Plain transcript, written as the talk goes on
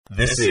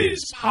This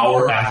is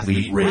Power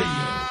Athlete Radio.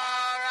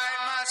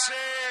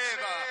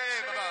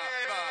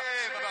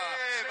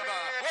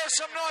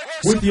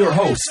 With your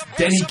hosts,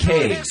 Denny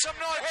K,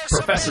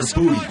 Professor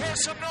Booty,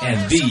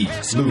 and the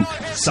Luke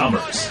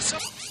Summers.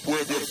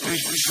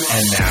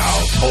 And now,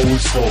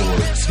 toes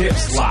forward,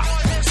 hips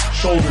locked,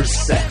 shoulders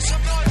set,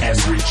 and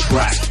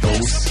retract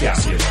those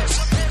scapulars.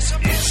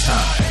 It's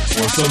time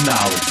for some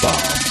knowledge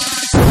bombs.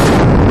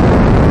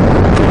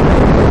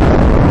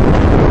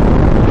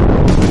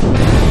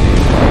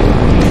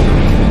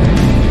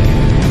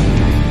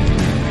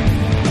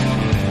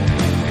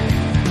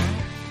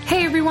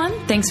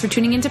 Thanks for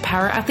tuning into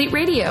Power Athlete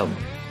Radio.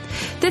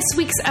 This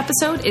week's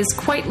episode is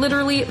quite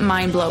literally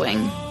mind-blowing.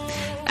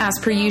 As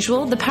per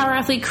usual, the Power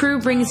Athlete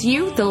crew brings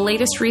you the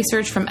latest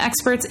research from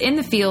experts in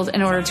the field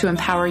in order to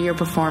empower your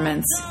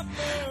performance.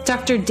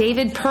 Dr.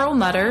 David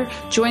Perlmutter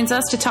joins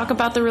us to talk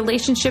about the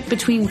relationship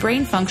between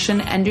brain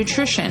function and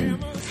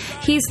nutrition.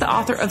 He's the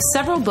author of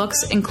several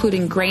books,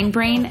 including Grain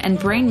Brain and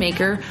Brain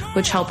Maker,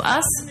 which help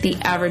us, the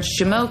average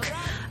Jamoke,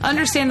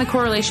 understand the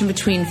correlation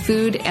between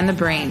food and the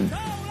brain.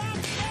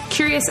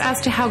 Curious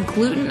as to how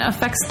gluten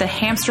affects the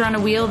hamster on a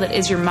wheel that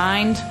is your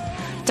mind?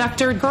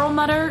 Dr.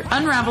 Perlmutter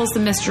unravels the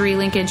mystery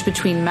linkage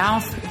between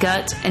mouth,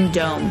 gut, and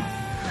dome.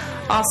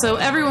 Also,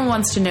 everyone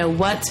wants to know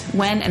what,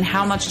 when, and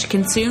how much to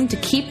consume to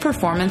keep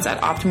performance at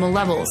optimal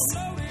levels.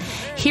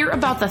 Hear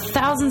about the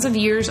thousands of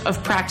years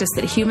of practice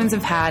that humans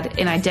have had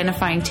in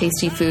identifying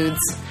tasty foods.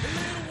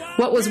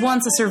 What was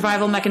once a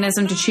survival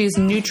mechanism to choose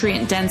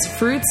nutrient-dense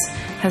fruits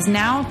has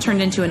now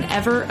turned into an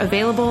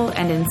ever-available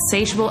and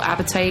insatiable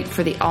appetite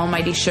for the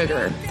almighty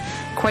sugar,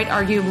 quite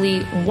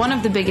arguably one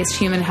of the biggest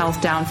human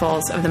health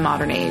downfalls of the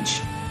modern age.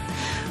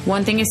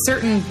 One thing is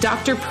certain,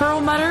 Dr.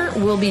 Perlmutter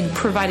will be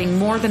providing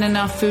more than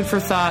enough food for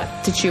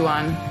thought to chew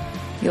on.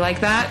 You like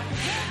that?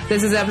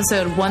 This is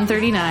episode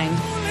 139.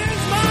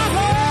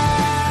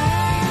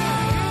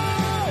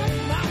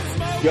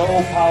 Yo,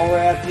 Power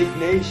Athlete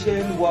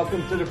Nation,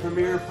 welcome to the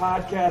premier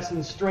podcast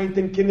in strength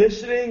and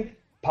conditioning,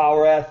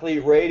 Power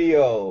Athlete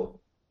Radio.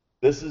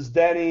 This is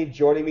Denny.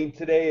 Joining me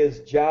today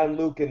is John,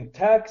 Luke, and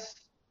Tex,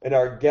 and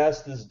our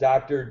guest is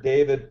Dr.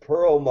 David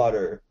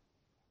Perlmutter.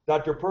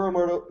 Dr.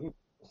 Perlmutter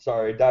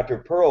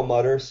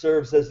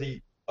serves as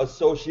the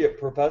Associate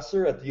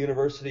Professor at the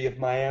University of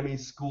Miami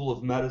School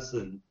of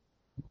Medicine.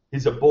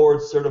 He's a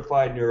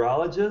board-certified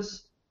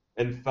neurologist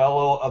and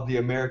fellow of the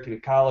American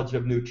College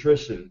of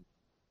Nutrition.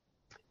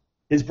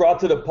 He's brought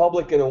to the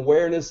public an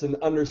awareness and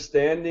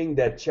understanding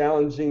that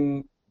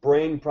challenging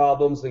brain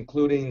problems,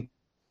 including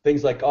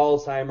things like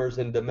Alzheimer's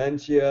and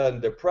dementia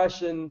and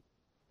depression,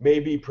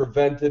 may be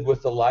prevented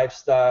with the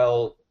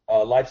lifestyle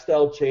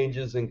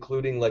changes,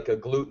 including like a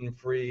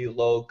gluten-free,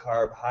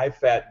 low-carb,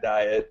 high-fat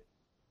diet.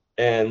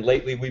 And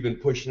lately we've been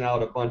pushing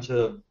out a bunch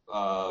of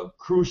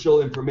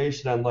crucial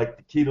information on like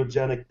the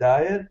ketogenic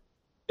diet.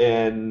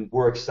 And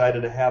we're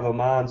excited to have him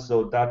on.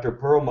 So, Dr.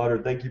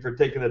 Perlmutter, thank you for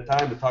taking the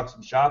time to talk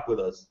some shop with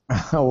us.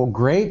 Well,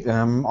 great.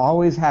 I'm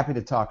always happy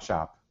to talk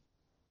shop.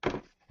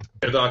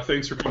 Hey, Doc,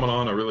 thanks for coming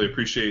on. I really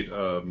appreciate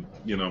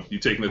you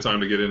taking the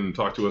time to get in and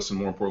talk to us, and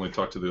more importantly,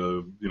 talk to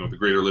the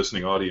greater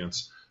listening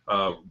audience.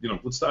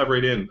 Let's dive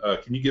right in.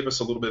 Can you give us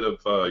a little bit of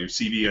your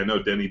CV? I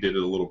know Denny did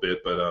it a little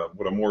bit, but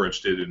what I'm more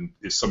interested in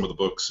is some of the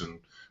books and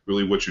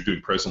really what you're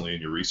doing presently in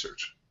your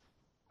research.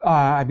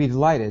 I'd be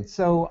delighted.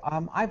 So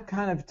I've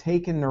kind of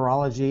taken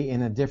neurology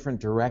in a different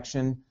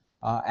direction.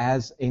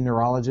 As a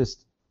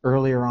neurologist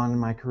earlier on in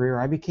my career,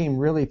 I became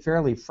really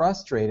fairly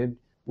frustrated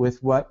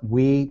with what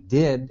we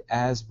did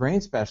as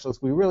brain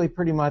specialists. We really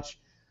pretty much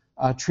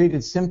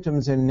treated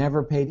symptoms and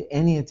never paid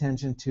any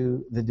attention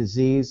to the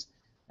disease,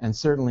 and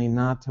certainly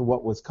not to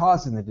what was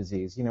causing the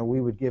disease. You know, we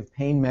would give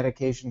pain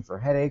medication for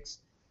headaches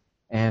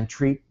and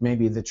treat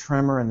maybe the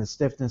tremor and the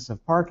stiffness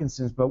of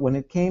Parkinson's, but when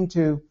it came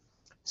to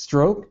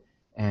stroke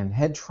and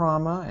head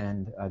trauma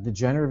and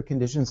degenerative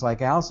conditions like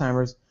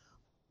Alzheimer's,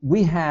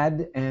 we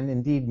had, and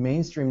indeed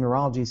mainstream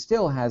neurology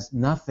still has,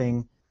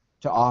 nothing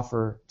to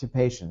offer to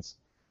patients.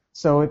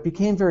 So it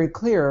became very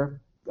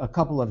clear a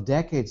couple of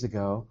decades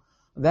ago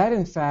that,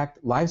 in fact,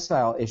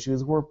 lifestyle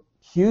issues were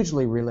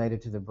hugely related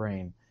to the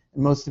brain,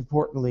 and most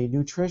importantly,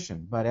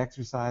 nutrition, but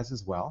exercise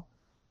as well,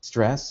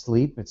 stress,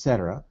 sleep,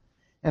 etc.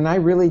 And I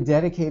really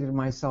dedicated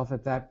myself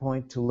at that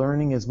point to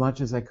learning as much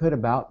as I could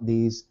about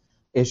these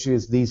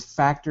issues, these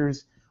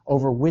factors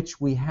over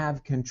which we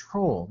have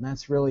control. And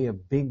that's really a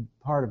big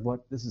part of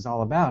what this is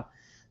all about,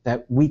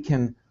 that we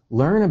can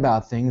learn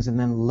about things and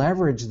then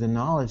leverage the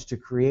knowledge to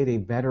create a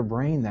better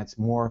brain that's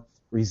more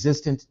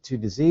resistant to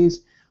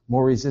disease,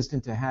 more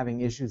resistant to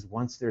having issues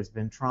once there's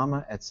been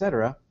trauma,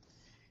 etc.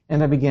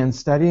 And I began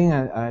studying,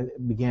 I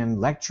began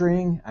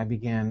lecturing, I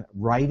began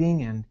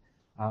writing, and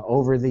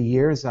over the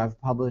years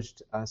I've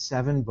published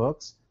 7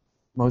 books.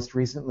 Most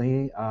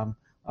recently,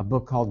 a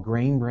book called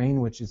Grain Brain,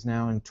 which is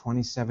now in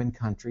 27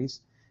 countries,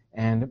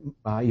 and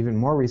even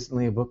more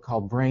recently a book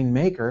called Brain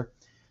Maker,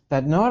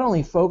 that not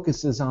only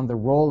focuses on the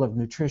role of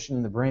nutrition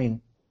in the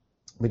brain,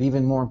 but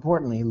even more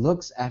importantly,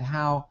 looks at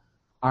how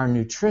our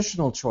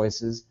nutritional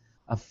choices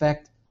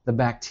affect the the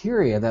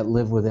bacteria that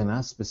live within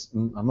us,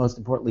 most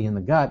importantly in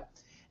the gut,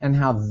 and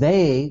how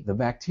they, the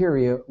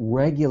bacteria,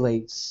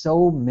 regulate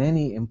so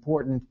many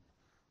important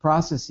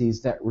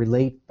processes that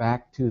relate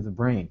back to the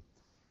brain.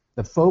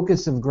 The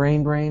focus of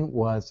Grain Brain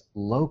was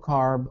low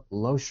carb,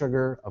 low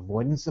sugar,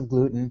 avoidance of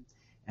gluten,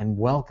 and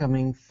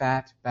welcoming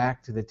fat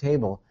back to the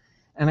table.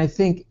 And I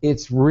think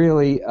it's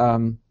really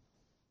kind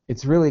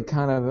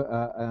of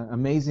an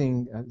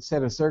amazing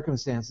set of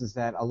circumstances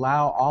that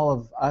allow all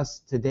of us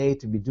today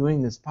to be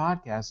doing this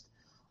podcast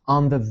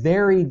on the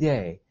very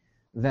day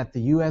that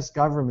the U.S.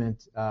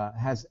 government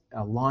has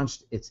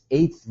launched its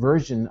 8th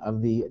version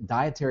of the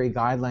Dietary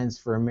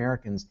Guidelines for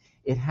Americans.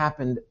 It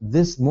happened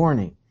this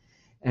morning.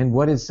 And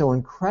what is so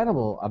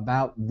incredible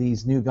about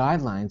these new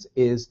guidelines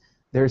is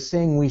they're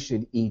saying we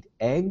should eat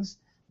eggs,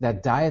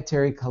 that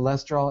dietary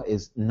cholesterol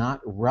is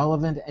not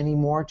relevant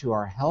anymore to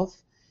our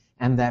health,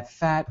 and that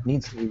fat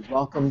needs to be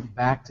welcomed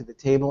back to the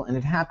table. And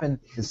it happened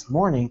this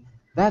morning.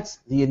 That's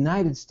the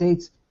United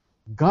States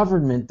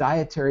Government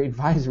Dietary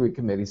Advisory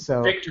Committee.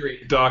 So,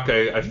 victory. Doc,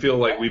 I feel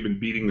like we've been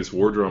beating this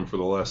war drum for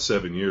the last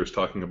 7 years,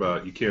 talking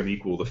about you can't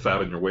equal the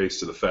fat on your waist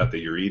to the fat that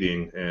you're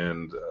eating.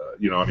 And,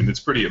 it's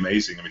pretty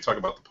amazing. Talk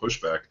about the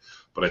pushback.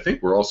 But I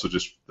think we're also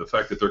just the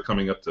fact that they're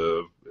coming up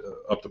to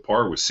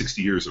par with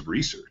 60 years of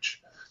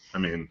research.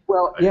 And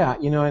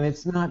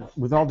it's not,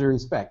 with all due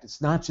respect,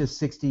 it's not just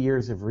 60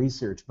 years of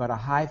research, but a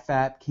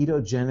high-fat,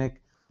 ketogenic,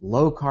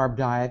 low-carb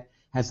diet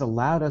has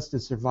allowed us to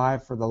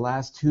survive for the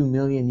last 2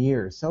 million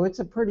years. So it's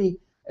a pretty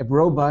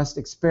robust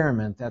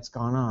experiment that's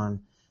gone on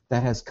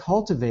that has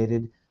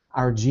cultivated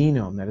our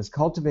genome, that has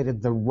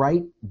cultivated the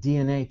right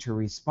DNA to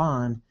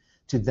respond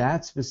to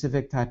that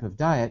specific type of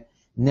diet.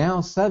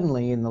 Now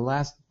suddenly, in the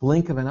last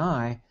blink of an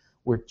eye,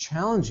 we're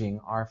challenging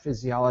our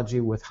physiology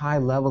with high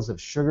levels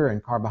of sugar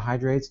and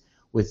carbohydrates,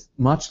 with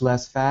much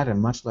less fat and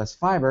much less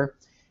fiber.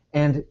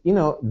 And,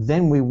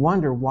 then we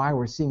wonder why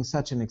we're seeing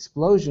such an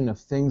explosion of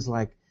things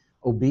like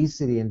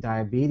obesity and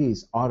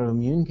diabetes,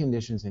 autoimmune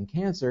conditions, and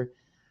cancer.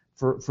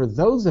 For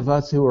those of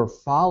us who are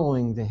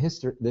following the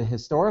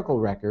historical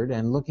record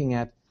and looking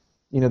at,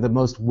 the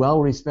most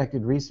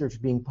well-respected research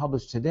being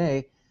published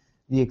today,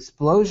 the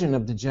explosion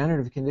of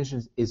degenerative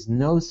conditions is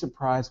no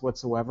surprise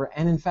whatsoever,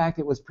 and in fact,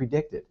 it was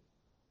predicted.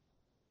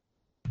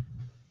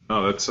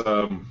 No, that's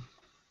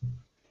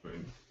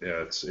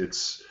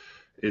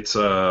it's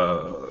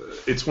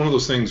one of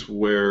those things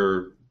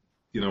where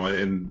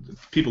and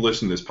people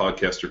listening to this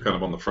podcast are kind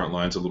of on the front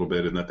lines a little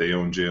bit, in that they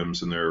own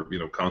gyms and they're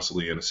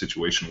constantly in a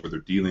situation where they're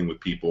dealing with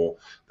people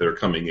that are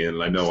coming in.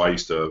 And I know I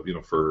used to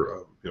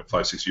for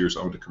 5-6 years I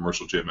owned a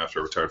commercial gym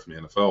after I retired from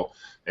the NFL,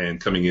 and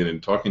coming in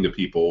and talking to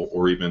people,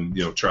 or even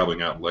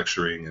traveling out and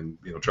lecturing and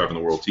traveling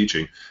the world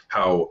teaching,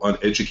 how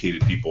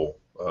uneducated people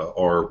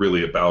are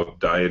really about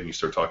diet. And you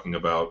start talking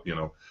about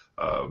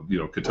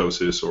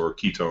ketosis or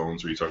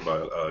ketones, or you talk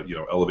about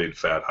elevated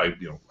fat,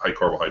 high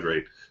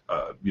carbohydrate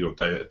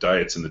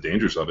diets and the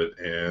dangers of it,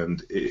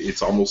 and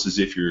it's almost as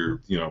if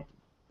you're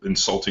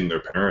insulting their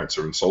parents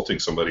or insulting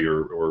somebody,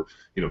 or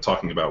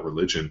talking about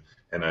religion.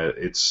 And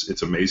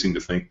it's amazing to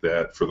think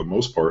that for the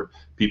most part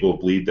people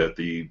believe that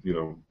the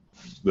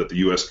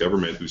U.S.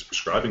 government, who's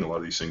prescribing a lot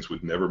of these things,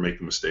 would never make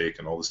a mistake,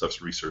 and all this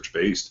stuff's research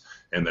based,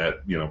 and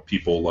that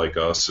people like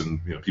us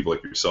and people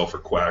like yourself are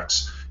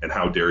quacks, and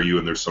how dare you,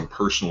 and there's some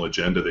personal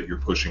agenda that you're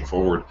pushing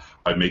forward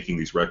by making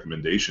these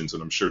recommendations.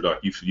 And I'm sure, Doc,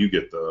 you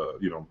get the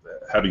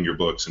having your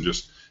books and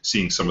just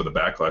seeing some of the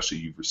backlash that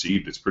you've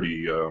received, it's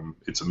pretty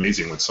it's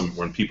amazing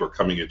when people are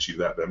coming at you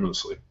that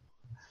vehemently.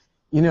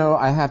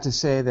 I have to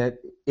say that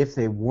if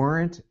they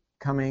weren't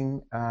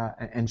coming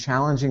and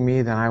challenging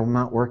me, then I'm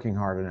not working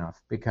hard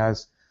enough,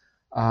 because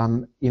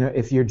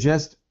if you're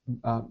just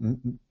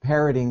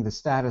parroting the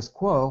status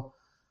quo,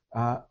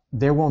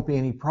 there won't be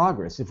any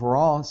progress. If we're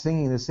all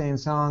singing the same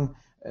song,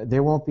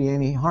 there won't be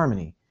any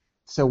harmony.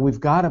 So we've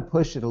got to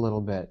push it a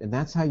little bit, and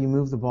that's how you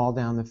move the ball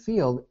down the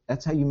field.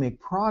 That's how you make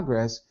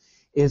progress,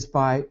 is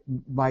by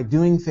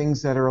doing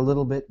things that are a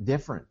little bit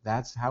different.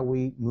 That's how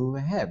we move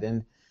ahead.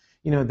 And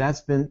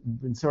that's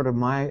been sort of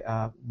my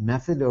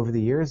method over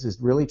the years, is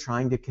really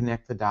trying to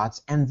connect the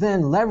dots and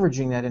then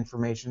leveraging that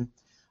information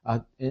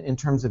in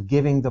terms of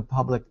giving the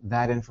public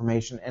that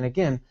information. And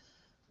again,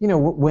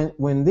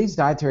 when these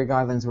dietary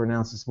guidelines were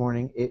announced this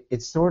morning,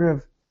 it's sort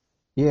of,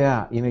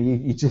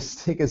 you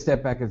just take a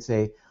step back and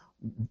say,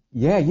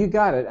 yeah, you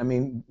got it.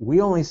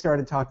 We only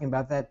started talking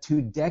about that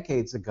 2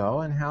 decades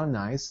ago, and how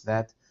nice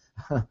that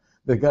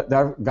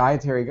the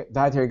dietary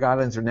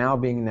guidelines are now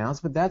being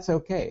announced, but that's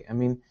okay.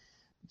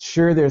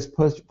 Sure, there's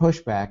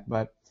pushback,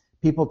 but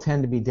people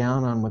tend to be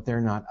down on what they're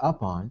not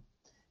up on.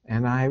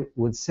 And I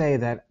would say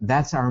that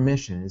that's our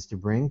mission, is to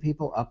bring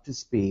people up to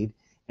speed,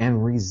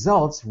 and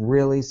results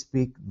really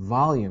speak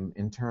volume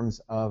in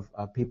terms of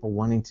people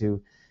wanting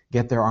to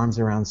get their arms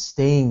around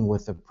staying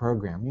with the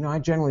program. I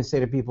generally say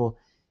to people,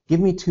 give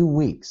me 2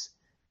 weeks.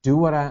 Do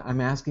what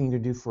I'm asking you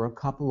to do for a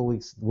couple of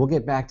weeks. We'll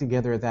get back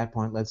together at that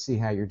point. Let's see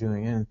how you're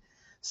doing. And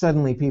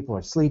suddenly people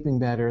are sleeping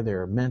better,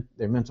 their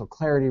mental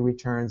clarity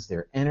returns,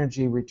 their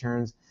energy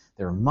returns,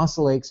 their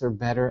muscle aches are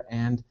better,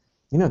 and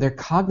they're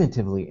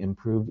cognitively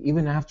improved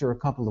even after a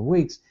couple of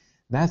weeks.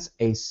 That's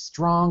a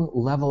strong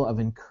level of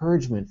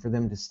encouragement for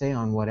them to stay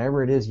on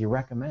whatever it is you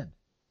recommend.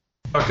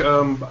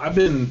 I've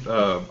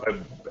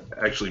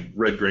actually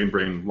read Grain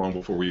Brain long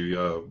before we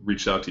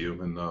reached out to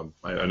you, and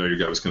I know your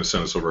guy was going to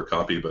send us over a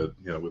copy, but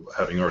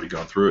having already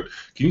gone through it,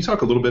 can you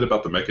talk a little bit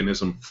about the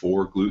mechanism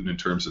for gluten in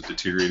terms of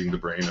deteriorating the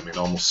brain? I mean,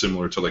 almost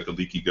similar to like the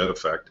leaky gut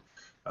effect.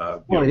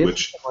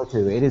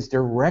 It is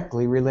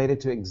directly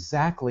related to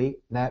exactly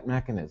that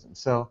mechanism.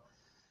 So,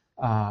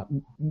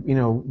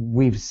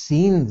 we've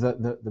seen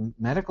the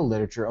medical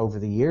literature over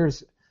the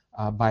years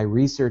by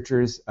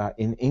researchers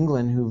in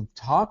England who've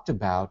talked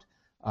about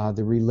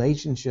the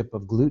relationship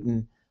of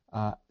gluten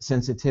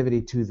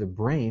sensitivity to the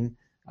brain.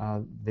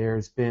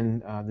 There's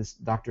been this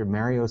Dr.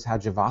 Marios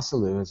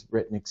Hadjivassiliou has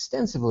written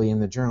extensively in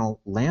the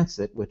journal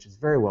Lancet, which is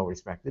very well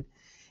respected,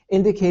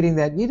 indicating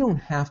that you don't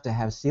have to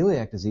have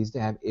celiac disease to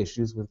have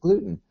issues with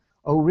gluten.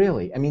 Oh,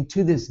 really? I mean,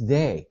 to this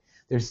day,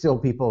 there's still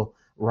people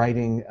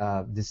writing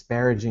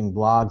disparaging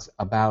blogs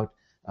about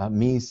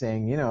me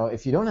saying,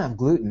 if you don't have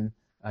gluten,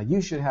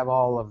 you should have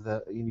all of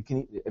the,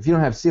 if you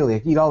don't have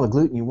celiac, eat all the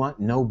gluten you want,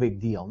 no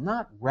big deal.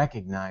 Not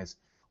recognize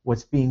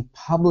what's being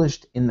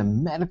published in the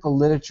medical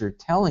literature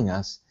telling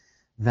us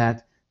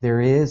that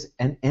there is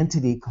an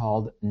entity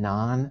called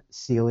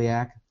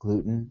non-celiac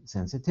gluten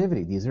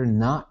sensitivity. These are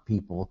not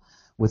people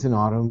with an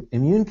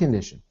autoimmune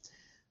condition.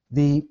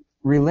 The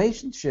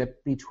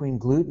relationship between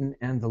gluten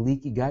and the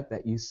leaky gut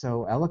that you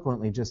so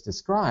eloquently just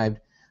described,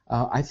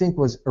 I think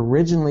was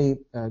originally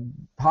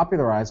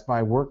popularized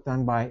by work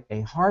done by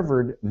a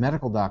Harvard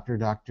medical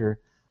doctor,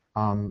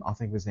 I'll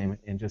think of his name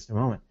in just a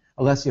moment,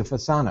 Alessio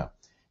Fasano.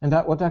 And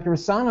what Dr.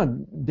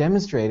 Fasano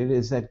demonstrated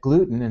is that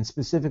gluten, and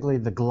specifically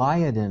the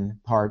gliadin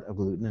part of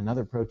gluten,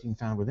 another protein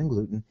found within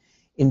gluten,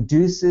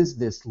 induces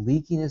this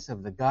leakiness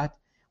of the gut.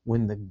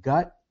 When the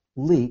gut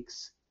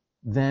leaks,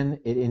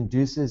 then it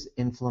induces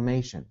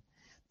inflammation.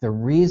 The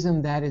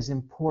reason that is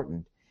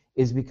important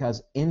is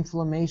because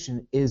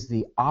inflammation is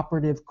the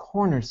operative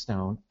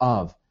cornerstone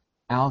of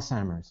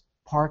Alzheimer's,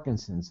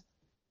 Parkinson's,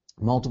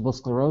 multiple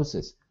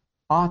sclerosis,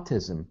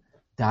 autism,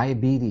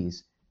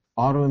 diabetes,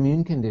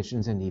 autoimmune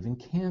conditions, and even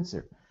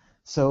cancer.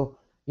 So,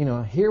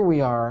 here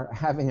we are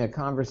having a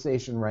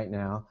conversation right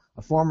now,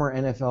 a former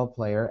NFL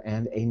player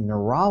and a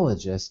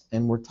neurologist,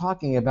 and we're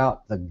talking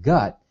about the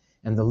gut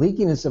and the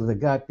leakiness of the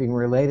gut being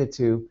related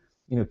to,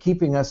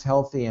 keeping us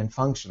healthy and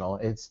functional.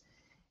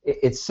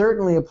 It's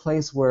certainly a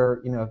place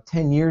where,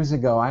 10 years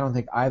ago, I don't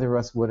think either of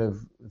us would have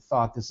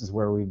thought this is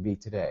where we'd be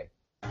today.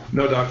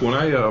 No, Doc, when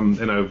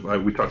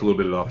we talked a little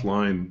bit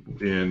offline,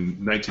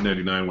 in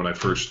 1999 when I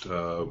first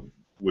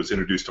was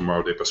introduced to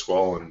Mauro De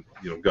Pasquale and,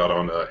 got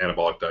on an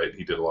anabolic diet, and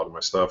he did a lot of my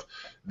stuff,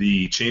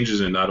 the changes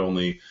in not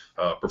only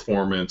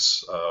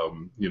performance,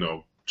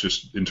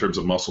 just in terms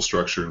of muscle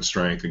structure and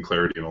strength and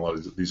clarity and a lot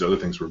of these other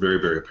things were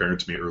very, very apparent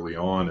to me early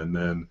on. And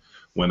then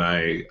when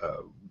a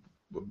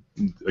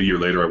year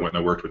later, I went and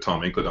I worked with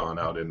Tom Incledon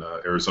out in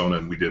Arizona,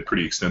 and we did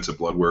pretty extensive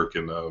blood work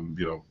and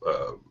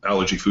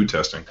allergy food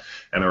testing.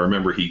 And I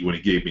remember when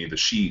he gave me the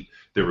sheet,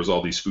 there was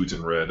all these foods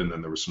in red, and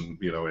then there was some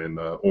in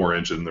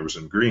orange, and there was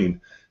in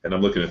green. And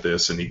I'm looking at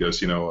this, and he goes,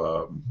 these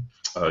are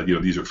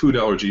food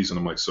allergies, and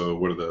I'm like, so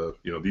what are the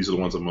these are the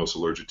ones I'm most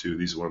allergic to.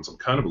 These are the ones I'm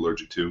kind of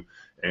allergic to,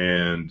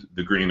 and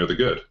the green are the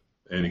good.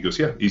 And he goes,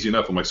 yeah, easy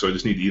enough. I'm like, so I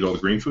just need to eat all the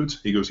green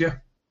foods? He goes, yeah.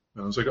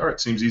 And I was like, all right,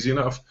 seems easy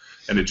enough.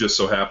 And it just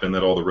so happened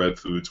that all the red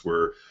foods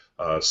were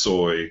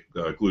soy,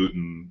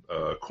 gluten,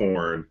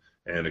 corn,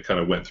 and it kind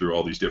of went through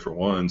all these different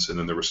ones. And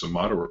then there were some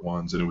moderate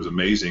ones, and it was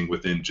amazing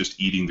within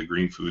just eating the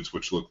green foods,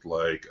 which looked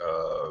like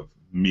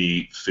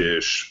meat,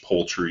 fish,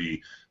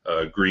 poultry,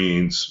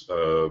 greens,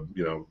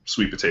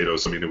 sweet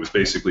potatoes. I mean, it was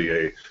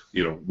basically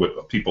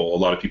what a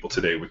lot of people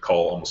today would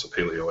call almost a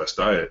paleo-esque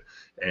diet.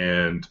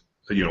 And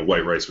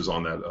white rice was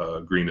on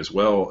that green as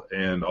well,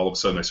 and all of a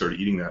sudden I started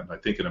eating that, and I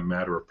think in a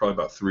matter of probably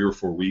about 3 or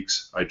 4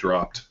 weeks, I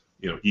dropped,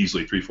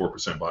 easily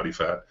 3-4% body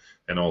fat,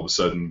 and all of a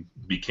sudden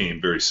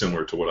became very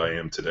similar to what I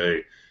am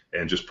today,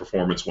 and just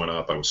performance went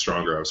up. I was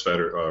stronger, I was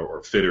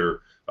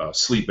fitter,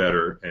 sleep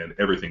better, and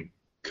everything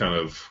kind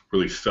of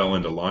really fell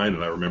into line.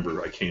 And I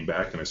remember I came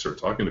back and I started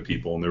talking to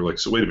people, and they were like,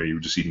 so wait a minute, you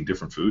were just eating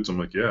different foods? I'm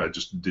like, yeah, I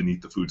just didn't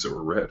eat the foods that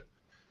were red.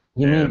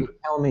 You mean to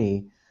tell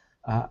me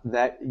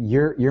that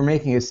you're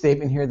making a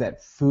statement here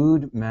that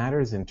food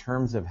matters in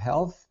terms of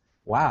health?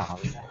 Wow,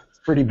 it's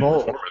pretty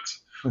bold.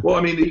 Well,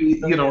 I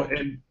mean,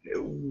 and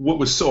what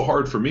was so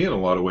hard for me in a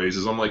lot of ways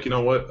is I'm like,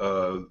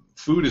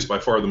 food is by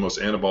far the most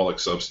anabolic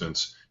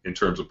substance in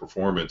terms of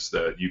performance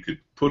that you could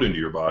put into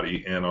your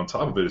body, and on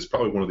top of it, it's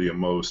probably one of the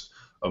most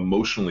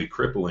emotionally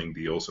crippling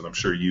deals. And I'm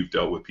sure you've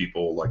dealt with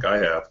people like I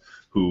have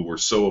who were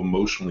so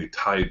emotionally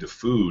tied to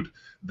food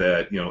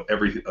that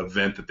every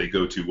event that they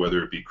go to,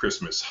 whether it be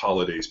Christmas,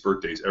 holidays,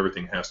 birthdays,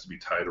 everything has to be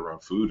tied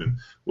around food. And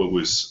what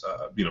was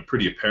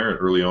pretty apparent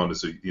early on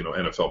as a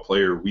NFL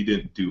player, we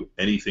didn't do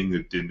anything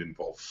that didn't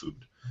involve food.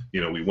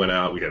 We went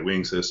out, we had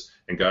wings,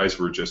 and guys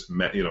were just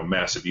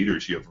massive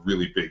eaters. You have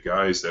really big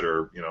guys that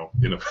are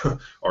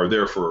are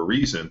there for a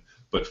reason.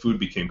 but food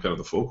became kind of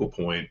the focal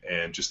point,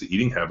 and just the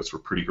eating habits were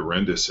pretty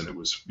horrendous, and it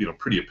was,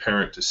 pretty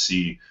apparent to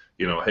see,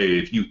 hey,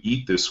 if you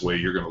eat this way,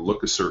 you're going to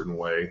look a certain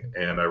way.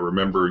 And I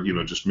remember,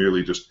 just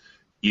merely just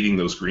eating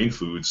those green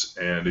foods,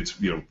 and it's,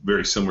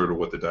 very similar to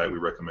what the diet we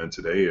recommend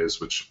today is,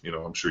 which,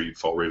 I'm sure you'd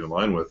fall right in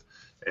line with.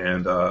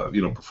 And,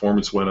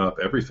 performance went up,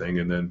 everything.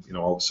 And then,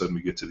 all of a sudden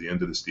we get to the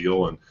end of this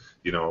deal, and,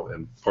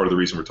 and part of the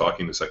reason we're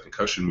talking is that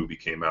concussion movie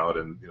came out,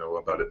 and,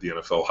 about it, the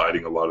NFL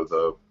hiding a lot of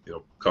the,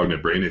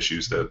 cognitive brain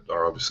issues that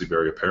are obviously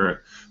very apparent.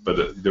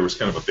 But there was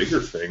kind of a bigger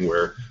thing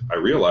where I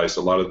realized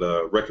a lot of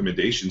the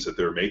recommendations that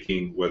they're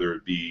making, whether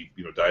it be,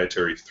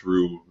 dietary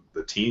through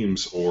the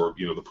teams, or,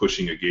 the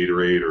pushing a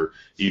Gatorade, or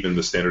even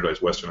the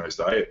standardized westernized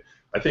diet,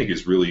 I think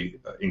is really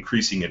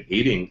increasing and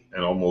aiding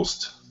and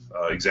almost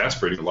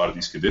exacerbating a lot of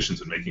these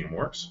conditions and making them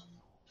worse.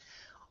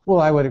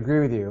 Well, I would agree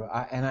with you.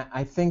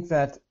 I think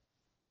that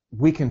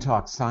we can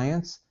talk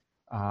science,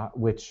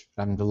 which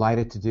I'm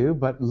delighted to do,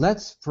 but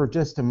let's for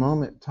just a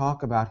moment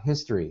talk about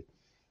history.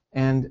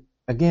 And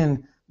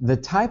again, the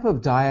type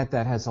of diet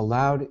that has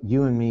allowed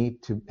you and me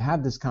to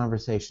have this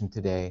conversation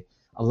today,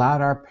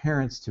 allowed our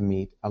parents to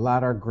meet,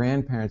 allowed our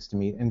grandparents to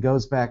meet, and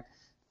goes back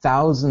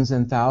thousands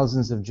and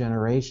thousands of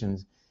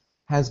generations,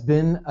 has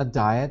been a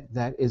diet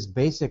that is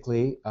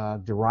basically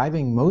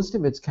deriving most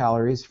of its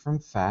calories from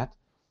fat,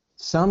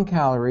 some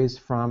calories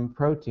from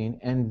protein,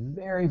 and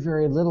very,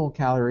 very little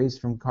calories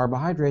from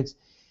carbohydrates,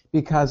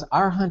 because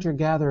our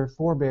hunter-gatherer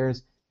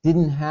forebears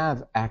didn't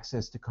have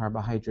access to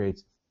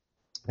carbohydrates,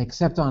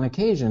 except on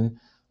occasion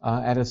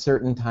at a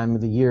certain time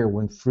of the year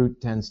when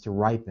fruit tends to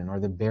ripen or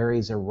the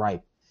berries are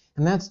ripe.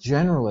 And that's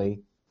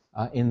generally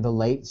in the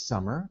late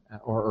summer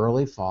or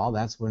early fall.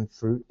 That's when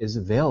fruit is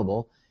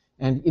available.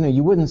 And,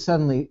 you wouldn't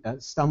suddenly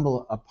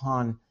stumble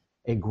upon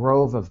a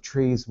grove of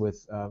trees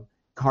with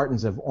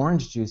cartons of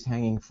orange juice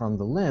hanging from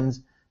the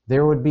limbs.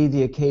 There would be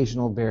the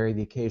occasional berry,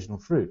 the occasional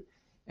fruit.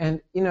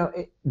 And,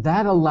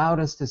 that allowed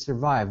us to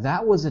survive.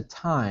 That was a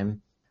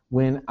time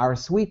when our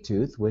sweet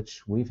tooth,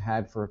 which we've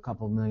had for a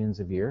couple millions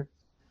of years,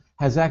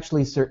 has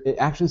actually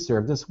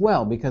served us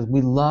well, because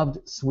we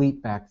loved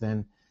sweet back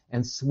then.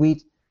 And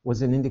sweet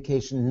was an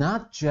indication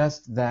not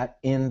just that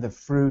in the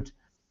fruit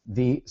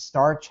the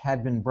starch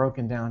had been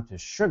broken down to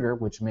sugar,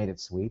 which made it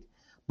sweet,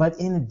 but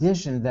in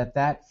addition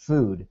that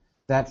fruit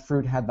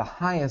had the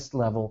highest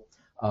level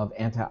of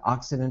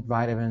antioxidant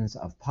vitamins,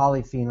 of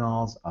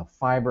polyphenols, of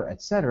fiber,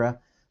 etc.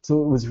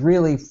 So it was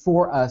really,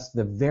 for us,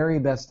 the very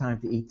best time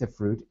to eat the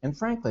fruit. And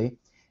frankly,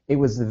 it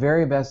was the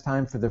very best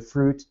time for the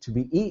fruit to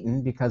be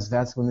eaten, because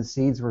that's when the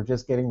seeds were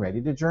just getting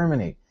ready to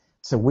germinate.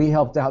 So we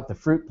helped out the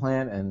fruit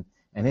plant, and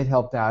it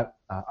helped out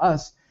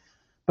us.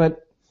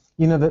 But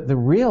the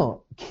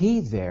real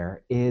key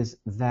there is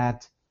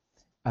that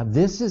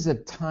this is a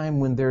time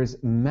when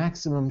there's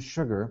maximum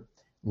sugar,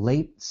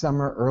 late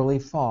summer, early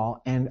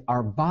fall, and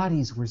our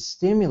bodies were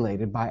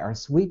stimulated by our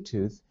sweet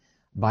tooth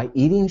by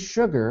eating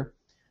sugar,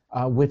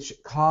 which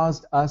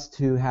caused us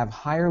to have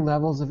higher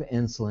levels of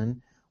insulin,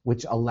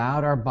 which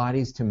allowed our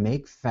bodies to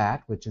make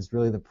fat, which is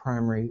really the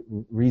primary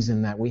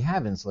reason that we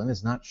have insulin.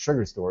 It's not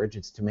sugar storage,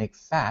 it's to make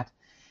fat.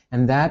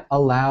 And that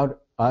allowed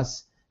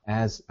us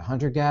as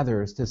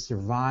hunter-gatherers to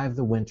survive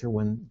the winter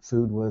when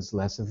food was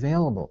less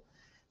available.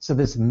 So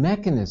this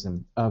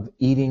mechanism of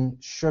eating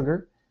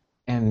sugar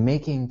and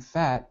making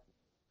fat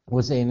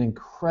was an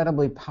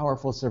incredibly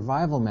powerful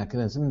survival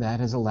mechanism that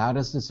has allowed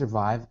us to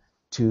survive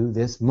to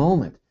this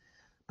moment.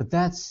 But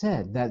that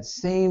said, that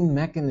same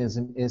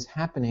mechanism is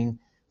happening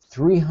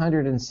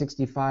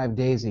 365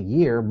 days a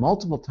year,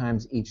 multiple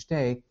times each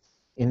day,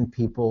 in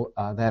people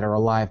that are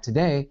alive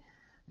today.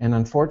 And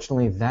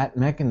unfortunately, that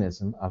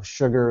mechanism of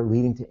sugar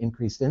leading to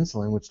increased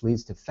insulin, which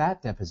leads to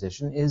fat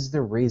deposition, is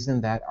the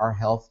reason that our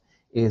health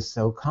is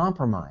so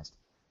compromised.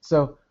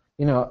 So,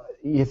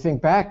 you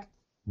think back,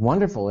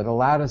 wonderful, it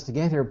allowed us to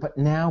get here, but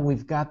now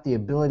we've got the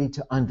ability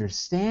to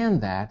understand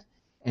that,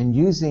 and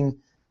using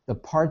the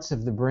parts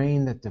of the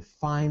brain that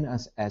define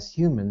us as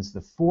humans,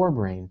 the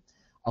forebrain,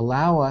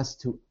 allow us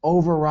to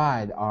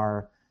override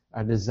our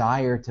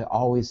desire to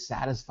always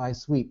satisfy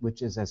sweet,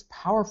 which is as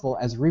powerful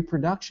as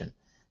reproduction.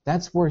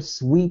 That's where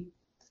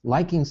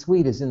liking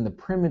sweet is in the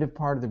primitive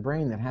part of the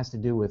brain that has to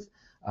do with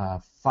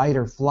fight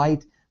or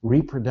flight,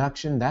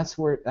 reproduction.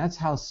 That's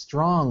how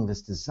strong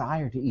this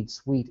desire to eat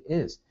sweet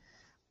is.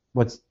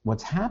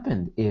 What's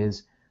happened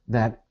is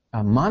that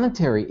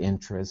monetary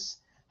interests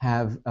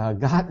have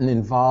gotten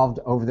involved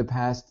over the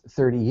past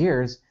 30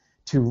 years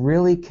to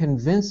really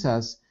convince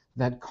us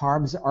that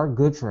carbs are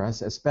good for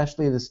us,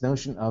 especially this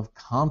notion of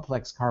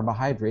complex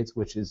carbohydrates,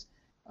 which is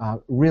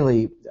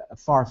really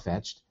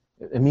far-fetched,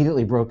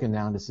 immediately broken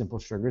down to simple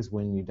sugars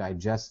when you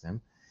digest them.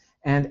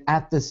 And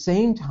at the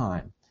same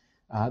time,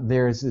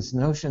 there's this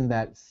notion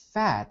that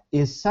fat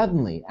is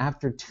suddenly,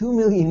 after 2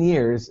 million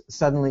years,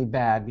 suddenly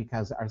bad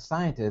because our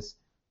scientists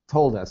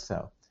told us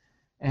so.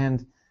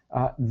 And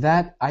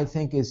that, I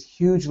think, is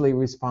hugely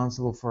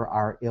responsible for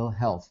our ill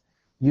health.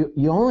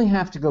 You only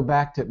have to go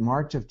back to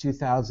March of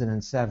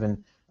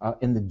 2007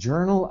 in the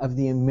Journal of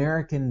the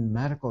American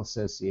Medical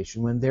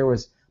Association when there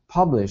was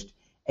published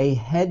a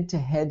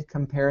head-to-head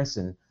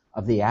comparison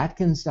of the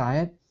Atkins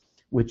diet,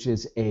 which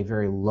is a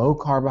very low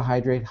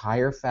carbohydrate,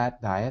 higher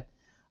fat diet,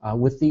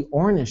 with the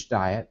Ornish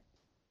diet,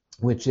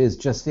 which is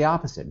just the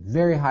opposite.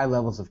 Very high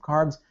levels of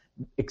carbs,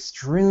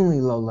 extremely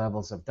low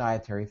levels of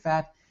dietary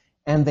fat,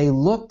 and they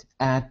looked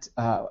at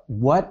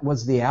what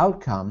was the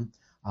outcome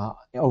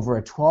over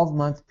a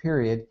 12-month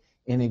period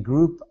in a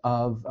group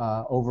of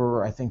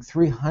over, I think,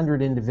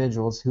 300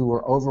 individuals who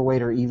were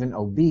overweight or even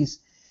obese,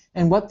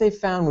 and what they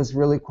found was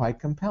really quite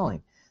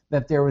compelling,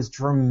 that there was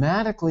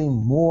dramatically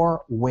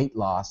more weight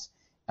loss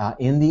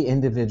in the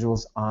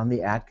individuals on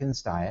the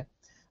Atkins diet,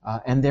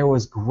 and there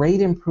was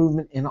great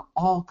improvement in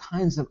all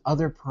kinds of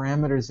other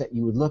parameters that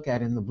you would look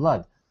at in the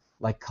blood,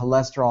 like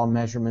cholesterol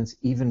measurements,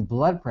 even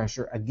blood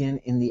pressure,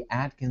 again, in the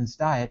Atkins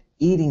diet,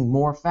 eating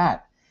more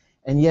fat.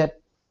 And yet,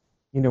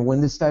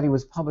 when this study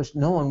was published,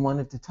 no one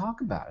wanted to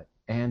talk about it.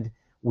 And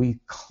we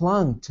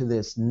clung to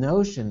this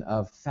notion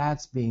of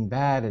fats being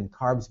bad and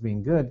carbs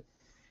being good.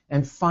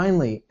 And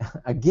finally,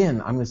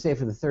 again, I'm going to say it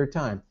for the third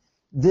time,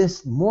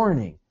 this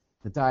morning,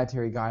 the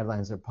dietary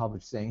guidelines are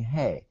published saying,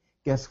 hey,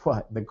 guess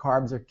what? The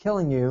carbs are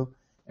killing you,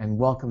 and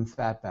welcome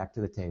fat back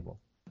to the table.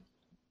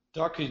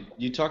 Doc, could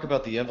you talk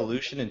about the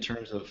evolution in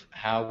terms of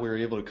how we were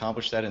able to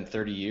accomplish that in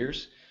 30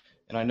 years?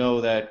 And I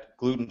know that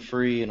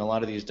gluten-free and a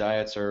lot of these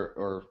diets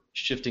are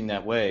shifting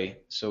that way.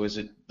 So is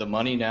it the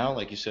money now,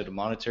 like you said, a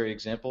monetary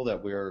example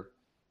that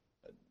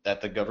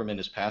the government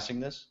is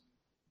passing this?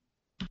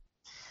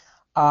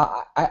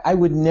 I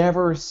would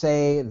never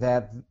say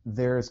that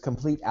there's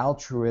complete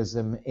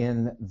altruism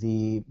in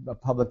the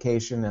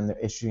publication and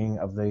the issuing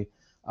of the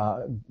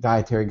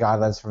dietary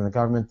guidelines from the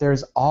government.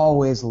 There's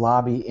always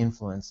lobby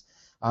influence.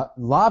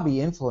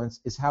 Lobby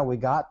influence is how we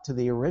got to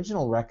the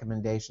original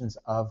recommendations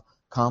of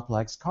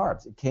complex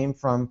carbs. It came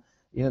from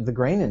the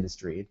grain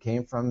industry. It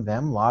came from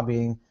them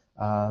lobbying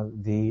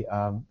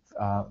the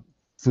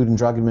Food and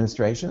Drug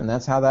Administration, and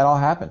that's how that all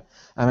happened.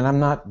 I mean, I'm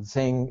not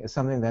saying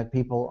something that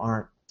people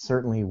aren't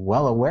certainly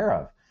well aware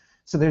of.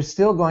 So there's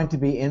still going to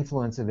be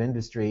influence of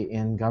industry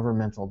in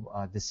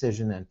governmental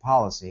decision and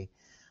policy.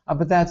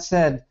 But that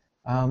said,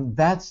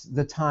 that's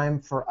the time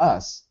for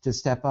us to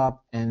step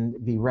up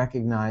and be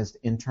recognized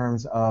in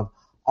terms of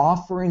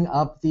offering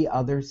up the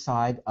other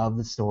side of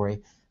the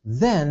story.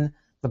 Then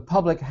the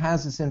public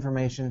has this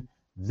information.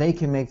 They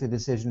can make the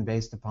decision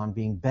based upon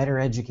being better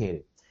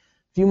educated.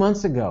 A few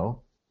months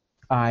ago,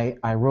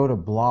 I wrote a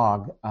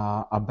blog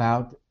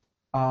about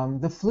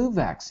the flu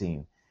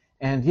vaccine.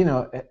 And,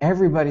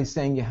 everybody's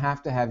saying you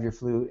have to have your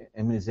flu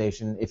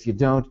immunization. If you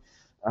don't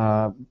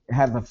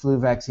have a flu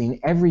vaccine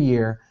every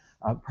year,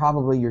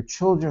 probably your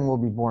children will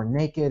be born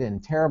naked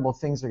and terrible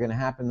things are going to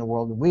happen in the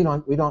world. We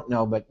don't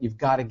know, but you've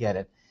got to get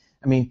it.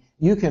 I mean,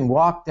 you can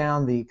walk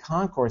down the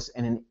concourse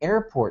in an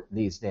airport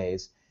these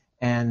days,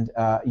 and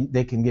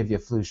they can give you a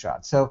flu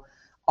shot. So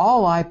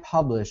all I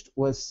published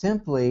was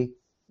simply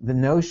the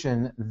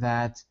notion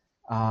that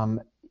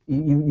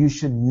you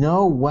should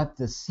know what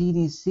the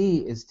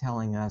CDC is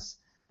telling us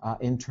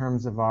in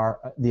terms of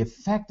the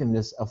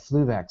effectiveness of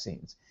flu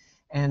vaccines.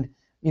 And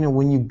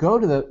when you go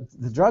to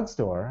the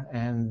drugstore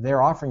and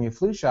they're offering you a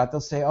flu shot, they'll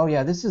say, oh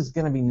yeah, this is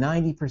going to be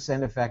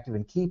 90% effective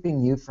in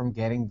keeping you from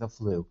getting the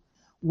flu.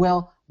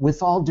 Well,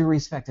 with all due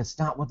respect, it's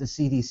not what the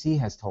CDC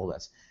has told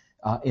us.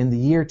 In the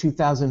year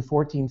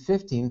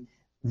 2014-15,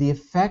 the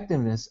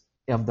effectiveness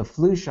of the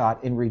flu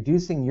shot in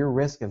reducing your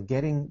risk of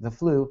getting the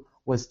flu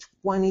was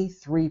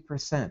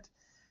 23%.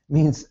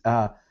 Means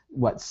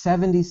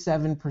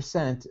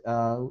 77%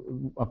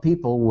 of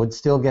people would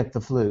still get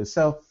the flu.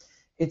 So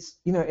it's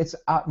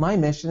my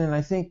mission, and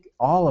I think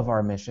all of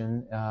our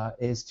mission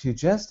is to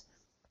just,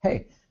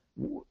 hey,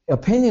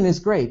 opinion is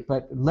great,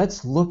 but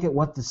let's look at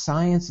what the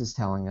science is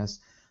telling us.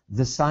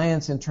 The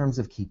science in terms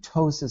of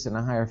ketosis and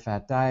a higher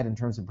fat diet, in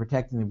terms of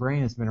protecting the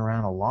brain, has been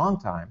around a long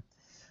time.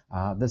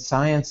 The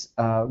science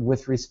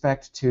with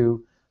respect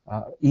to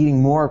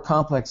eating more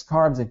complex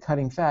carbs and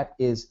cutting fat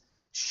is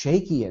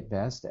shaky at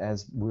best,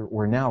 as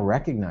we're now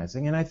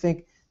recognizing. And I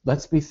think,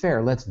 let's be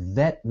fair, let's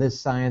vet this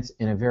science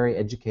in a very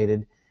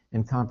educated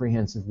and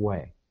comprehensive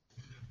way.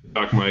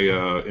 Doc,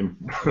 you're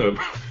going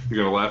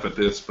to laugh at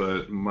this,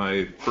 but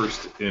my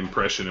first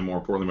impression, and more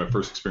importantly, my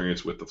first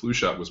experience with the flu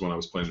shot was when I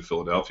was playing in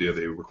Philadelphia.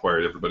 They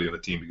required everybody on the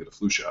team to get a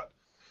flu shot.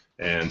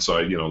 And so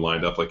I,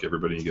 lined up like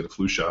everybody to get a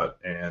flu shot.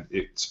 And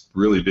it's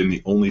really been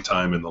the only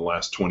time in the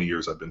last 20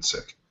 years I've been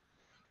sick.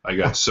 I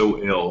got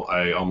so ill,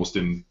 I almost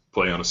didn't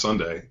play on a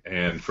Sunday.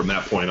 And from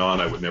that point on,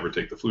 I would never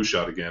take the flu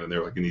shot again. And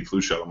they're like, you need a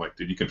flu shot. I'm like,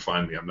 dude, you can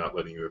find me. I'm not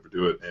letting you ever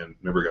do it. And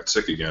never got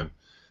sick again.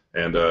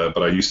 And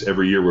but I used to,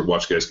 every year would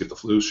watch guys get the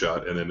flu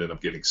shot and then end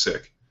up getting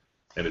sick.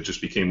 And it just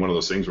became one of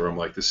those things where I'm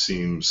like, this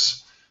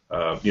seems,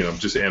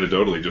 just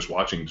anecdotally, just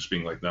watching, just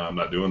being like, no, I'm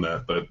not doing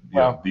that. But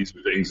these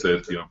are things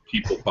that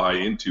people buy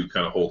into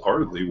kind of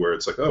wholeheartedly, where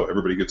it's like, oh,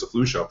 everybody gets a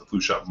flu shot. The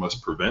flu shot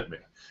must prevent me.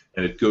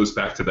 And it goes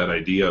back to that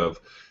idea of,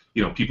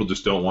 people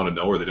just don't want to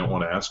know, or they don't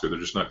want to ask, or they're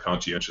just not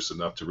conscientious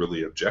enough to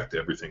really object to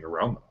everything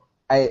around them.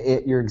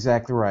 You're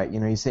exactly right.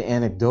 You say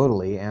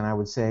anecdotally, and I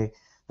would say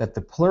that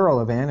the plural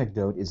of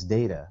anecdote is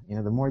data. You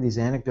know, the more these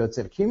anecdotes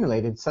that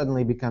accumulated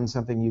suddenly become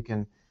something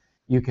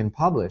you can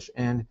publish.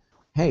 And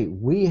hey,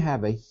 we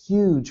have a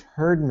huge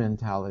herd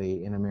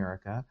mentality in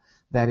America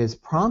that is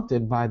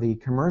prompted by the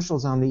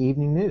commercials on the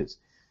evening news.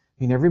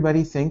 I mean,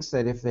 everybody thinks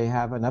that if they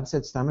have an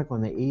upset stomach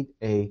when they eat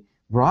a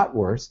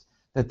bratwurst,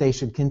 that they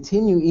should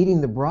continue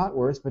eating the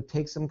bratwurst but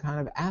take some kind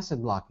of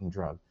acid-blocking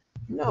drug.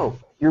 No,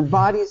 your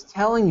body's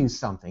telling you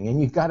something, and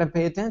you've got to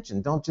pay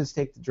attention. Don't just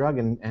take the drug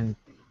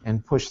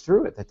and push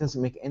through it. That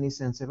doesn't make any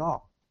sense at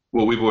all.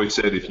 Well, we've always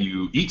said if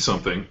you eat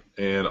something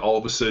and all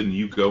of a sudden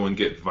you go and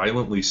get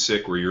violently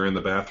sick where you're in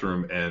the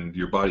bathroom and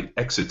your body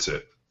exits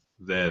it,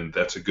 then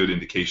that's a good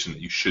indication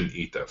that you shouldn't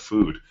eat that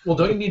food. Well,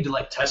 don't you need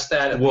to test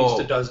that at least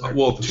a dozen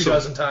or two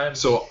dozen times?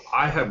 So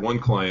I had one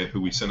client who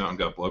we sent out and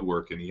got blood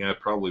work, and he had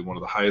probably one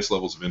of the highest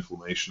levels of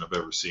inflammation I've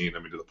ever seen. I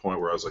mean, to the point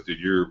where I was like, dude,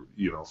 you're,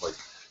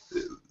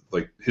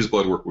 like his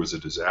blood work was a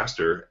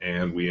disaster,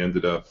 and we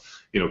ended up,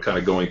 kind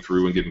of going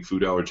through and getting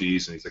food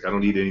allergies, and he's like, I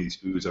don't eat any of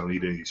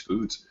these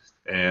foods,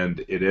 and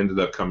it ended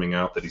up coming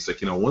out that he's like,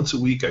 once a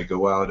week I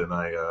go out and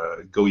I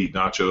go eat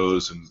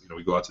nachos, and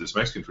we go out to this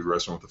Mexican food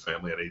restaurant with the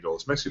family and I eat all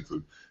this Mexican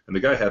food, and the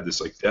guy had this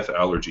death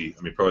allergy.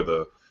 I mean,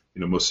 probably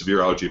the most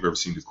severe allergy I've ever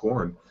seen to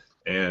corn.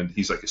 And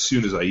he's like, as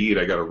soon as I eat,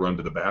 I got to run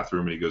to the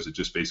bathroom. And he goes, it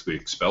just basically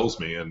expels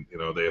me. And,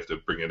 they have to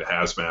bring in a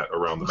hazmat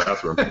around the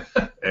bathroom.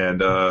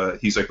 And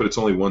he's like, but it's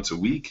only once a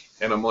week.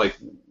 And I'm like,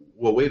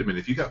 well, wait a minute.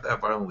 If you got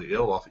that violently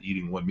ill off of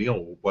eating one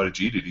meal, why did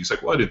you eat it? He's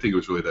like, well, I didn't think it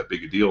was really that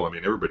big a deal. I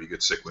mean, everybody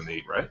gets sick when they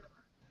eat, right?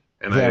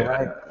 And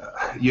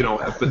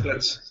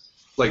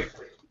but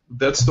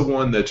that's the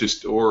one that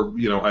just, or,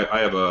 I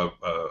have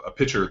a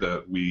pitcher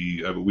that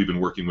we've been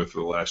working with for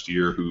the last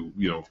year who,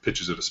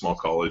 pitches at a small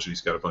college, and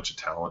he's got a bunch of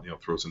talent,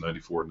 throws a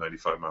 94,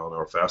 95 mile an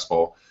hour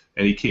fastball.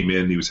 And he came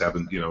in, he was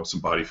having,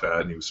 some body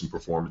fat, and he was some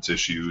performance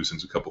issues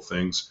and a couple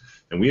things.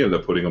 And we ended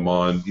up putting him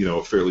on,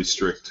 a fairly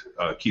strict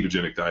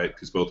ketogenic diet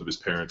because both of his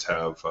parents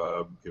have,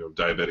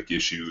 diabetic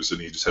issues, and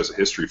he just has a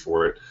history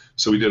for it.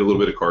 So we did a little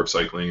bit of carb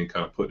cycling and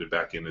kind of putting it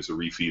back in as a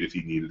refeed if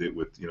he needed it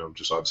with,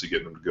 just obviously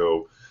getting him to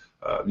go.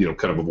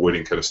 Kind of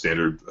avoiding kind of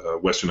standard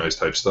westernized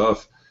type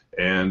stuff.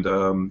 And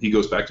he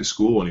goes back to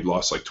school and he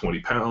lost 20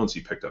 pounds. He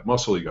picked up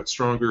muscle. He got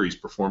stronger. He's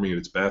performing at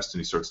his best, and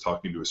he starts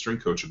talking to a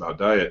strength coach about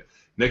diet.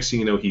 Next thing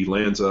you know, he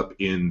lands up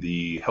in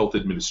the health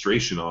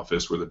administration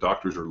office where the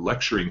doctors are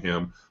lecturing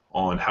him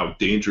on how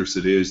dangerous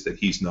it is that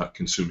he's not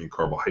consuming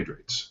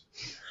carbohydrates.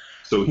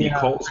 So he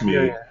calls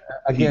me.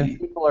 Again,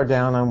 people are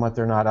down on what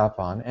they're not up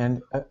on.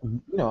 And,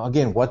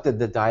 again, what did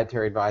the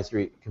Dietary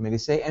Advisory Committee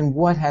say? And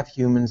what have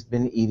humans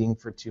been eating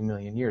for 2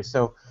 million years?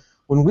 So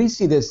when we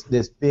see this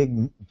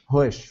big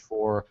push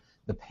for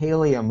the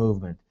paleo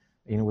movement,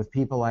 with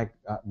people like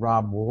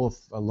Rob Wolf,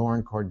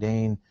 Lauren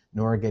Cordain,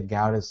 Nora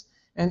Gedgaudas,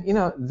 and,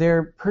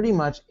 they're pretty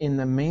much in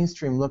the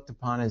mainstream looked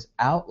upon as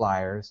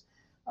outliers.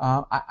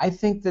 I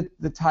think that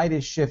the tide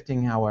is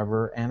shifting,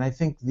 however, and I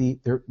think the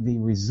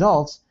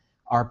results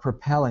are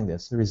propelling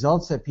this. The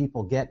results that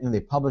people get, they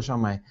publish on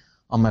my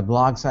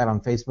blog site on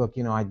Facebook,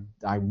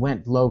 I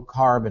went low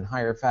carb and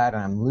higher fat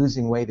and I'm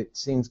losing weight. It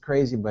seems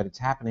crazy, but it's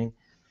happening.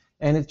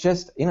 And it's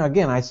just,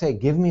 again, I say,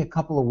 give me a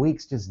couple of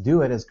weeks, just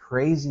do it, as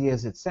crazy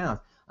as it sounds.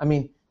 I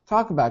mean,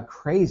 talk about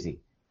crazy.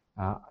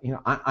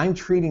 I'm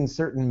treating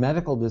certain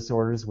medical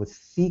disorders with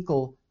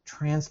fecal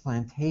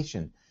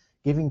transplantation,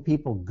 giving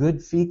people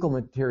good fecal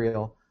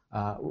material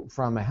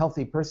from a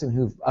healthy person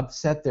who've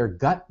upset their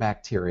gut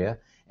bacteria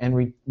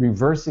and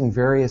reversing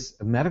various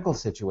medical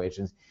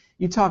situations.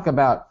 You talk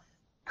about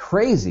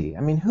crazy.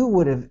 I mean, who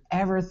would have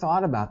ever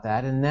thought about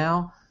that? And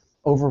now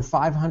over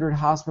 500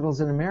 hospitals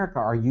in America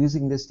are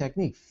using this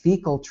technique,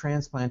 fecal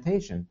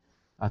transplantation,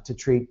 to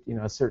treat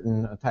a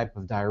certain type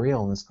of diarrheal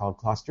illness called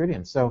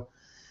Clostridium. So,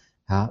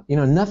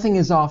 nothing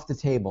is off the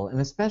table, and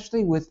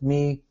especially with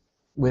me,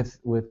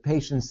 with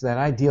patients that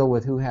I deal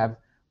with who have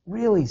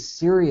really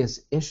serious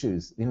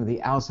issues,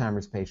 the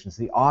Alzheimer's patients,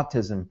 the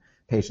autism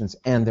patients,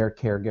 and their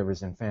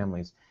caregivers and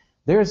families.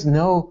 There's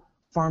no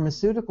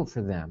pharmaceutical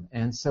for them,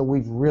 and so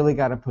we've really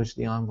got to push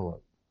the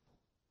envelope.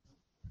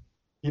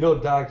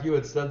 Doc, you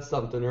had said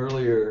something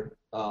earlier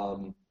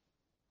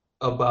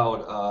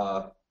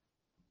about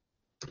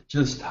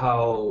just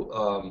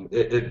how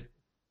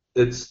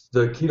it's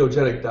the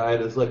ketogenic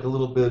diet is a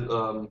little bit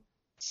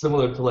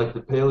similar to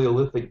the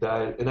Paleolithic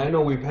diet, and I know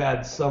we've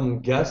had some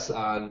guests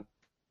on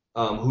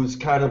who's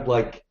kind of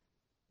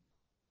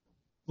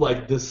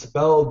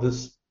dispelled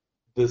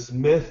this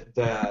myth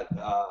that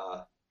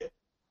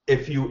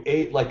if you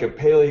ate a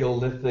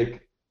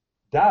Paleolithic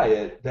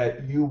diet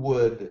that you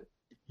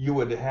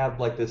would have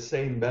the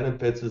same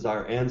benefits as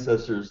our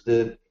ancestors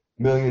did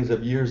millions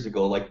of years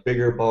ago,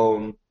 bigger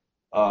bone,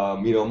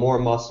 more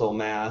muscle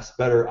mass,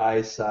 better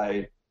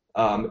eyesight,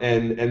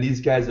 and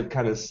these guys have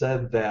kind of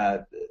said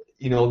that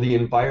the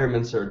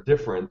environments are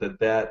different,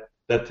 that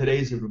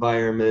today's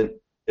environment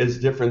is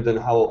different than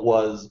how it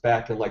was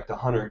back in the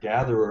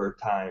hunter-gatherer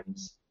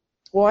times.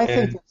 Well, I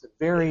think that's a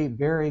very,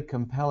 very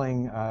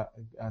compelling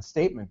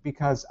statement,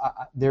 because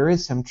there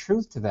is some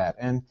truth to that,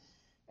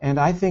 and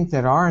I think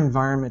that our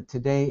environment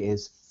today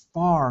is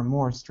far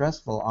more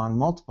stressful on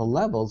multiple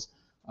levels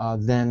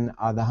than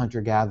the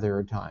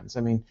hunter-gatherer times.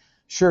 I mean,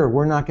 sure,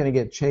 we're not going to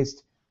get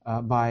chased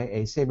by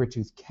a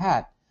saber-toothed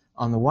cat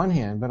on the one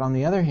hand, but on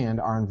the other hand,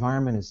 our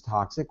environment is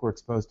toxic. We're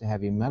exposed to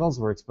heavy metals.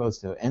 We're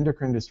exposed to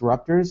endocrine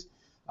disruptors.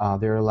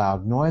 There are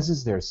loud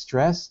noises. There's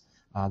stress.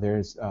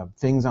 There's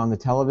things on the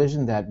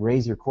television that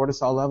raise your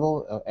cortisol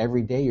level.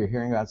 Every day you're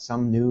hearing about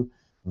some new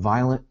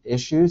violent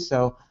issue.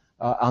 So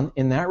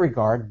in that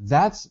regard,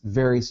 that's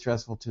very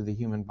stressful to the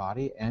human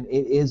body, and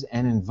it is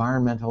an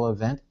environmental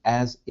event,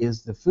 as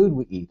is the food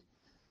we eat.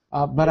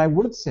 But I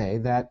would say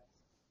that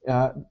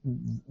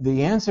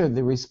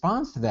the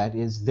response to that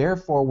is,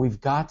 therefore, we've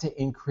got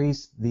to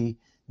increase the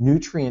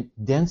nutrient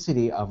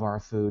density of our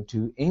food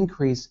to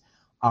increase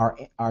our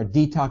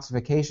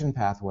detoxification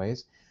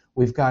pathways.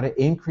 We've got to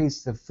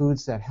increase the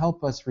foods that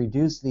help us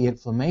reduce the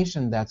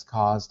inflammation that's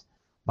caused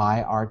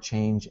by our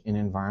change in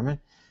environment.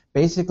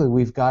 Basically,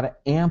 we've got to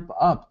amp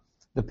up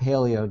the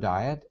paleo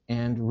diet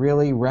and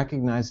really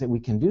recognize that we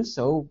can do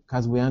so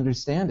because we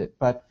understand it.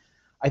 But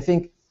I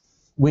think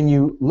when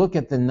you look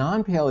at the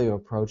non-paleo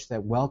approach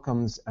that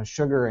welcomes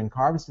sugar and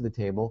carbs to the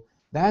table,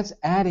 that's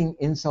adding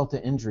insult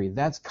to injury.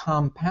 That's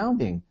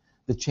compounding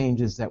the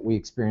changes that we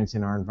experience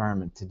in our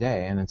environment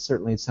today, and it's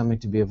certainly something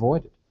to be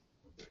avoided.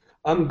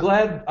 I'm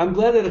glad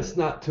that it's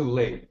not too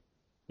late,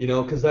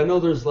 because I know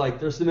there's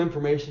some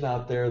information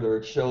out there that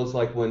it shows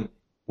like when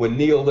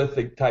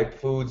Neolithic type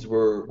foods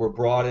were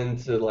brought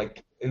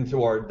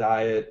into our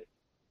diet,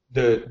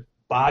 the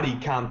body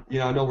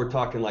I know we're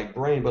talking like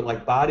brain, but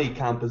like body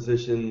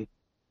composition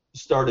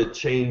started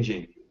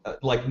changing,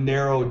 like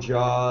narrow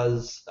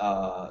jaws,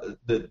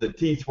 the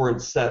teeth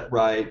weren't set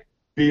right,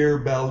 beer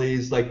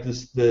bellies, like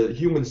the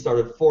humans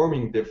started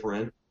forming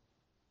different.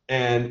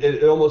 And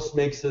it almost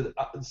makes it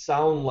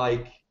sound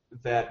like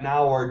that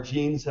now our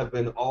genes have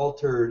been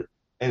altered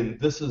and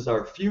this is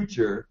our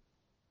future,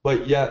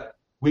 but yet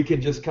we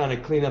can just kind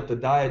of clean up the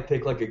diet,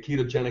 take like a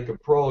ketogenic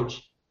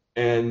approach,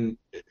 and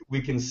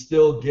we can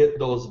still get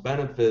those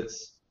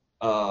benefits.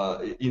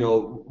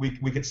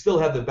 We could still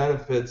have the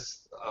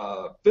benefits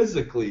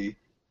physically,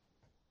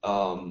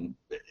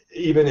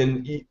 even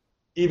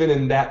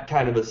in that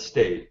kind of a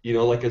state,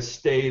 like a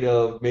state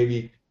of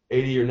maybe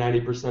 80 or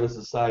 90% of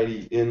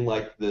society in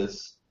like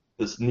this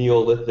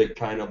Neolithic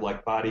kind of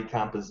like body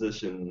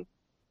composition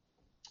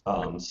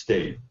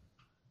state.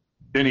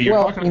 Denny, you're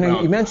talking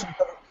about. You mentioned.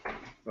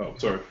 Oh,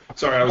 sorry.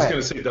 I was going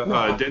to say,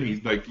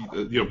 Denny,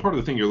 part of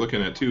the thing you're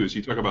looking at too is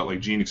you talk about like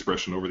gene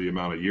expression over the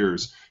amount of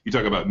years. You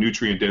talk about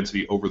nutrient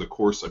density over the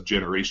course of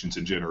generations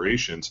and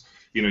generations.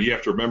 You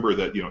have to remember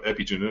that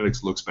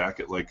epigenetics looks back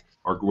at like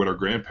what our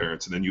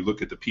grandparents, and then you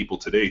look at the people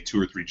today, 2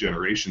 or 3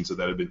 generations that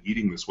have been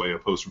eating this way,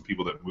 opposed from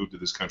people that moved to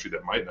this country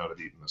that might not have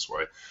eaten this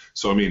way.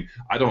 So I mean,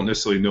 I don't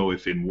necessarily know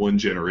if in one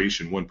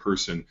generation one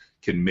person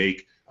can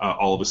make.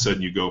 All of a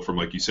sudden you go from,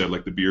 like you said,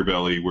 like the beer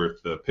belly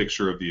with the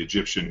picture of the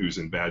Egyptian who's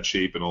in bad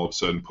shape, and all of a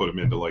sudden put him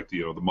into like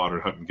the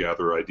modern hunt and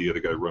gatherer idea, the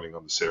guy running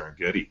on the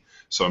Serengeti.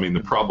 So I mean, the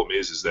problem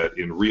is that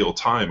in real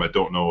time, I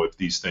don't know if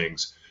these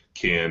things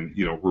can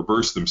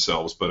reverse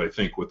themselves. But I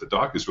think what the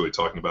doc is really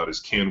talking about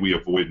is, can we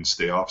avoid and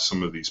stay off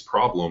some of these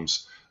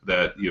problems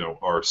that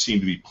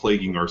seem to be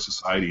plaguing our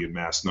society in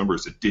mass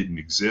numbers that didn't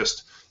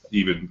exist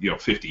even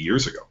 50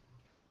 years ago.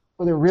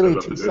 Well, there are really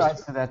two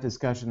sides to that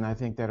discussion, I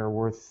think, that are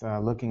worth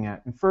looking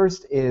at. And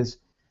first is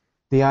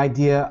the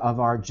idea of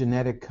our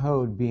genetic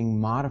code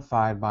being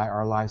modified by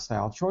our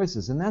lifestyle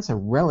choices. And that's a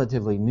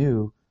relatively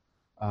new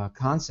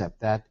concept,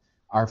 that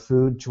our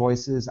food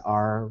choices,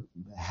 our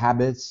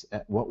habits,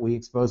 what we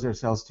expose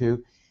ourselves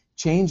to,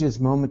 changes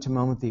moment to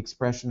moment the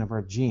expression of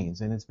our genes.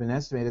 And it's been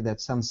estimated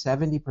that some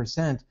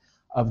 70%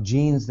 of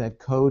genes that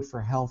code for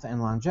health and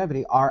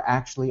longevity are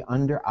actually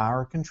under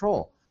our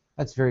control.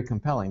 That's very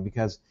compelling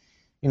because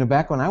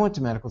back when I went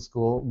to medical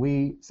school,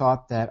 we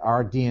thought that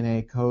our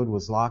DNA code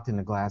was locked in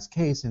a glass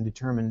case and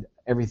determined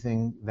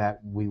everything that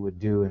we would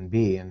do and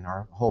be in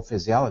our whole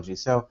physiology.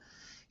 So,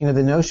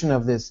 the notion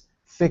of this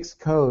fixed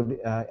code,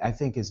 I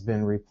think, has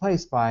been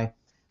replaced by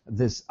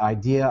this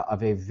idea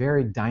of a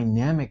very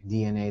dynamic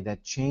DNA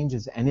that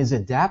changes and is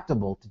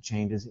adaptable to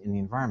changes in the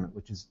environment,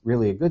 which is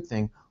really a good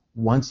thing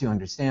once you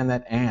understand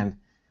that, and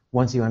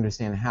once you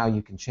understand how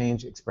you can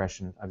change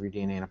expression of your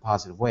DNA in a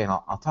positive way. And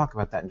I'll talk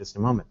about that in just a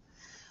moment.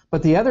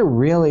 But the other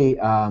really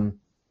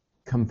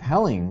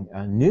compelling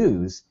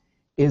news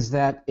is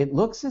that it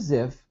looks as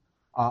if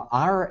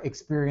our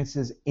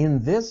experiences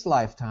in this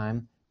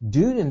lifetime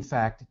do, in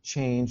fact,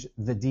 change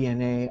the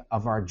DNA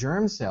of our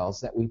germ cells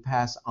that we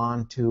pass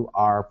on to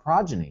our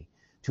progeny,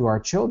 to our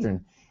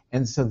children.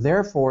 And so,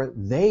 therefore,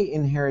 they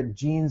inherit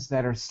genes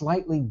that are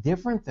slightly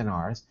different than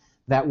ours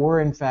that were,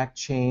 in fact,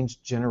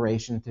 changed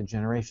generation to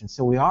generation.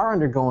 So we are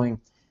undergoing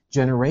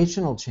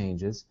generational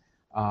changes.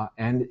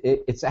 And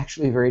it's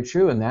actually very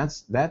true, and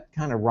that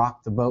kind of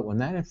rocked the boat when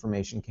that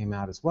information came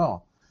out as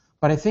well.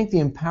 But I think the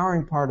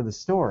empowering part of the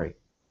story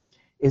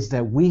is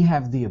that we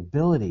have the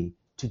ability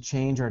to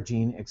change our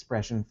gene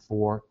expression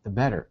for the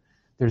better.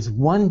 There's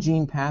one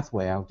gene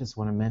pathway I just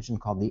want to mention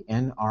called the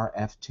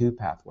NRF2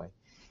 pathway.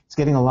 It's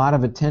getting a lot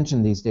of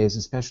attention these days,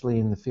 especially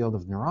in the field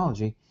of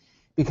neurology,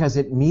 because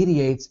it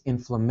mediates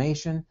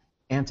inflammation,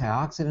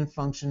 antioxidant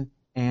function,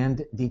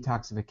 and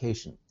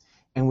detoxification.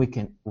 And we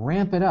can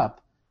ramp it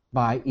up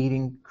by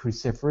eating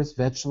cruciferous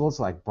vegetables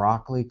like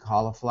broccoli,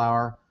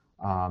 cauliflower,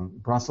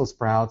 Brussels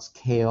sprouts,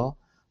 kale,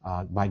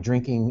 by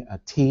drinking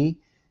tea,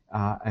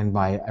 and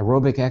by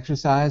aerobic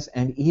exercise,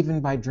 and even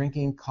by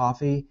drinking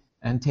coffee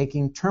and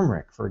taking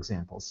turmeric, for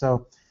example.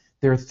 So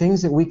there are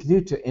things that we can do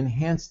to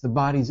enhance the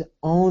body's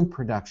own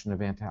production of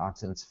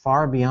antioxidants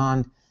far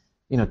beyond,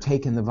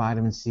 taking the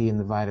vitamin C and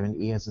the vitamin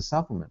E as a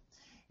supplement.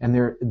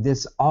 And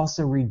this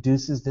also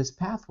reduces this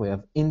pathway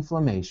of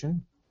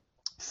inflammation,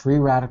 free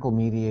radical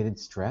mediated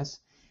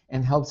stress,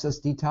 and helps us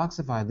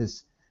detoxify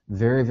this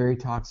very, very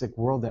toxic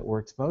world that we're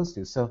exposed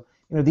to. So,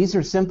 these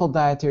are simple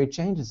dietary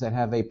changes that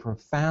have a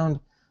profound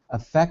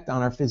effect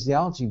on our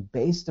physiology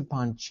based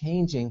upon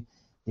changing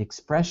the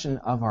expression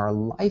of our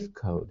life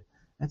code.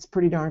 That's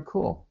pretty darn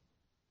cool.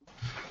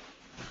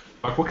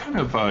 Doc, what kind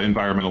of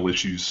environmental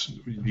issues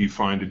do you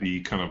find to be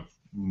kind of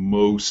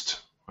most,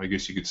 I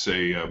guess you could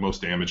say,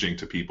 most damaging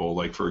to people?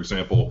 Like, for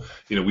example,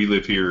 we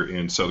live here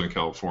in Southern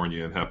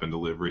California and happen to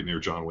live right near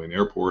John Wayne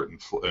Airport,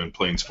 and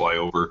planes fly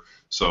over.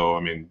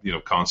 So,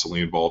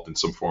 constantly involved in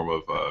some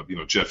form of,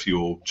 jet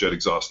fuel, jet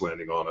exhaust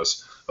landing on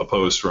us,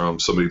 opposed from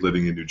somebody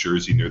living in New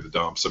Jersey near the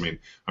dumps.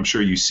 I'm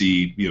sure you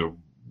see,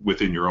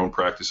 within your own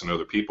practice and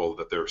other people,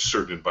 that there are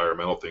certain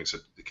environmental things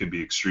that can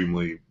be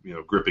extremely,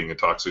 gripping and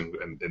toxic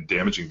and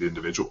damaging to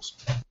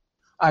individuals.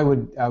 I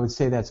would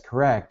say that's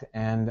correct.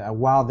 And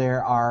while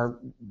there are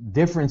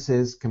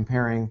differences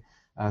comparing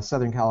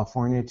Southern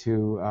California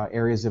to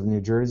areas of New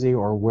Jersey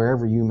or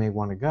wherever you may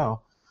want to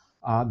go,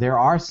 there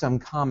are some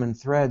common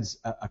threads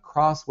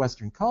across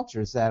Western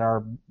cultures that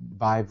are,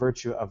 by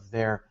virtue of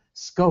their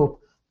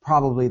scope,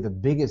 probably the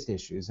biggest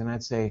issues. And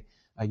I'd say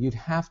you'd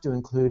have to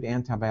include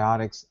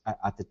antibiotics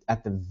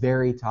at the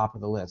very top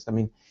of the list.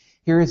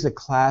 Here is a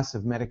class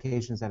of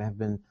medications that have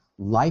been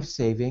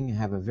life-saving and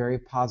have a very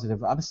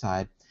positive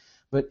upside.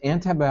 But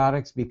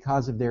antibiotics,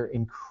 because of their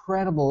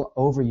incredible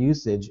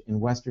overusage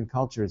in Western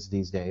cultures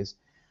these days,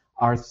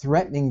 are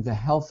threatening the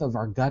health of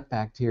our gut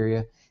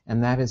bacteria,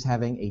 and that is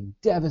having a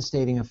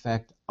devastating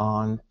effect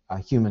on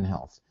human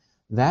health.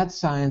 That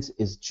science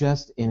is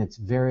just in its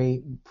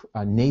very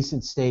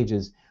nascent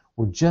stages.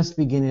 We're just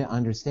beginning to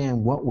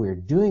understand what we're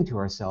doing to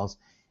ourselves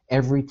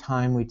every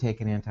time we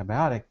take an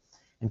antibiotic.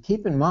 And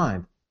keep in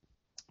mind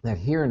that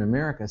here in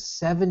America,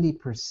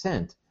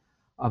 70%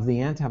 of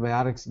the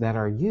antibiotics that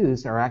are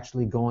used are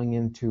actually going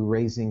into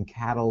raising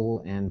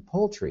cattle and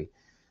poultry.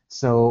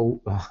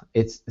 So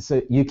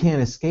you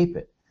can't escape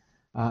it.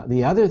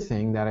 The other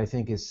thing that I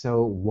think is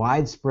so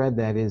widespread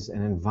that is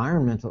an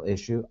environmental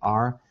issue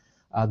are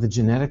the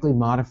genetically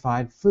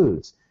modified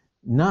foods.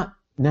 Not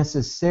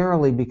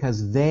necessarily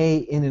because they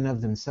in and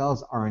of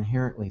themselves are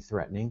inherently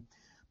threatening,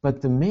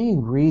 but the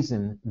main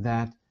reason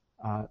that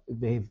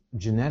they've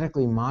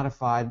genetically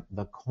modified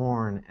the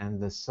corn and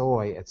the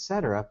soy,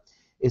 etc.,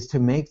 is to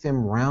make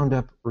them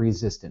Roundup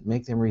resistant,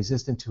 make them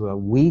resistant to a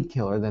weed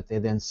killer that they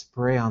then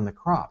spray on the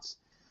crops.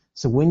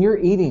 So when you're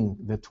eating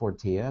the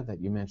tortilla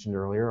that you mentioned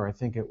earlier, or I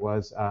think it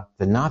was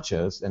the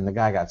nachos, and the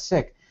guy got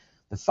sick,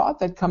 the thought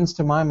that comes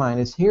to my mind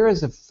is here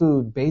is a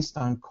food based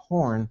on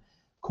corn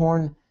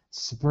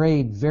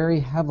sprayed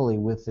very heavily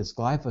with this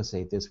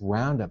glyphosate, this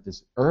Roundup,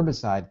 this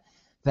herbicide,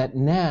 that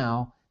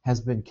now has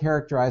been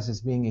characterized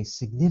as being a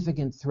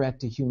significant threat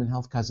to human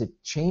health because it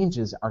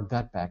changes our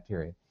gut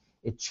bacteria.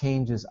 It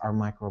changes our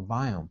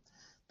microbiome.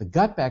 The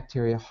gut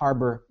bacteria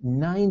harbor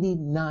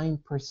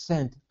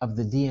 99% of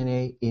the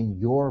DNA in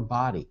your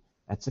body.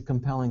 That's a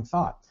compelling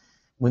thought.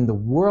 When the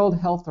World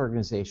Health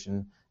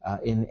Organization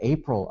in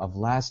April of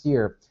last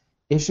year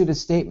issued a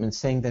statement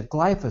saying that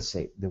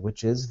glyphosate,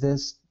 which is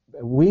this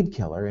weed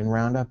killer in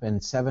Roundup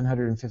and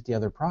 750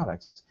 other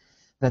products,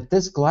 that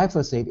this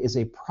glyphosate is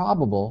a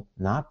probable,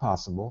 not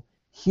possible,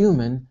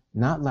 human,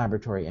 not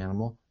laboratory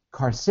animal,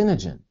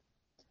 carcinogen.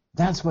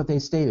 That's what they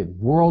stated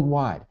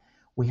worldwide.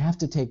 We have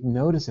to take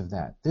notice of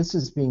that. This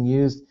is being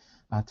used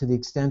to the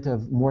extent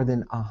of more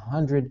than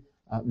 100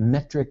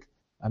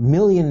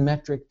 million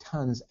metric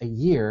tons a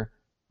year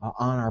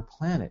on our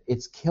planet.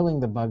 It's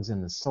killing the bugs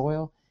in the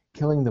soil,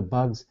 killing the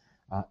bugs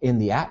in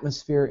the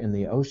atmosphere, in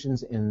the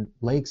oceans, in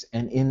lakes,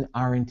 and in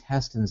our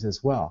intestines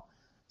as well.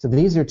 So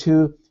these are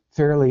two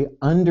fairly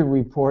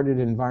underreported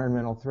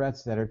environmental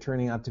threats that are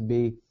turning out to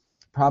be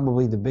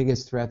probably the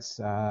biggest threats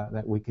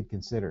that we could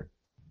consider.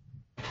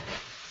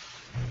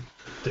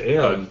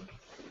 Doc,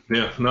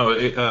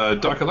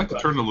 I'd like to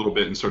turn a little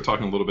bit and start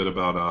talking a little bit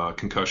about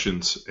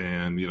concussions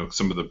and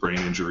some of the brain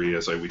injury,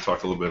 as we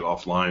talked a little bit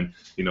offline,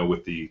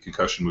 with the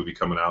concussion movie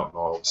coming out and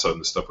all of a sudden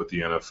the stuff with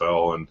the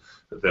NFL and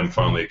them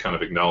finally kind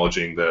of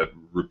acknowledging that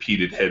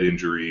repeated head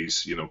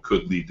injuries,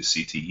 could lead to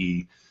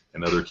CTE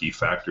and other key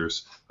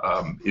factors.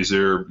 Is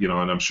there,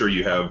 and I'm sure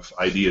you have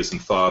ideas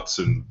and thoughts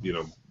and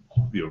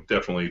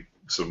definitely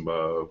some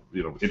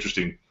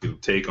interesting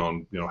take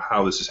on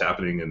how this is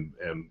happening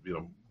and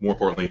more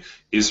importantly,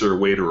 is there a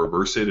way to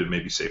reverse it and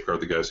maybe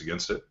safeguard the guys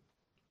against it?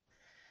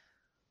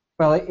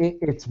 Well,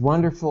 it's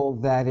wonderful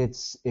that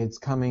it's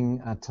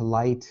coming to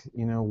light.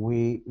 You know,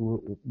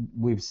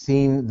 we've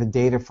seen the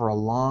data for a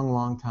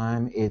long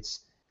time.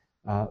 It's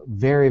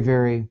very,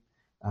 very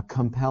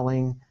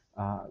compelling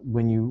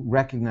when you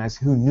recognize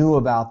who knew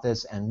about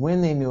this and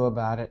when they knew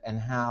about it and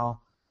how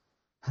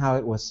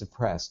it was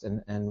suppressed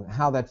and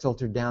how that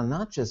filtered down,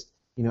 not just,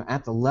 you know,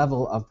 at the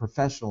level of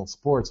professional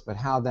sports, but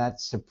how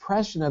that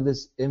suppression of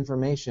this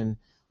information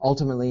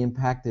ultimately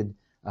impacted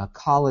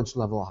college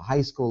level,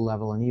 high school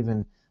level, and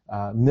even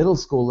middle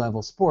school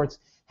level sports.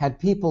 Had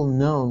people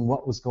known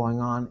what was going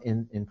on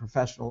in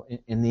professional,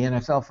 in the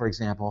NFL, for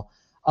example,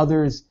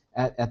 others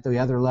at the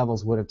other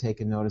levels would have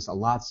taken notice a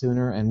lot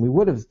sooner, and we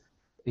would have,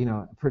 you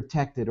know,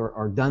 protected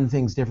or done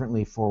things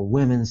differently for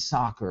women's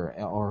soccer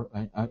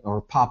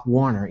or Pop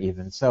Warner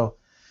even. So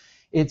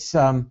it's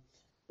a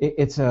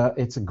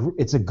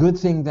good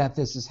thing that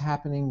this is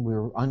happening.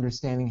 We're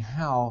understanding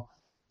how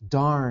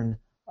darn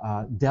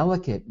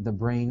delicate the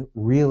brain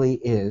really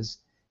is,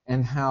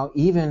 and how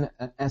even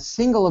a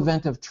single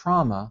event of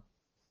trauma,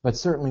 but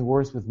certainly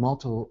worse with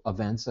multiple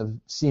events of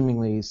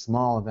seemingly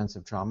small events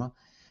of trauma,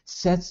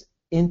 sets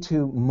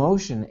into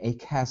motion a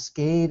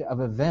cascade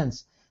of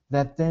events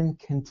that then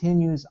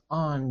continues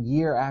on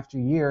year after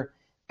year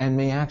and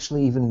may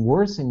actually even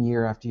worsen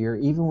year after year,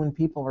 even when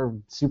people are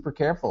super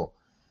careful.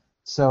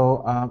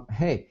 So,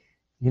 hey,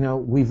 you know,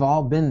 we've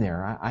all been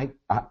there.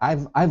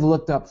 I've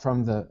looked up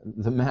from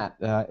the mat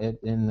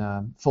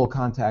in full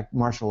contact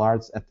martial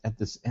arts at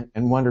this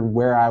and wondered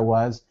where I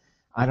was.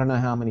 I don't know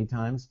how many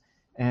times.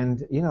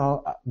 And, you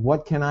know,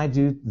 what can I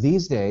do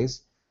these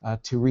days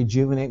to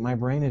rejuvenate my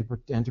brain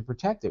and to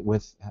protect it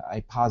with a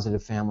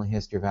positive family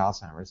history of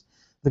Alzheimer's?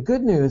 The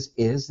good news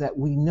is that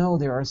we know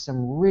there are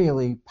some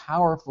really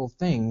powerful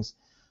things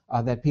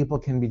that people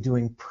can be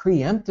doing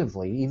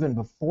preemptively, even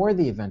before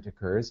the event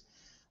occurs,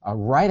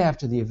 right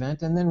after the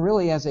event, and then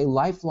really as a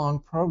lifelong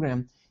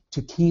program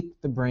to keep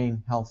the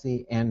brain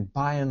healthy. And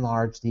by and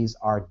large, these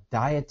are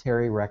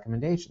dietary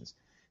recommendations.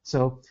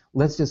 So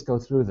let's just go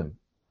through them.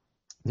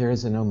 There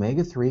is an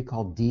omega-3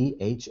 called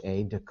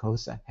DHA,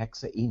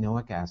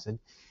 docosahexaenoic acid.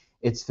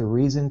 It's the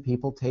reason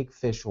people take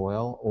fish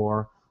oil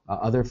or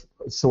other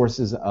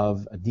sources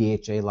of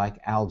DHA like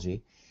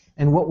algae.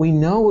 And what we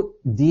know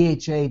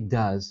DHA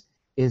does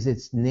is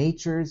it's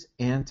nature's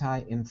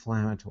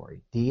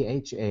anti-inflammatory.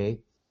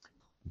 DHA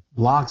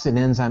blocks an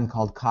enzyme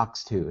called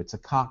COX-2. It's a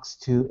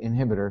COX-2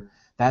 inhibitor.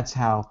 That's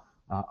how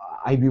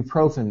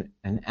ibuprofen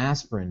and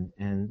aspirin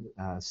and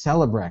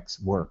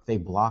Celebrex work. They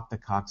block the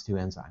COX-2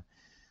 enzyme.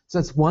 So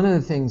that's one of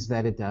the things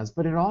that it does,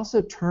 but it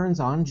also turns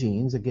on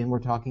genes. Again, we're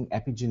talking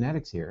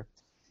epigenetics here.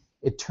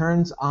 It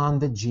turns on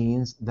the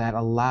genes that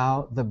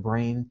allow the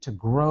brain to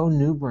grow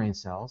new brain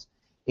cells,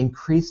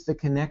 increase the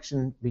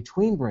connection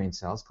between brain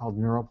cells called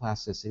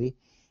neuroplasticity,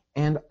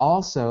 and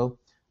also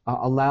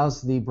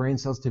allows the brain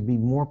cells to be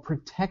more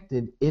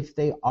protected if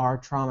they are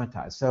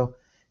traumatized. So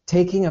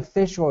taking a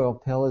fish oil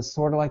pill is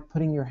sort of like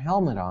putting your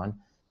helmet on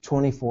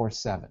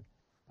 24/7.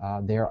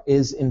 There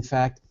is, in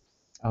fact,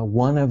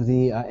 one of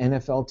the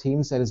NFL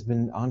teams that has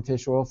been on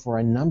fish oil for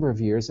a number of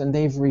years, and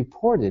they've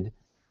reported,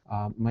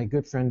 my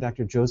good friend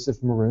Dr.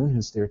 Joseph Maroon,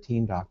 who's their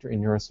team doctor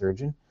and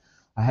neurosurgeon,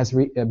 has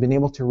been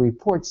able to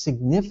report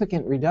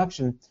significant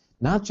reduction,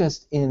 not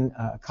just in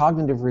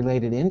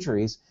cognitive-related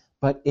injuries,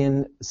 but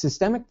in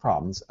systemic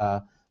problems,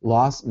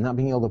 loss, not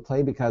being able to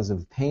play because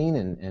of pain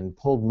and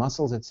pulled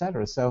muscles,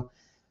 etc. So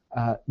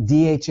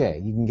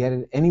DHA, you can get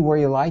it anywhere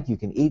you like. You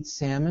can eat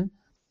salmon.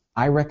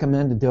 I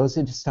recommend a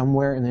dosage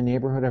somewhere in the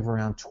neighborhood of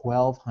around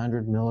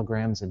 1,200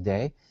 milligrams a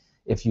day.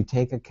 If you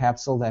take a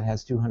capsule that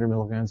has 200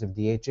 milligrams of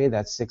DHA,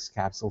 that's 6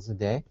 capsules a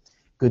day.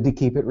 Good to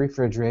keep it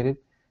refrigerated.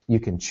 You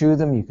can chew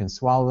them, you can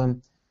swallow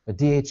them. But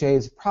DHA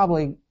is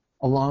probably,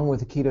 along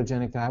with a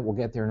ketogenic diet, we'll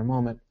get there in a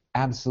moment,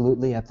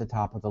 absolutely at the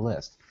top of the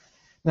list.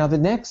 Now, the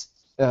next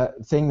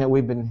thing that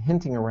we've been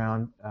hinting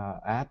around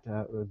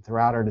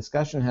throughout our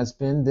discussion has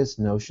been this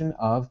notion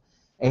of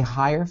a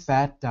higher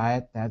fat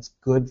diet that's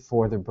good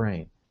for the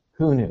brain.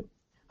 Who knew?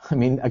 I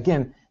mean,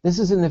 again, this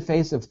is in the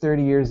face of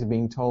 30 years of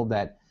being told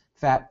that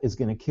fat is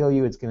going to kill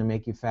you, it's going to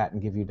make you fat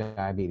and give you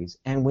diabetes.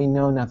 And we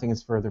know nothing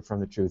is further from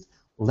the truth.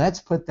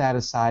 Let's put that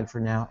aside for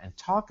now and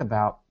talk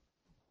about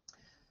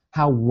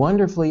how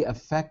wonderfully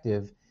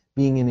effective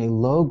being in a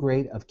low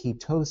grade of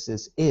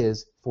ketosis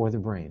is for the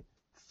brain.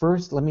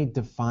 First, let me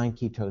define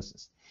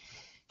ketosis.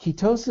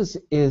 Ketosis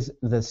is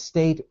the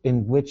state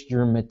in which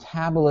your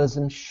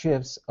metabolism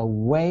shifts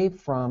away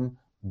from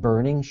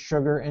burning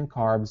sugar and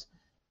carbs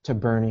to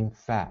burning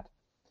fat.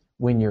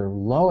 When you're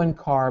low in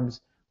carbs,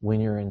 when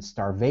you're in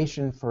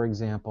starvation, for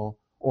example,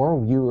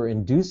 or you are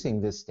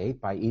inducing this state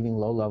by eating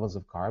low levels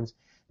of carbs,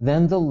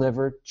 then the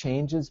liver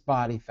changes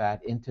body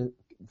fat into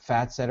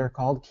fats that are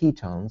called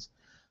ketones,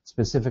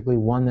 specifically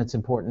one that's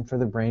important for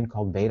the brain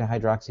called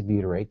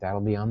beta-hydroxybutyrate.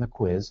 That'll be on the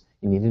quiz.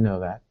 You need to know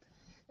that.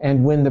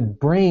 And when the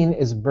brain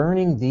is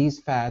burning these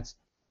fats,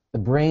 the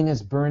brain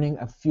is burning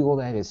a fuel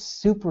that is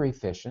super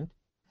efficient,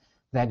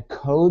 that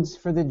codes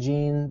for the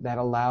gene that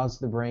allows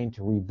the brain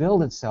to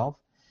rebuild itself,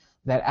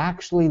 that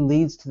actually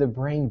leads to the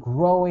brain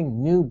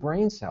growing new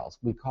brain cells.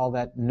 We call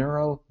that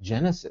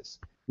neurogenesis,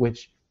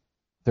 which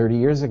 30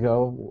 years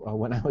ago,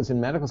 when I was in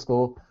medical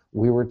school,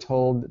 we were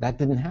told that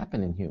didn't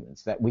happen in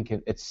humans, that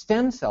it's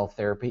stem cell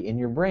therapy in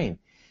your brain.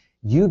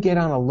 You get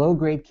on a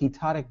low-grade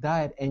ketotic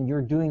diet and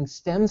you're doing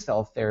stem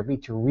cell therapy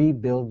to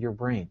rebuild your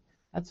brain.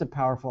 That's a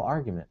powerful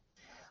argument.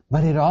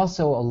 But it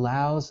also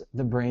allows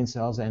the brain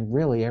cells, and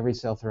really every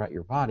cell throughout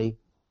your body,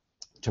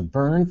 to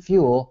burn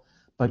fuel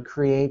but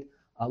create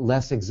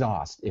less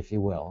exhaust, if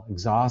you will.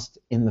 Exhaust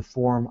in the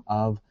form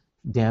of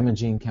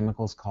damaging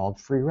chemicals called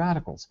free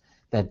radicals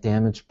that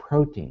damage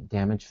protein,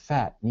 damage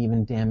fat, and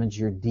even damage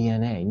your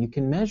DNA. And you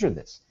can measure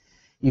this.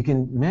 You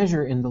can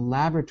measure in the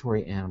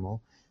laboratory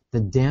animal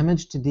the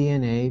damage to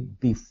DNA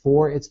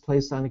before it's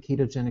placed on a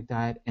ketogenic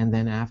diet and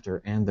then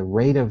after. And the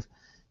rate of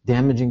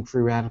damaging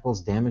free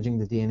radicals, damaging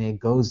the DNA,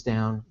 goes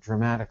down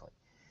dramatically.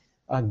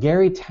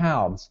 Gary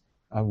Taubes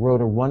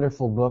wrote a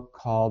wonderful book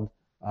called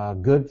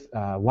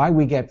Why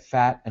We Get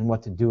Fat and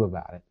What to Do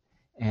About It.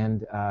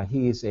 And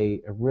he is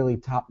a really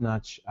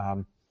top-notch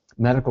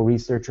medical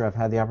researcher. I've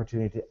had the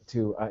opportunity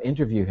to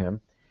interview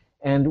him.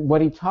 And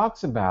what he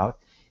talks about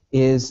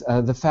is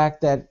the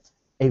fact that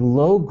a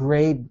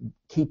low-grade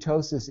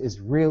ketosis is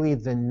really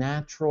the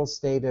natural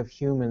state of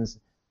humans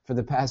for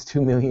the past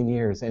 2 million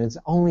years. And it's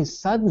only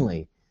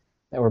suddenly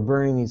that we're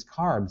burning these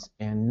carbs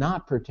and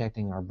not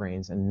protecting our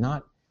brains and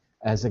not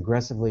as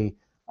aggressively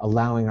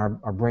allowing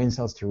our brain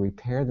cells to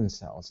repair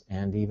themselves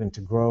and even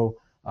to grow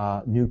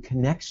new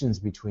connections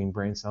between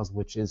brain cells,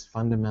 which is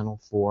fundamental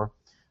for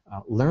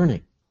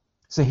learning.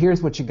 So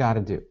here's what you got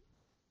to do.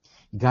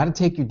 You got to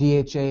take your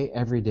DHA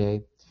every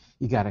day.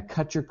 You got to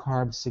cut your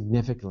carbs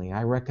significantly.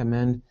 I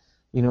recommend,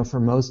 for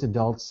most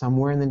adults,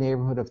 somewhere in the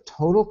neighborhood of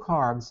total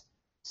carbs,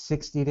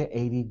 60 to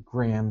 80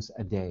 grams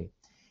a day.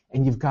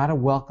 And you've got to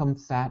welcome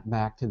fat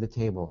back to the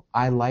table.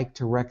 I like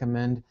to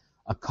recommend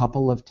a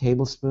couple of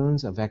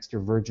tablespoons of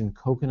extra virgin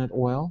coconut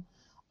oil,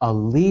 a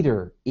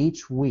liter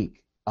each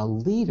week, a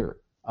liter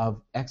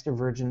of extra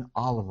virgin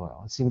olive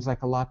oil. It seems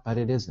like a lot, but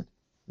it isn't.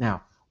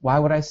 Now, why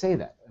would I say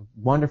that? A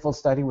wonderful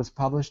study was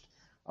published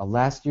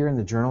last year in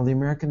the Journal of the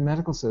American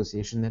Medical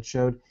Association that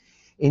showed,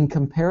 in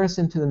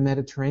comparison to the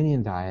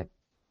Mediterranean diet,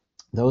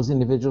 those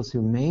individuals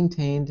who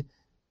maintained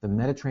the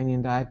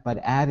Mediterranean diet but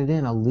added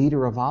in a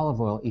liter of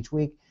olive oil each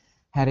week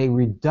had a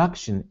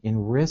reduction in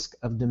risk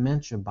of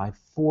dementia by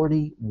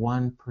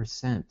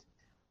 41%.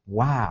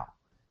 Wow.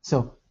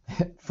 So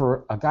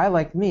for a guy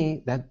like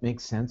me, that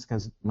makes sense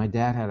because my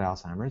dad had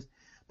Alzheimer's.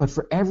 But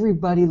for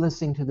everybody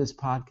listening to this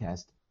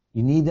podcast,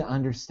 you need to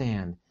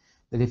understand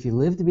that if you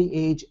live to be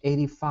age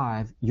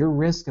 85, your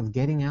risk of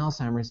getting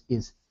Alzheimer's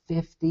is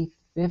 50-50.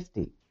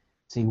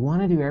 So you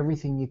want to do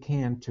everything you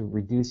can to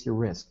reduce your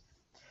risk.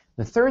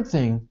 The third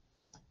thing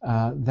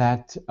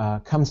that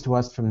comes to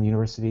us from the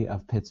University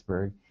of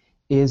Pittsburgh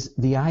is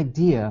the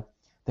idea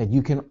that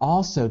you can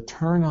also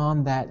turn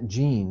on that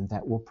gene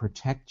that will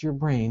protect your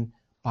brain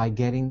by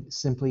getting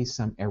simply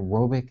some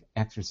aerobic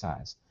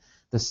exercise.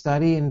 The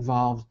study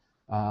involved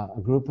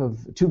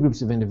two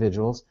groups of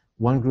individuals.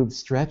 One group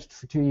stretched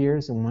for 2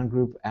 years, and one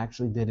group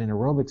actually did an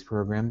aerobics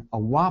program, a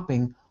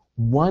whopping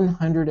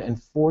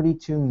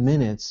 142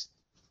 minutes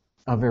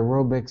of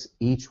aerobics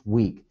each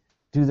week.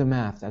 Do the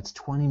math. That's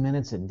 20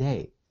 minutes a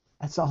day.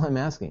 That's all I'm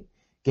asking.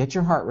 Get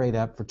your heart rate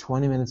up for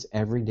 20 minutes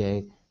every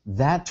day.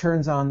 That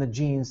turns on the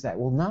genes that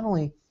will not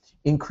only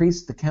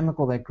increase the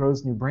chemical that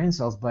grows new brain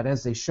cells, but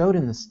as they showed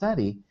in the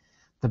study,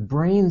 the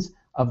brains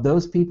of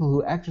those people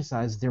who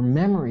exercise, their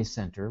memory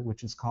center,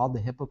 which is called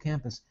the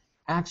hippocampus,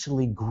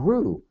 actually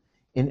grew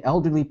in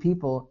elderly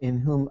people in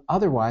whom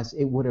otherwise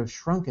it would have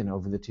shrunken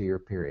over the 2-year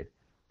period.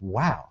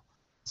 Wow.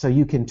 So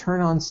you can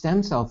turn on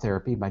stem cell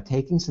therapy by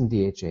taking some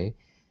DHA,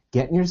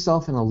 getting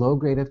yourself in a low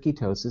grade of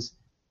ketosis,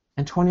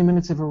 and 20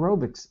 minutes of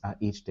aerobics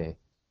each day.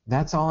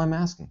 That's all I'm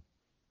asking.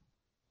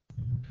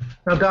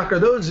 Now, Doc, are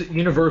those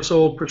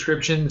universal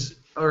prescriptions,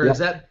 or Yep. is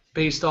that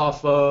based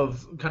off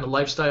of kind of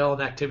lifestyle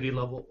and activity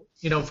level?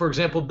 For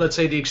example, let's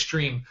say the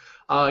extreme.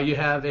 You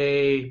have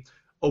a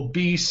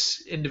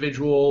obese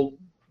individual,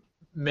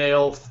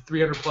 male,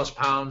 300 plus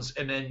pounds,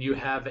 and then you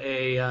have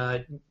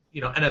a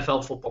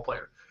NFL football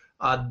player.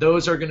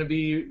 Those are going to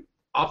be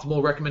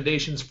optimal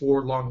recommendations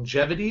for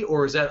longevity,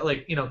 or is that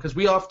because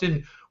we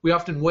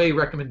often weigh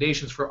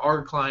recommendations for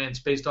our clients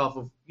based off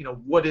of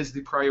what is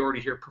the priority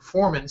here,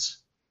 performance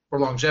or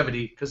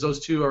longevity, because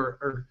those two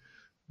are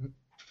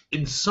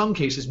in some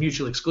cases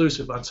mutually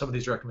exclusive on some of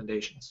these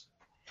recommendations.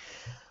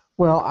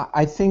 Well,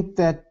 I think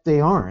that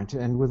they aren't,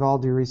 and with all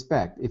due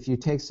respect, if you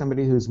take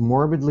somebody who's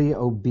morbidly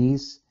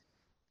obese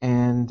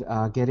and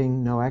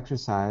getting no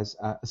exercise,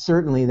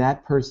 certainly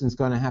that person's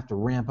going to have to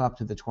ramp up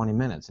to the 20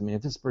 minutes. I mean,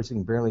 if this person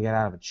can barely get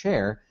out of a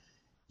chair,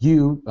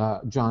 you,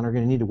 John, are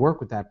going to need to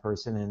work with that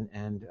person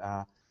and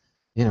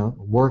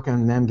work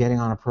on them getting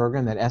on a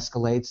program that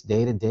escalates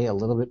day to day a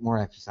little bit more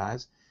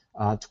exercise.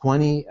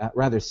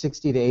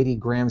 60 to 80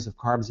 grams of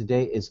carbs a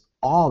day is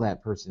all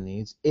that person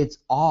needs. It's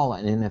all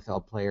an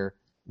NFL player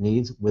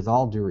needs, with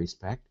all due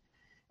respect.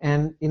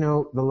 And,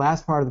 the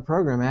last part of the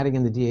program, adding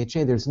in the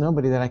DHA, there's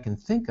nobody that I can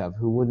think of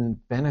who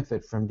wouldn't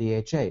benefit from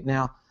DHA.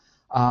 Now,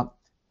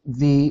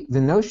 the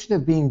notion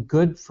of being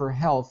good for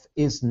health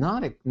is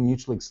not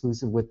mutually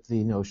exclusive with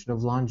the notion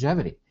of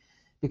longevity,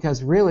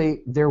 because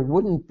really there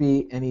wouldn't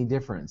be any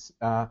difference.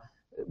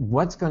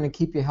 What's going to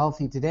keep you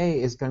healthy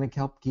today is going to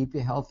help keep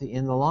you healthy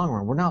in the long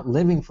run. We're not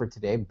living for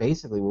today.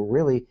 Basically, we're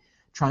really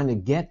trying to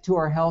get to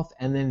our health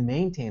and then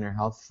maintain our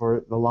health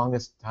for the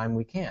longest time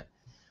we can.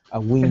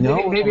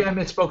 Maybe I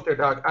misspoke there,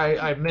 Doc.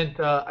 I meant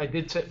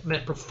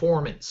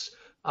performance.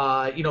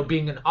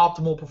 Being an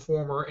optimal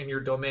performer in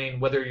your domain,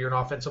 whether you're an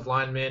offensive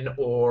lineman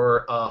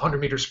or a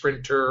 100-meter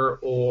sprinter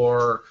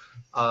or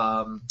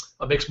a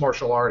mixed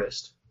martial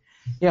artist.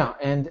 Yeah,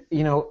 and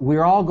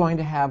we're all going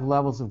to have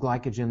levels of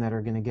glycogen that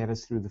are going to get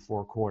us through the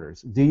 4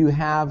 quarters. Do you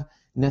have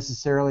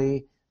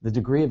necessarily the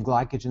degree of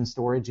glycogen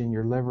storage in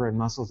your liver and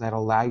muscles that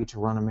allow you to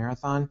run a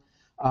marathon?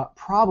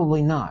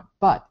 Probably not,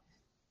 but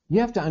you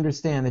have to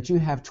understand that you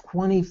have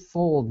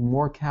 20-fold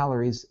more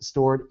calories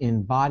stored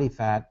in body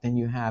fat than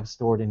you have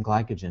stored in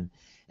glycogen.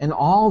 And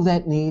all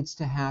that needs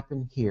to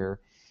happen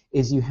here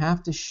is you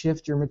have to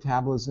shift your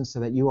metabolism so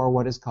that you are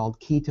what is called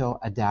keto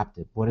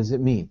adapted. What does it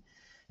mean?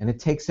 And it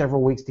takes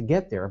several weeks to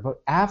get there.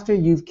 But after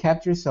you've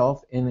kept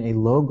yourself in a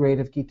low grade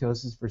of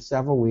ketosis for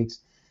several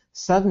weeks,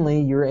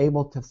 suddenly you're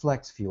able to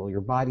flex fuel.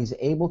 Your body's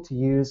able to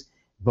use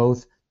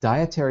both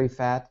dietary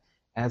fat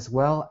as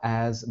well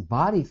as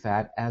body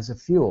fat as a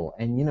fuel.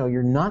 And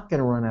you're not going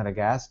to run out of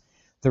gas.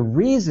 The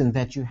reason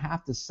that you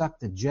have to suck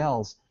the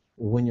gels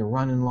when you're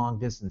running long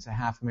distance, a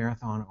half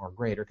marathon or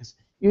greater, because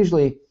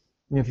usually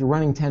if you're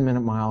running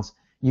 10-minute miles,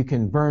 you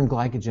can burn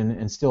glycogen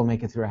and still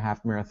make it through a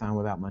half marathon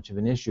without much of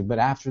an issue. But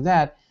after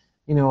that,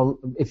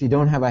 if you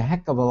don't have a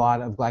heck of a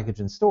lot of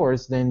glycogen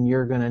stores, then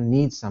you're going to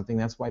need something.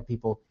 That's why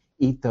people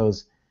eat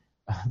those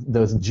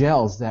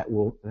gels that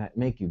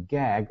make you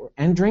gag,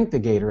 and drink the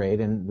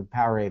Gatorade and the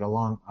Powerade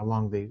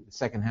along the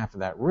second half of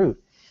that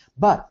route.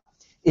 But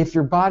if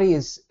your body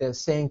is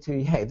saying to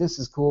you, hey, this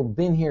is cool,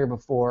 been here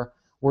before,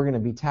 we're going to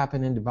be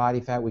tapping into body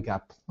fat, we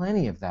got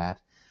plenty of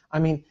that. I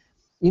mean,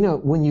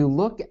 when you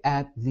look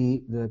at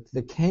the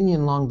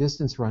Kenyan long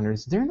distance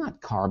runners, they're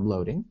not carb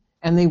loading,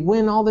 and they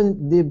win all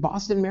the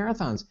Boston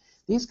marathons.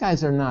 These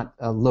guys are not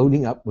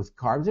loading up with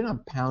carbs. They're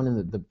not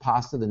pounding the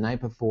pasta the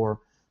night before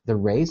the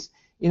race.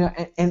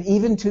 And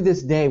even to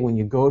this day, when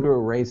you go to a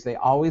race, they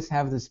always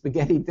have the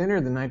spaghetti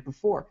dinner the night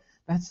before.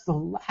 That's the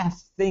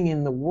last thing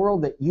in the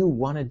world that you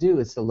want to do,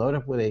 is to load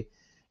up with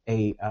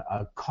a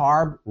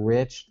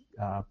carb-rich,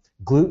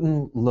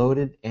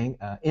 gluten-loaded,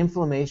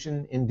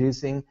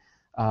 inflammation-inducing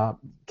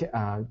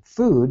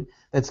food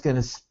that's going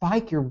to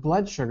spike your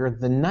blood sugar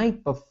the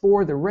night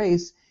before the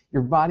race.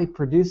 Your body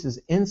produces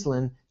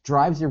insulin,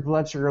 drives your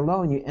blood sugar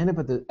low, and you end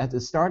up at the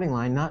starting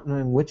line not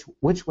knowing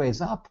which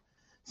way's up.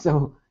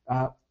 So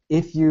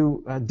if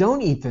you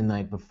don't eat the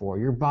night before,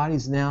 your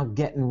body's now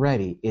getting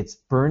ready. It's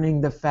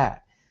burning the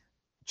fat,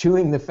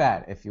 chewing the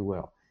fat, if you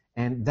will.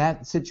 And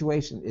that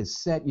situation is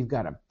set. You've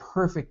got a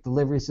perfect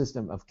delivery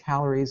system of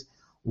calories,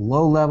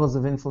 low levels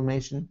of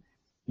inflammation.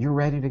 You're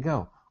ready to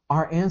go.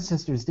 Our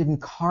ancestors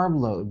didn't carb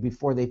load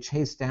before they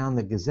chased down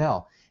the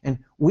gazelle. And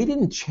we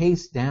didn't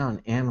chase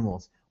down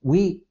animals.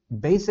 We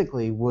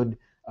basically would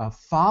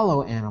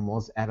follow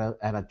animals at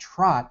a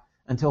trot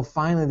until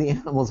finally the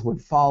animals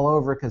would fall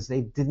over because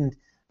they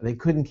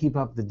couldn't keep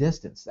up the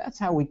distance. That's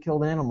how we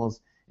killed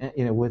animals,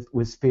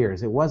 with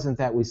spears. It wasn't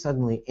that we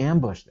suddenly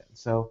ambushed them.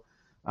 So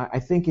I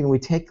think we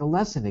take a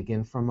lesson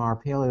again from our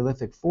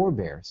Paleolithic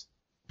forebears.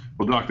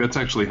 Well, Doc, that's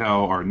actually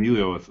how our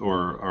Neolithic,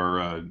 or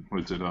our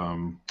what is it?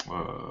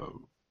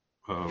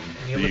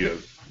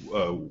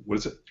 What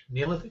is it?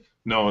 Neolithic?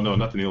 No,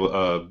 not the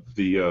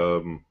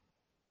Neolithic.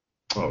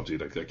 Oh,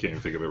 dude, I can't even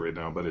think of it right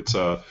now. But it's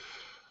the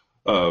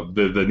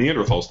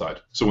Neanderthals died.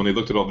 So when they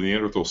looked at all the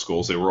Neanderthal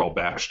skulls, they were all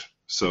bashed.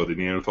 So the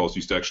Neanderthals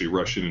used to actually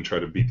rush in and try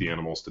to beat the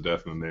animals to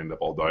death, and then they end up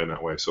all dying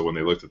that way. So when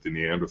they looked at the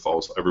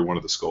Neanderthals, every one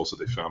of the skulls that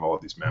they found all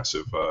of these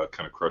massive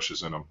kind of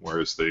crushes in them,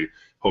 whereas the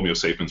Homo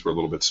sapiens were a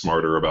little bit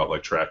smarter about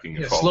like tracking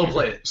and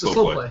following.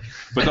 Slow play.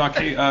 But Doc,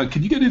 hey,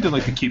 can you get into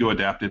like the keto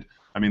adapted?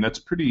 I mean, that's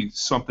pretty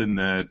something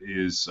that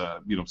is,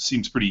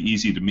 seems pretty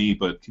easy to me.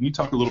 But can you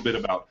talk a little bit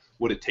about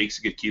what it takes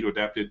to get keto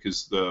adapted?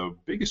 Because the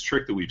biggest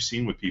trick that we've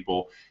seen with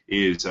people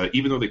is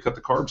even though they cut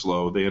the carbs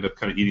low, they end up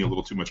kind of eating a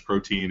little too much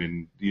protein,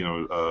 and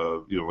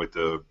like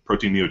the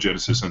protein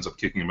neogenesis ends up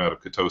kicking them out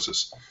of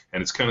ketosis.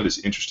 And it's kind of this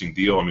interesting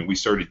deal. I mean, we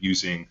started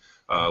using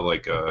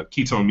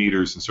ketone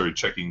meters and started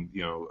checking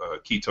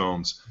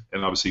ketones,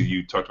 and obviously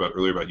you talked about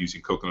earlier about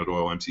using coconut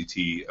oil,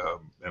 MCT,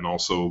 and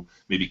also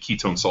maybe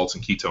ketone salts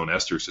and ketone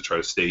esters to try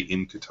to stay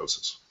in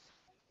ketosis.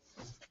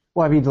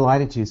 Well, I'd be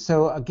delighted to.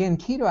 So again,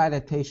 keto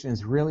adaptation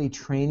is really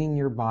training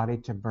your body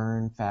to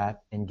burn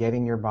fat and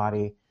getting your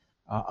body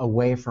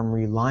away from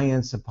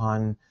reliance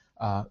upon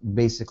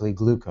basically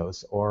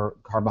glucose or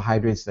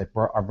carbohydrates that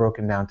are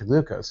broken down to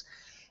glucose.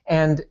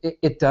 And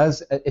it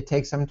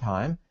takes some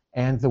time.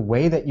 And the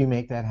way that you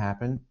make that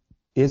happen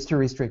is to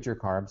restrict your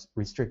carbs,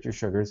 restrict your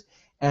sugars,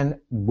 and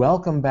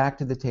welcome back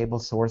to the table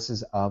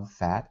sources of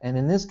fat. And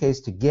in this case,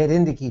 to get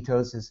into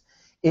ketosis,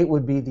 it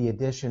would be the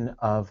addition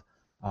of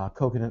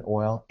coconut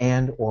oil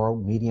and or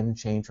medium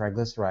chain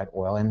triglyceride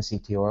oil,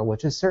 MCT oil,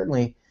 which is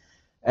certainly,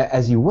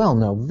 as you well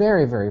know,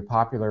 very, very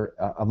popular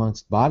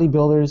amongst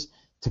bodybuilders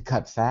to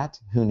cut fat.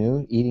 Who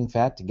knew? Eating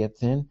fat to get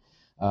thin.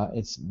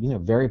 It's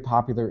very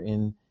popular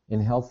in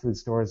health food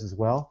stores as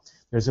well.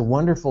 There's a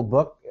wonderful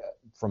book,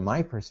 from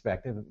my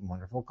perspective,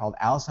 wonderful, called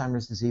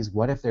Alzheimer's Disease,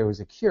 What If There Was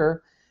a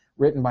Cure,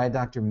 written by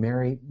Dr.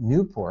 Mary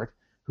Newport,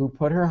 who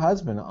put her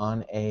husband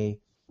on a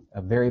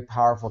very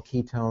powerful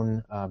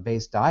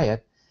ketone-based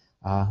diet,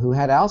 who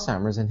had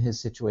Alzheimer's, and his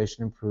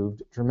situation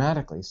improved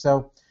dramatically.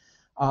 So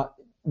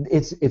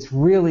it's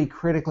really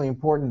critically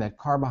important that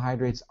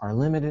carbohydrates are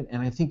limited,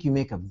 and I think you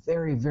make a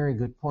very, very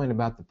good point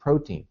about the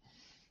protein,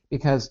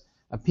 because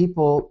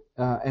people,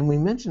 and we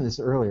mentioned this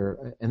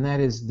earlier, and that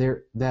is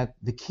that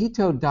the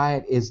keto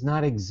diet is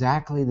not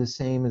exactly the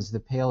same as the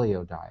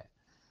paleo diet,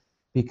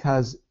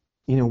 because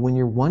when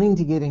you're wanting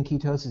to get in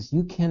ketosis,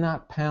 you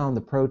cannot pound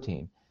the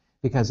protein,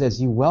 because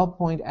as you well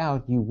point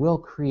out, you will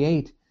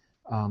create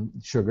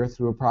sugar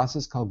through a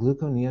process called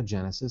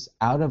gluconeogenesis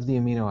out of the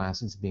amino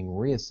acids being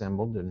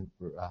reassembled and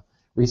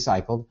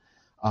recycled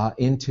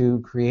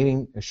into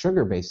creating a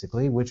sugar,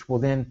 basically, which will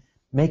then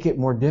make it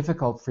more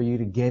difficult for you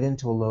to get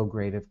into a low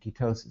grade of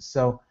ketosis.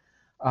 So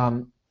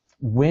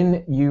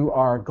when you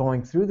are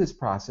going through this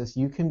process,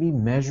 you can be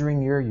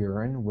measuring your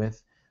urine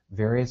with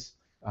various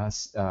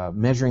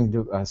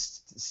measuring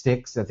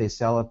sticks that they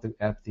sell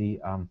at the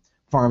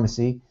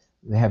pharmacy.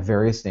 They have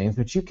various names,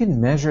 but you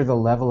can measure the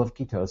level of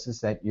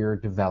ketosis that you're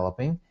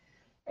developing.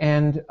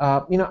 And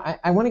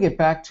I want to get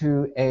back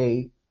to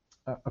a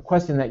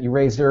question that you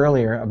raised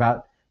earlier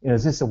about,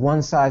 is this a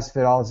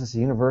one-size-fits-all? Is this a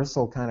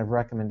universal kind of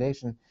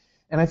recommendation?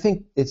 And I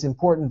think it's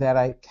important that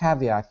I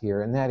caveat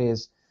here, and that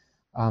is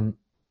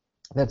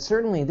that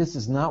certainly this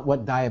is not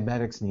what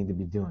diabetics need to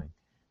be doing.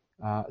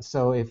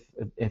 So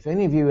if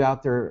any of you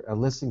out there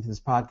listening to this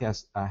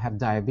podcast have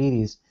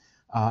diabetes,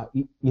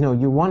 you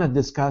want to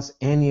discuss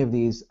any of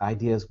these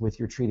ideas with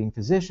your treating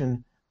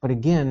physician. But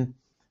again,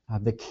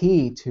 the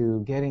key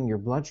to getting your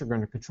blood sugar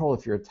under control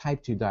if you're a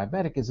type 2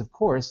 diabetic is, of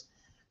course,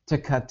 to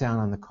cut down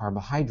on the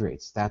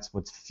carbohydrates. That's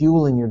what's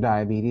fueling your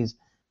diabetes.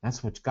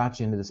 That's what got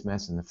you into this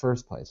mess in the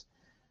first place.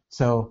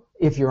 So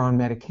if you're on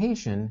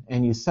medication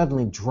and you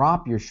suddenly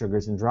drop your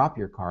sugars and drop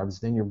your carbs,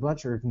 then your blood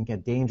sugar can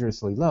get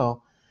dangerously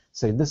low.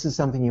 So this is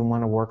something you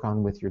want to work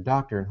on with your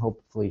doctor, and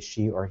hopefully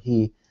she or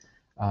he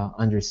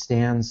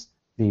understands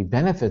the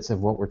benefits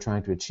of what we're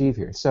trying to achieve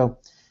here. So,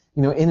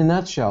 in a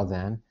nutshell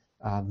then,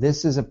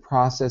 this is a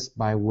process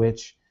by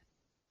which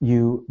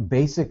you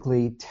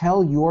basically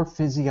tell your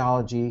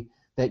physiology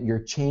that you're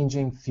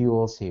changing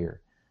fuels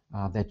here,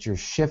 that you're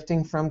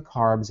shifting from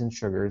carbs and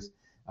sugars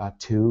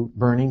to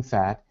burning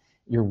fat.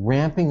 You're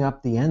ramping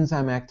up the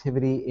enzyme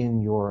activity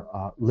in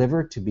your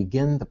liver to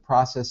begin the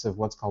process of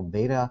what's called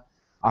beta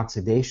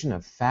oxidation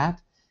of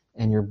fat,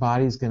 and your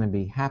body's going to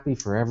be happy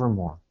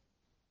forevermore.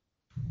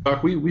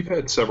 Doc, we've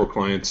had several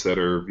clients that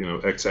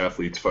are,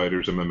 ex-athletes,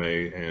 fighters,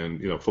 MMA,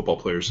 and, football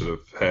players that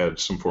have had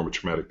some form of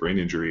traumatic brain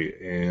injury.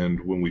 And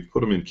when we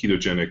put them in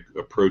ketogenic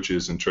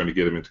approaches and trying to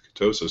get them into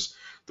ketosis,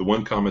 the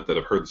one comment that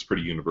I've heard that's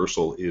pretty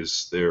universal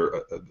is their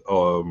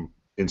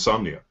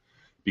insomnia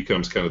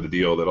becomes kind of the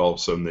deal, that all of a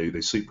sudden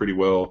they sleep pretty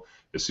well.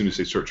 As soon as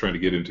they start trying to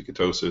get into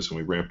ketosis and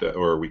we ramp that,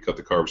 or we cut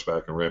the carbs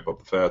back and ramp up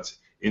the fats,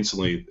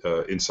 instantly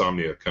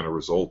insomnia kind of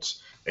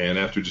results. And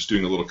after just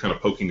doing a little kind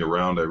of poking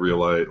around, I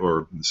realized,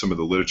 or some of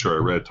the literature I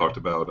read talked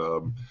about,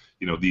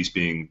 these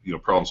being,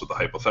 problems with the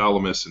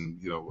hypothalamus and,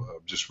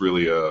 just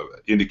really a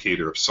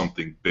indicator of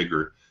something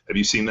bigger. Have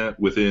you seen that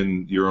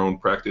within your own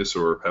practice,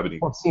 or have any?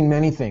 Well, I've seen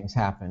many things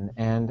happen,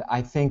 and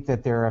I think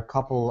that there are a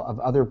couple of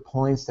other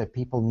points that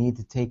people need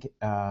to take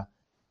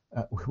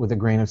with a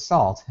grain of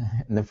salt.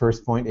 And the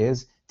first point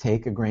is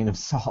take a grain of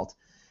salt.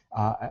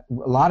 A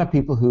lot of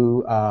people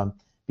who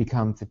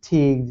become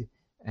fatigued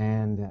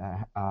and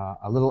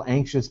a little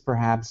anxious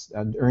perhaps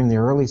during the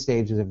early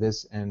stages of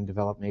this and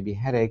develop maybe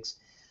headaches,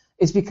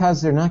 is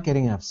because they're not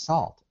getting enough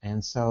salt.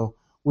 And so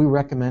we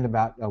recommend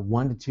about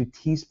 1 to 2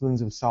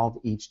 teaspoons of salt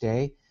each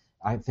day.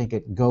 I think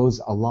it goes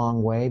a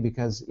long way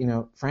because,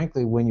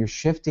 frankly, when you're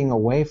shifting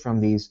away from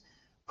these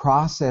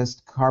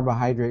processed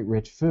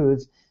carbohydrate-rich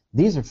foods,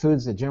 these are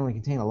foods that generally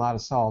contain a lot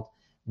of salt.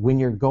 When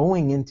you're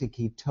going into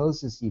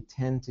ketosis, you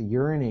tend to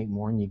urinate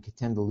more and you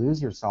tend to lose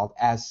your salt.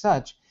 As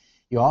such,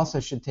 you also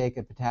should take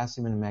a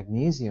potassium and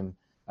magnesium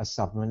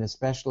supplement,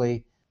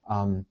 especially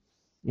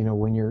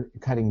when you're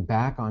cutting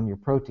back on your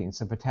protein.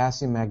 So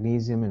potassium,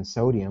 magnesium, and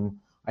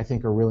sodium, I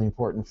think, are really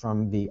important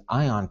from the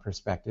ion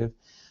perspective.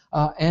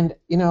 And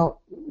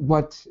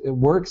what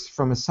works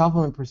from a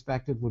supplement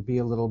perspective would be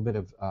a little bit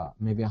of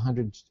maybe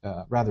 500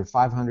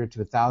 to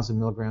 1,000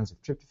 milligrams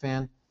of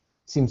tryptophan.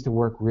 Seems to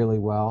work really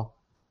well.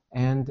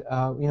 And,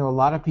 a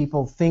lot of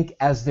people think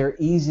as they're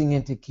easing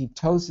into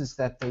ketosis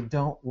that they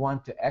don't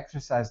want to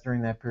exercise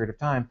during that period of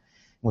time.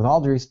 With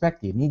all due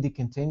respect, you need to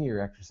continue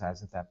your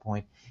exercise at that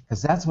point,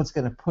 because that's what's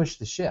going to push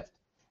the shift.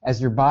 As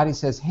your body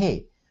says,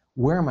 hey,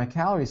 where are my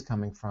calories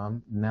coming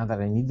from now that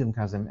I need them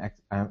because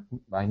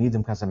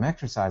I'm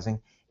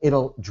exercising,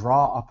 it'll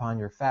draw upon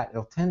your fat.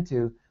 It'll tend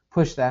to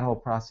push that whole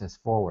process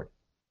forward.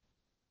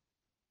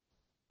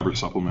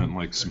 Supplement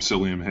like some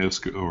psyllium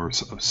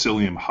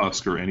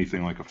husk or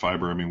anything like a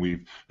fiber. I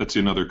mean, that's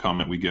another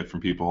comment we get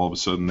from people. All of a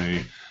sudden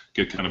they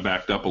get kind of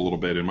backed up a little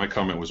bit, and my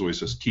comment was always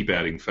just keep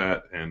adding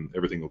fat and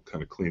everything will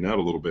kind of clean out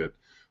a little bit.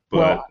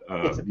 But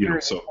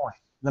point.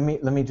 Let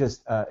me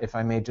just, if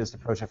I may, just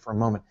approach it for a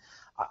moment.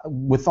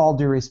 With all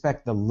due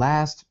respect, the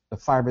last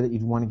fiber that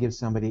you'd want to give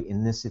somebody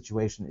in this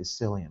situation is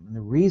psyllium, and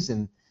the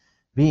reason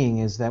being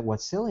is that what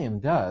psyllium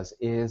does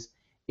is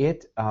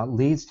it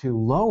leads to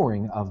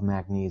lowering of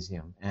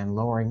magnesium and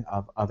lowering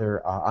of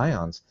other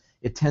ions.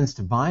 It tends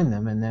to bind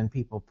them, and then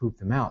people poop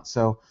them out.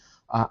 So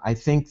I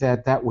think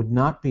that would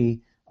not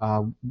be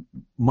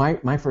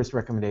my first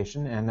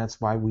recommendation, and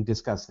that's why we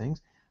discuss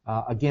things.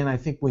 Again, I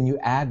think when you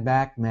add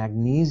back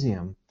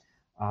magnesium,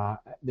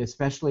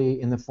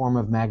 especially in the form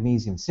of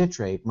magnesium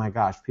citrate, my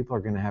gosh, people are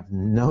going to have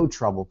no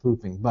trouble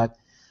pooping. But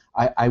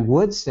I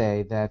would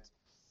say that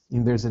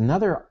there's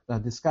another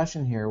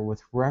discussion here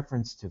with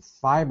reference to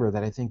fiber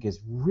that I think is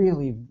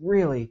really,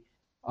 really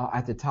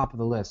at the top of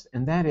the list,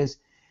 and that is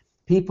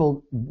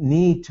people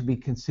need to be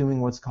consuming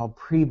what's called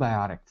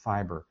prebiotic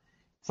fiber.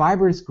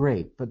 Fiber is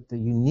great, but the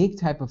unique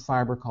type of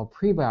fiber called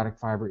prebiotic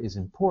fiber is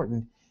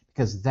important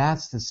because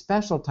that's the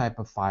special type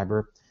of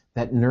fiber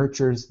that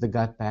nurtures the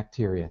gut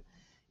bacteria.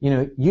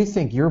 You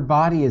think your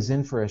body is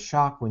in for a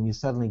shock when you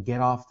suddenly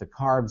get off the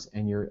carbs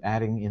and you're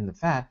adding in the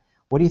fat.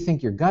 What do you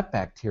think your gut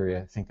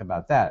bacteria think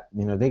about that?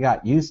 They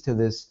got used to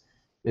this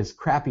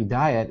crappy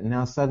diet, and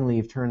now suddenly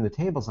you've turned the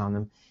tables on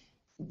them.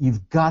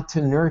 You've got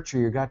to nurture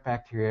your gut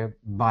bacteria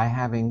by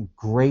having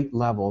great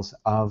levels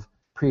of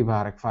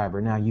prebiotic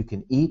fiber. Now, you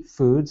can eat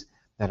foods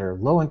that are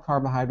low in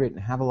carbohydrate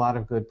and have a lot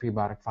of good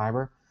prebiotic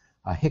fiber.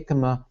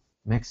 Jicama,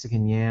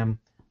 Mexican yam,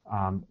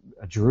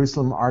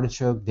 Jerusalem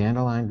artichoke,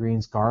 dandelion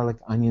greens, garlic,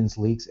 onions,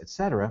 leeks,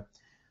 etc.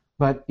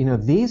 But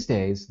these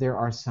days there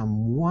are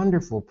some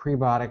wonderful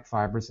prebiotic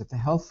fibers at the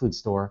health food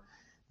store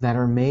that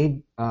are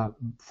made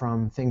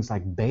from things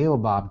like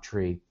baobab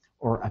tree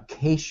or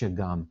acacia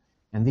gum,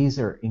 and these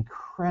are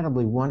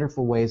incredibly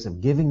wonderful ways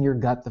of giving your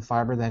gut the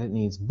fiber that it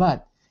needs,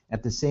 but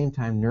at the same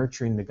time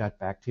nurturing the gut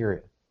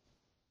bacteria.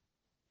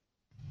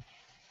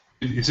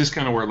 Is this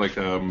kind of where like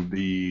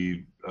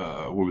the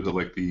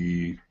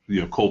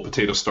cold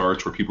potato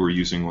starch, where people are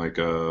using like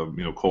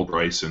cold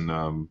rice and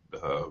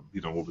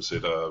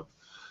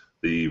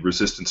the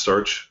resistant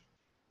starch?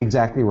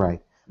 Exactly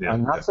right. Yeah,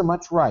 not so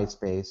much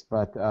rice-based,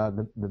 but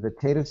the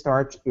potato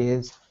starch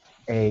is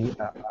a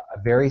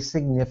very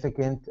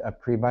significant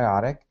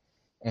prebiotic,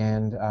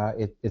 and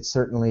it's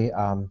certainly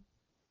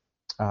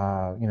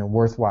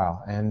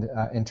worthwhile. And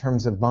in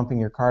terms of bumping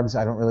your carbs,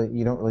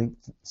 you don't really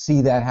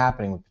see that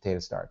happening with potato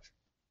starch.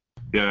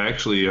 Yeah, I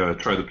actually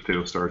tried the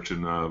potato starch,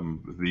 and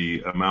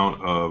the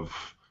amount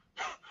of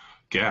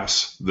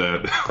gas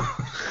that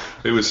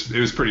it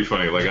was pretty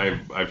funny. Like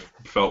I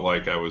felt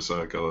like I was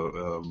like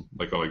on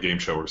a game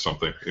show or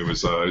something. It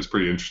was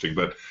pretty interesting.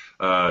 But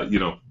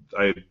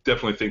I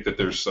definitely think that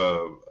there's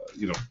an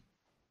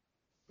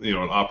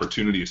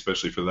opportunity,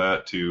 especially for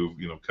that, to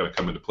kind of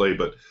come into play.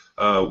 But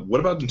what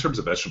about in terms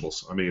of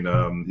vegetables? I mean,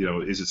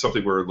 is it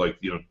something where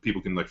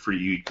people can free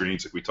eat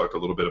greens? Like we talked a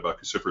little bit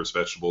about cruciferous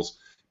vegetables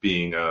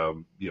being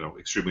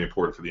extremely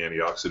important for the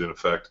antioxidant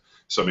effect.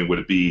 So I mean, would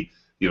it be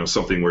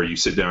something where you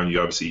sit down, you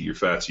obviously eat your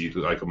fats, you eat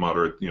like a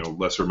moderate,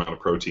 lesser amount of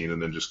protein,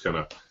 and then just kind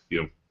of,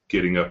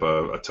 getting up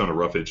a ton of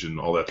roughage and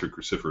all that through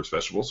cruciferous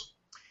vegetables?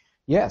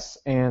 Yes,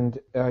 and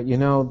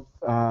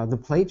the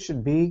plate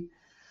should be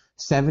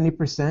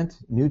 70%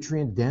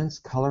 nutrient-dense,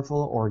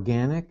 colorful,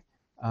 organic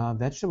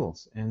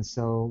vegetables. And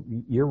so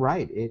you're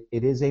right.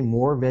 It is a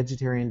more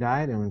vegetarian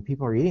diet, and when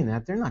people are eating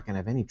that, they're not going to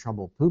have any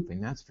trouble pooping,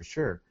 that's for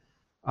sure.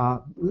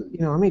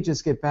 Let me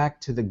just get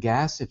back to the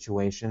gas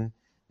situation.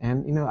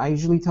 And, I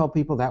usually tell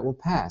people that will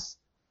pass.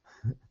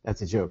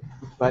 That's a joke.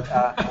 But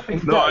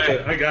no,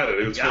 I got it.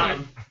 It was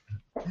funny.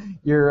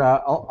 You're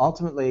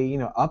ultimately,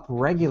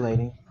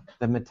 upregulating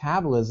the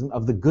metabolism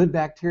of the good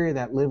bacteria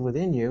that live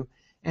within you.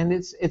 And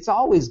it's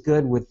always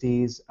good with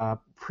these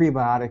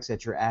prebiotics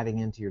that you're adding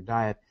into your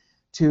diet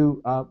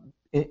to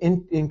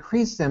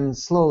increase them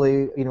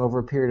slowly, over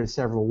a period of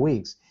several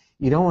weeks.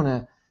 You don't want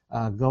to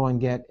go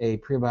and get a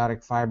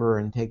prebiotic fiber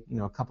and take,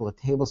 a couple of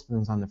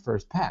tablespoons on the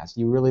first pass.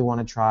 You really want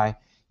to try,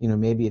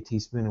 maybe a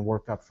teaspoon and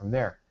work up from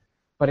there.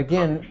 But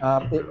again,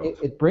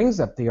 it brings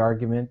up the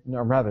argument,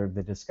 or rather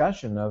the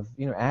discussion of,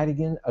 adding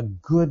in a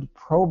good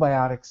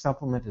probiotic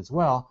supplement as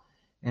well.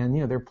 And,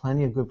 there are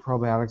plenty of good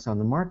probiotics on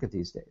the market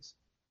these days.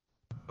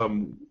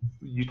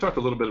 You talked a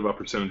little bit about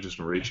percentages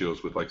and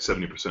ratios with like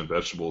 70%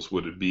 vegetables.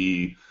 Would it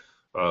be,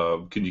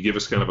 can you give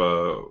us kind of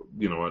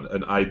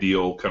an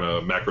ideal kind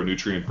of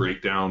macronutrient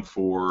breakdown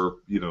for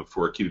a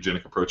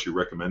ketogenic approach you're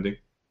recommending?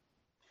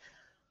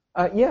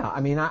 Yeah,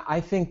 I mean,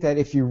 I think that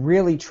if you're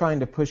really trying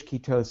to push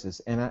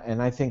ketosis,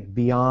 and I think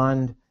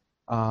beyond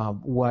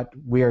what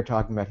we are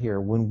talking about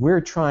here, when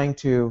we're trying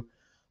to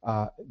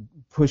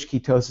push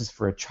ketosis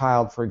for a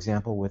child, for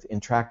example, with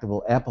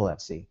intractable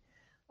epilepsy,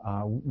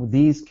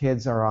 these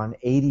kids are on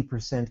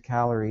 80%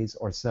 calories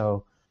or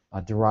so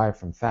derived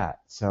from fat.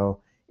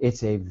 So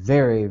it's a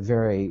very,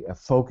 very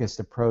focused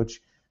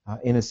approach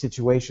in a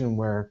situation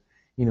where,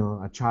 you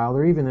know, a child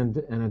or even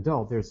an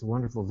adult. There's a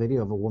wonderful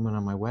video of a woman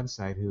on my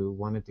website who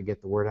wanted to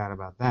get the word out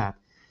about that.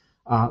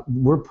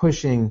 We're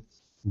pushing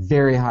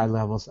very high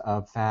levels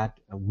of fat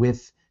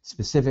with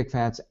specific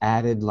fats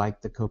added,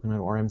 like the coconut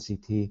or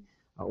MCT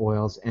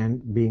oils,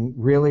 and being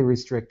really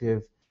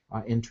restrictive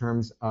in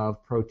terms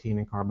of protein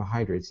and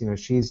carbohydrates. You know,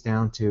 she's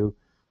down to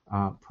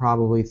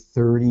probably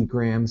 30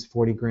 grams,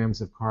 40 grams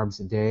of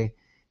carbs a day,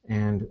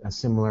 and a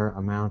similar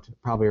amount,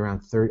 probably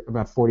around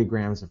about 40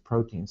 grams of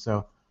protein.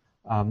 So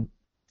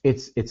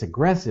it's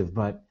aggressive,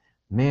 but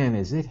man,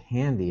 is it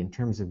handy in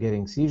terms of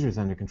getting seizures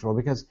under control.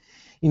 Because,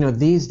 you know,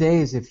 these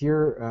days, if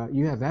you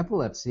have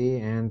epilepsy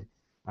and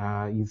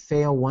you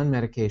fail one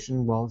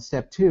medication, well,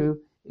 step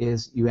 2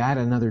 is you add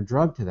another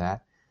drug to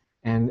that,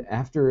 and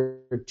after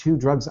 2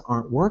 drugs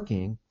aren't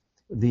working,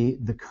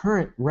 the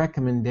current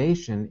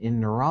recommendation in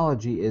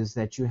neurology is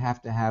that you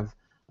have to have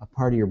a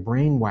part of your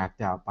brain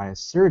whacked out by a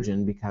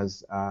surgeon,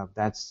 because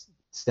that's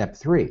step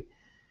 3.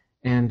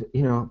 And,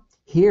 you know,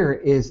 here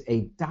is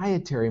a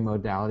dietary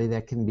modality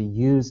that can be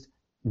used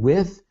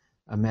with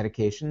a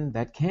medication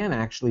that can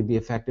actually be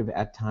effective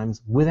at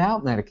times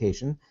without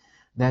medication.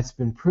 That's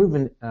been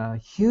proven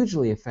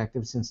hugely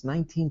effective since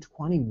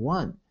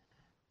 1921.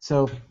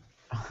 So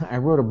I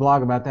wrote a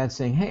blog about that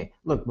saying, hey,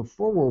 look,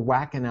 before we're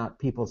whacking out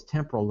people's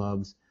temporal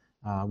lobes,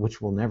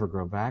 which will never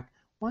grow back,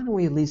 why don't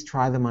we at least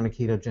try them on a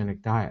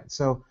ketogenic diet?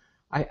 So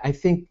I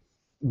think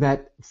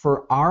that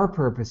for our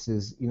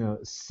purposes, you know,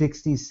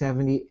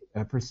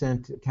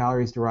 60-70%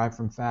 calories derived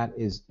from fat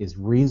is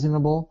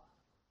reasonable,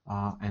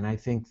 and I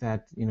think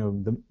that, you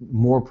know, the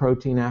more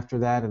protein after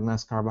that and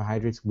less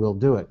carbohydrates will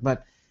do it.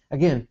 But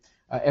again,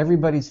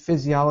 everybody's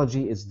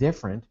physiology is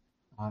different,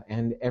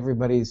 and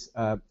everybody's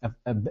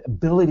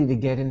ability to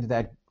get into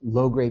that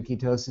low-grade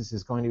ketosis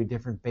is going to be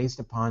different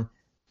based upon,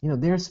 you know,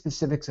 their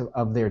specifics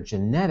of their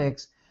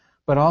genetics,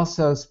 but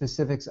also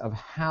specifics of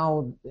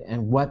how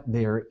and what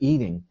they're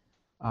eating.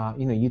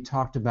 You know, you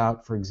talked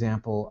about, for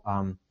example,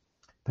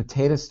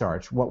 potato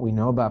starch. What we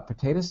know about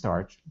potato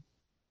starch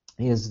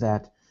is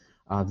that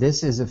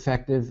this is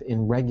effective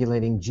in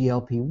regulating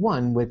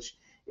GLP-1, which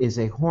is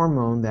a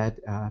hormone that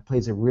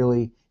plays a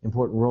really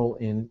important role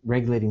in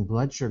regulating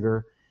blood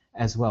sugar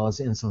as well as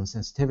insulin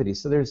sensitivity.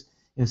 So there's,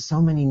 you know, so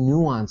many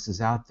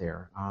nuances out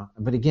there.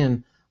 But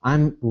again,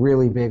 I'm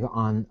really big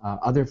on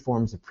other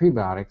forms of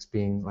prebiotics,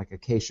 being like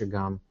acacia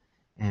gum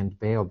and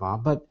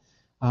baobab, but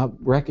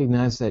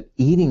recognize that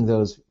eating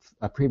those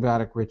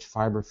prebiotic-rich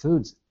fiber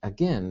foods,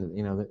 again,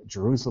 you know, the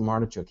Jerusalem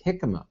artichoke,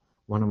 jicama,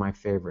 one of my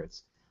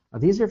favorites.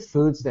 These are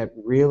foods that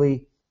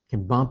really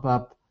can bump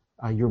up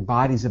your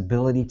body's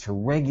ability to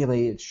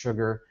regulate its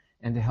sugar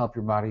and to help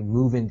your body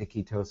move into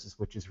ketosis,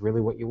 which is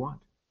really what you want.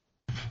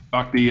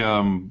 Doc,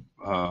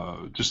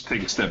 just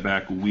take a step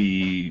back.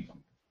 We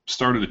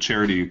started a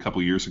charity a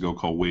couple years ago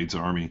called Wade's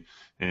Army,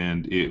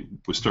 and it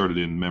was started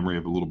in memory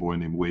of a little boy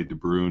named Wade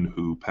DeBruyne,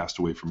 who passed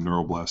away from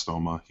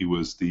neuroblastoma. He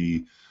was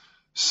the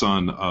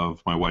son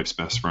of my wife's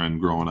best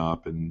friend growing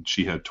up, and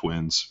she had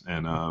twins,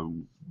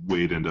 and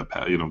Wade ended up,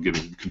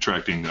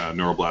 contracting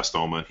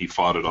neuroblastoma. He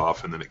fought it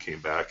off, and then it came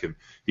back, and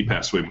he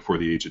passed away before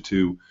the age of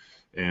 2.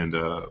 And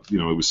it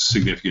was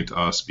significant to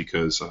us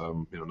because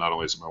not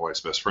only is it my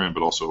wife's best friend,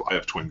 but also I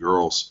have twin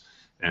girls.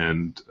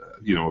 And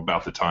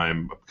about the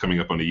time coming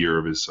up on a year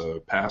of his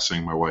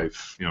passing, my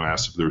wife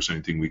asked if there was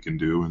anything we can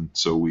do, and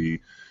so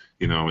we,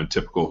 in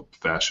typical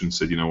fashion,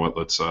 said, you know what,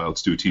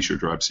 let's do a T-shirt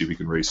drive, see if we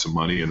can raise some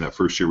money. And that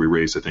first year we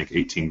raised, I think,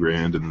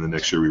 $18,000, and then the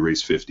next year we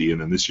raised $50,000,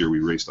 and then this year we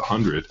raised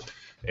 $100,000.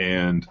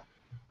 And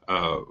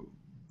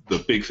the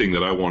big thing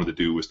that I wanted to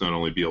do was not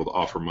only be able to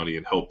offer money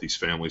and help these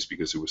families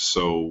because it was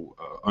so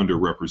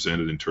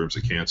underrepresented in terms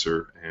of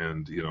cancer,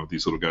 and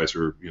these little guys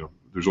are,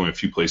 there's only a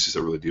few places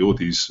that really deal with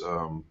these,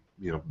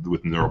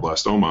 with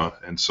neuroblastoma,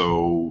 and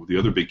so the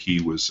other big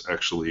key was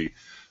actually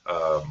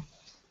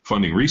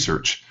funding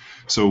research.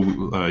 So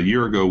a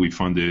year ago we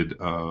funded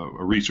a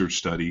research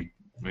study,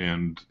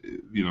 and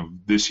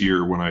this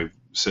year when I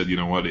said, you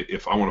know what,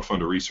 if I want to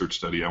fund a research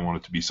study, I want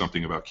it to be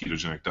something about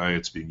ketogenic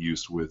diets being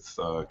used with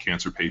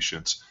cancer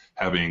patients.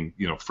 Having,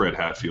 Fred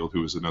Hatfield,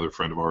 who is another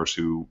friend of ours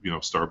who,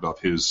 starved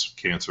off his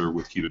cancer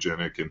with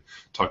ketogenic, and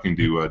talking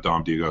to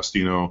Dom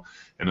D'Agostino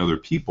and other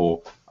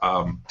people,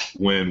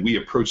 when we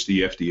approached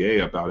the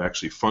FDA about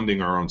actually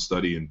funding our own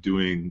study and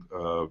doing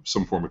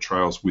some form of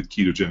trials with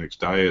ketogenic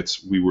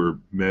diets, we were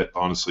met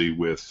honestly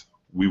with,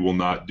 we will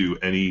not do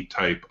any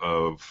type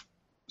of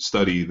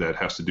study that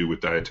has to do with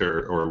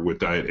dietary or with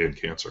diet and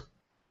cancer.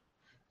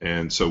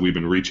 And so we've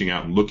been reaching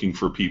out and looking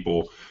for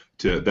people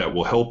that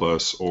will help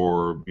us,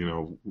 or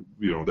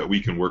that we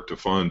can work to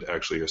fund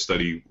actually a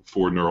study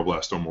for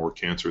neuroblastoma or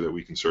cancer, that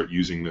we can start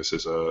using this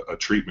as a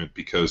treatment,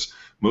 because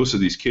most of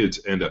these kids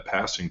end up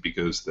passing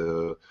because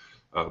the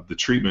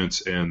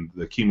treatments and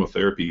the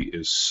chemotherapy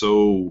is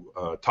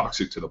so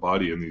toxic to the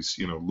body, and these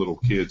little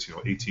kids,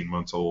 18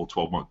 months old,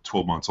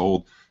 12 months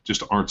old,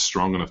 just aren't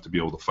strong enough to be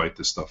able to fight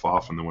this stuff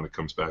off, and then when it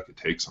comes back, it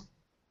takes them.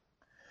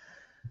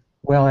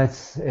 Well,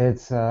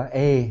 it's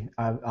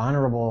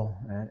honorable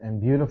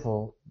and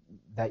beautiful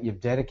that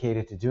you've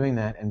dedicated to doing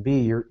that, and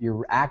B,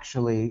 you're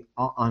actually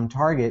on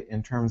target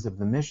in terms of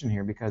the mission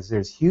here, because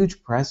there's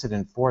huge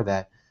precedent for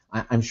that.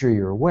 I'm sure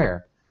you're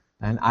aware,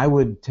 and I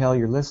would tell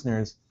your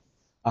listeners,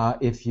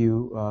 if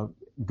you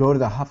go to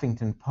the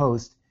Huffington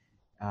Post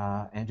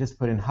and just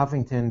put in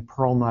Huffington,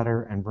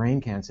 Perlmutter, and brain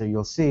cancer,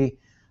 you'll see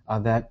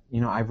that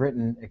I've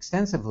written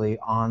extensively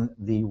on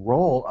the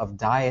role of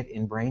diet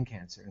in brain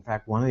cancer. In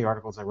fact, one of the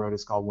articles I wrote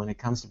is called "When It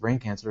Comes to Brain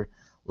Cancer,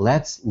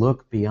 Let's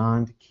Look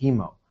Beyond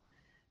Chemo,"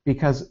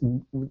 because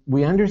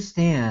we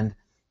understand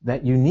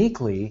that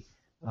uniquely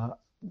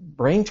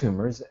brain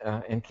tumors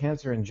and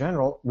cancer in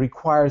general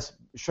requires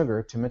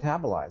sugar to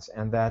metabolize,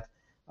 and that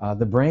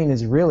the brain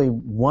is really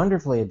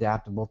wonderfully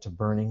adaptable to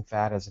burning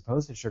fat as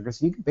opposed to sugar,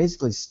 so you can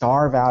basically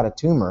starve out a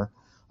tumor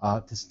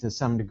to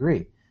some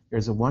degree.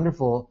 There's a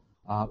wonderful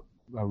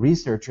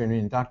researcher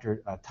named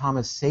Dr.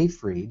 Thomas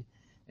Seyfried,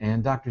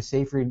 and Dr.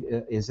 Seyfried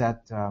is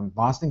at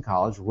Boston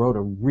College, wrote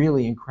a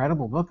really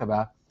incredible book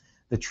about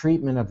the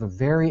treatment of a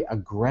very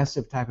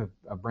aggressive type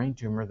of brain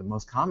tumor, the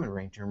most common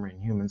brain tumor in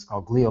humans,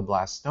 called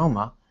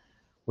glioblastoma,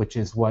 which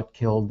is what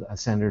killed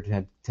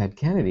Senator Ted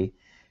Kennedy,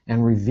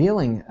 and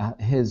revealing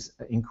his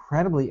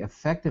incredibly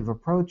effective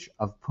approach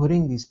of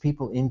putting these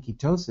people in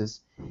ketosis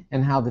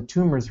and how the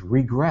tumors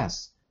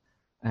regress.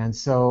 And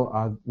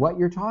so what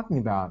you're talking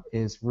about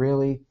is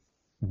really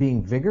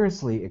being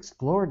vigorously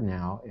explored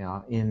now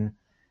in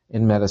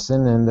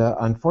medicine, and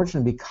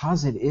unfortunately,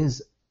 because it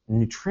is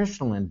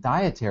nutritional and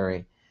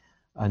dietary,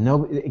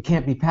 it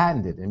can't be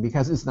patented, and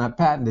because it's not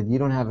patented, you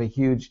don't have a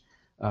huge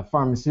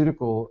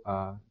pharmaceutical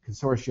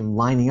consortium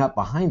lining up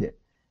behind it.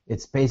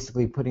 It's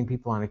basically putting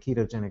people on a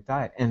ketogenic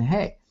diet. And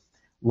hey,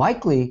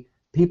 likely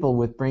people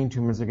with brain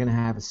tumors are going to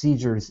have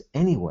seizures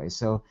anyway,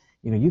 so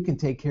you can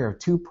take care of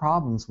two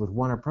problems with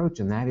one approach,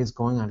 and that is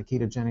going on a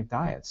ketogenic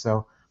diet.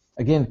 So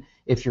again,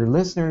 if your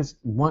listeners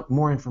want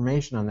more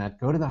information on that,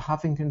 go to the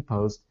Huffington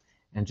Post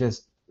and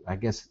just, I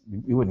guess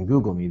you wouldn't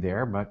Google me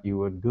there, but you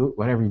would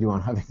whatever you do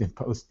on Huffington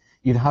Post,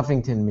 you'd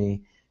Huffington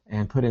me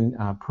and put in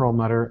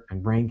Perlmutter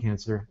and brain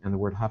cancer and the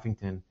word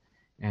Huffington,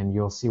 and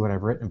you'll see what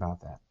I've written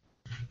about that.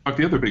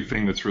 The other big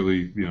thing that's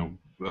really,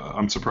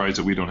 I'm surprised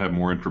that we don't have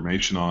more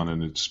information on,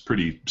 and it's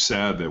pretty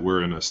sad that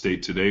we're in a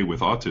state today with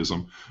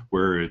autism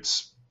where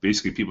it's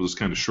basically people just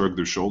kind of shrug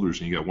their shoulders,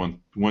 and you got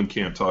one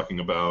camp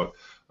talking about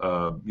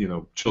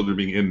children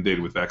being inundated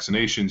with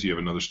vaccinations. You have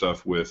another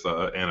stuff with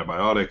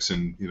antibiotics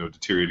and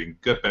deteriorating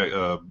gut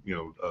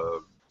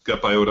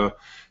biota,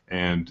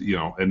 and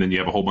then you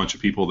have a whole bunch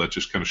of people that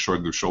just kind of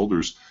shrug their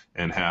shoulders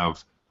and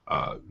have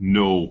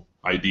no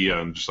idea,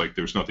 and just like,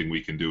 there's nothing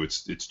we can do.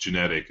 It's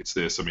genetic. It's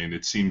this. I mean,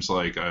 it seems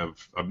like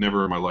I've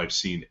never in my life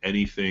seen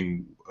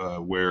anything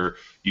where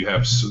you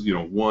have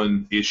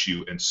one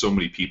issue and so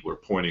many people are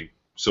pointing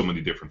so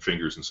many different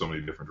fingers in so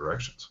many different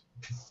directions.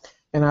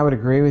 And I would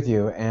agree with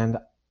you. And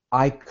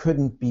I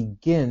couldn't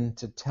begin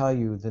to tell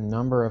you the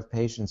number of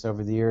patients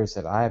over the years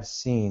that I have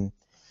seen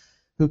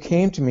who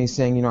came to me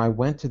saying, I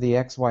went to the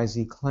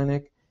XYZ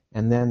clinic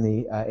and then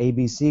the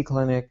ABC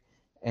clinic,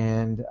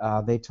 and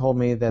they told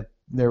me that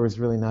there was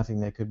really nothing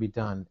that could be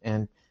done.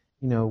 And,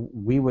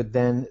 we would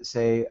then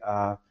say,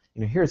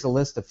 here's a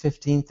list of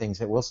 15 things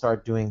that we'll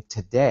start doing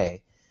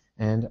today,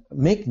 and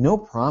make no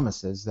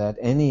promises that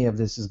any of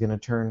this is going to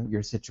turn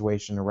your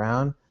situation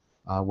around,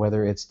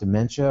 whether it's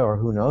dementia or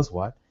who knows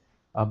what.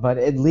 But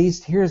at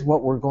least here's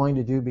what we're going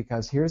to do,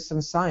 because here's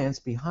some science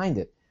behind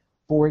it.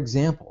 For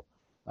example,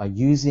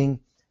 using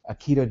a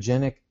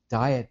ketogenic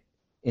diet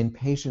in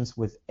patients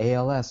with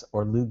ALS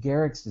or Lou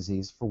Gehrig's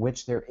disease, for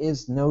which there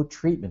is no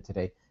treatment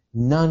today,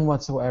 none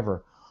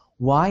whatsoever.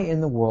 Why in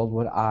the world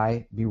would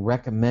I be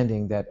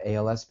recommending that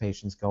ALS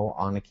patients go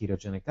on a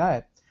ketogenic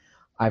diet?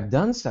 I've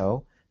done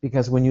so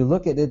because when you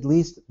look at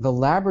least the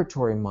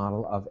laboratory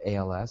model of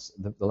ALS,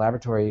 the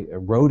laboratory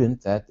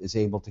rodent that is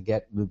able to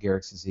get Lou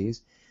Gehrig's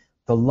disease,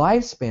 the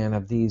lifespan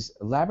of these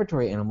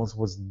laboratory animals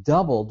was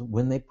doubled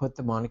when they put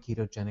them on a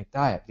ketogenic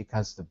diet,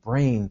 because the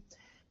brain,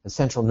 the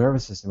central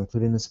nervous system,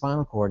 including the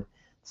spinal cord,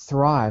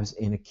 thrives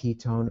in a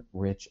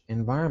ketone-rich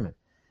environment.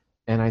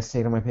 And I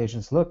say to my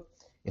patients, look,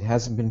 it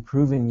hasn't been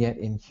proven yet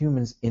in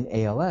humans in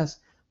ALS,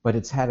 but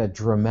it's had a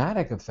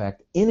dramatic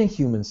effect in a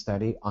human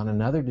study on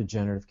another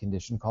degenerative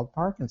condition called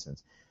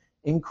Parkinson's.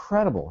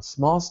 Incredible.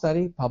 Small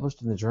study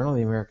published in the Journal of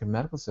the American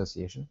Medical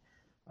Association,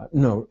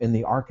 in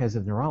the Archives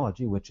of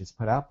Neurology, which is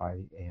put out by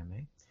the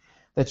AMA,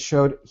 that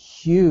showed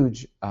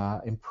huge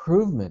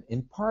improvement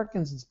in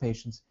Parkinson's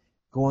patients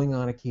going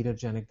on a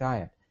ketogenic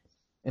diet.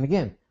 And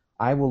again,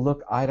 I will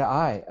look eye to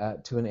eye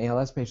to an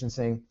ALS patient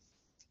saying,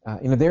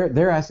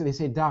 they're asking. They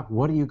say, Doc,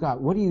 what do you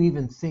got? What do you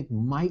even think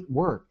might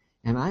work?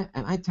 And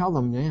I tell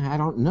them, I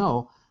don't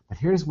know, but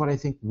here's what I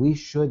think we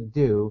should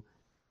do,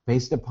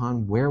 based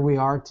upon where we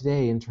are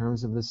today in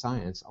terms of the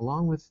science,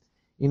 along with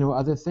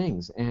other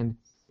things. And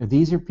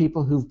these are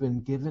people who've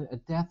been given a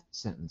death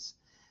sentence.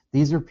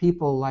 These are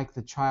people like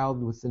the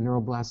child with the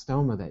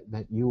neuroblastoma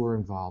that you were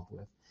involved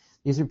with.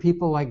 These are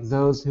people like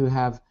those who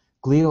have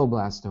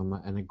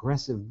glioblastoma, an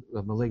aggressive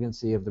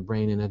malignancy of the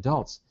brain in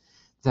adults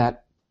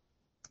that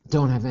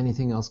don't have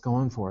anything else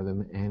going for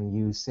them. And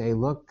you say,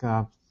 look,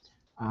 I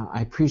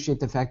appreciate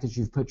the fact that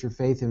you've put your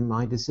faith in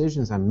my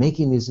decisions. I'm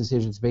making these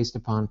decisions based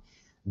upon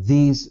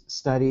these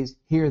studies.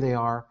 Here they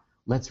are.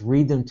 Let's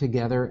read them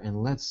together,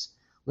 and let's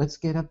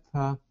get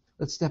up.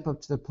 Let's step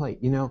up to the plate.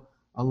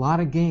 A lot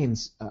of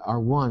games are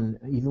won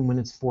even when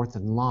it's 4th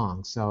and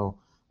long. So,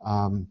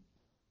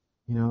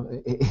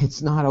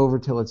 it's not over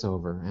till it's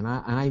over. And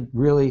I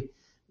really,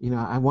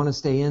 I want to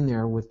stay in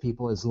there with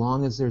people as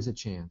long as there's a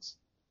chance.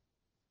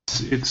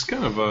 It's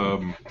kind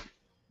of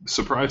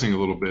surprising a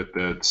little bit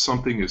that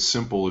something as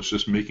simple as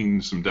just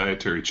making some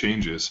dietary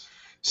changes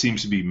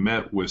seems to be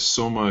met with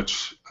so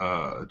much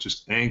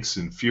just angst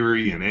and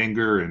fury and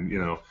anger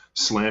and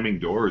slamming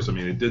doors. I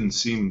mean, it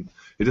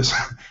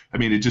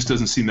just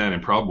doesn't seem that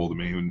improbable to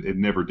me. It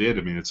never did.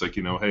 I mean, it's like,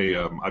 hey,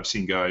 I've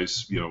seen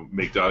guys,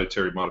 make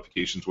dietary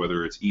modifications,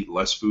 whether it's eat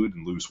less food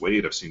and lose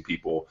weight. I've seen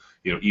people,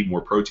 eat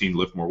more protein,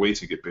 lift more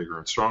weights and get bigger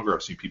and stronger.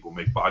 I've seen people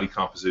make body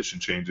composition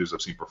changes.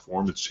 I've seen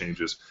performance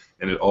changes,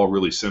 and it all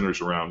really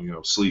centers around,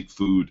 sleep,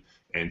 food,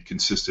 and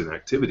consistent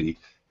activity.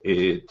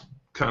 It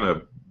kind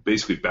of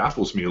basically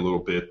baffles me a little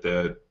bit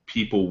that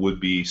people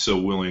would be so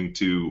willing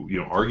to,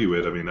 argue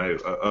it. I mean,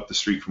 up the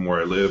street from where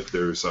I live,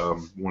 there's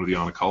one of the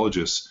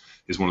oncologists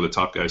is one of the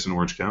top guys in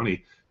Orange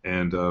County,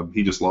 and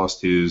he just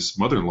lost his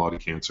mother-in-law to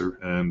cancer.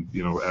 And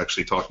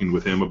actually talking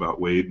with him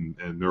about weight and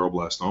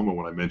neuroblastoma,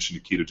 when I mentioned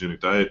a ketogenic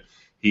diet,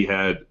 he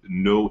had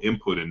no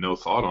input and no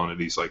thought on it.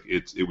 He's like,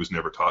 it was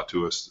never taught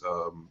to us,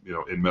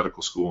 in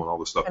medical school and all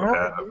the stuff I've had.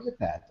 I would agree with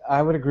that.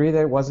 I would agree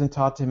that it wasn't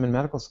taught to him in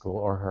medical school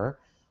or her.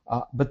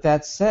 But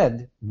that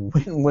said,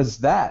 when was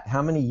that?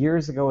 How many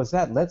years ago was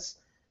that? Let's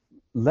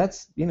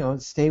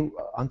stay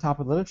on top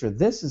of the literature.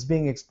 This is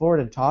being explored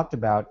and talked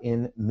about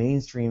in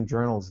mainstream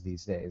journals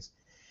these days.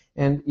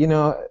 And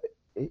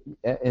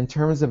in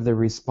terms of the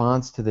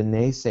response to the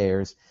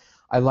naysayers,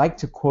 I like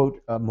to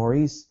quote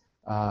Maurice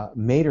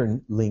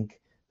Maeterlinck,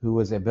 who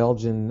was a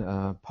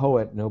Belgian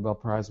poet, Nobel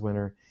Prize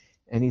winner,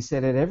 and he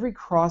said, "At every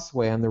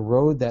crossway on the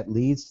road that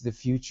leads to the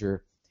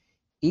future,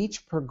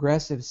 each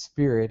progressive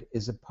spirit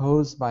is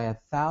opposed by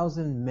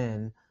 1,000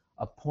 men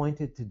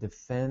appointed to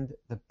defend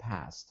the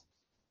past."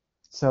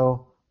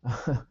 So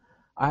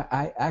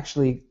I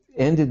actually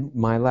ended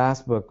my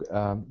last book,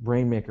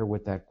 Brainmaker,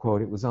 with that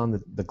quote. It was on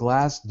the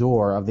glass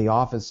door of the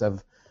office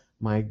of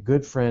my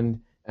good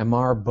friend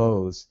Amar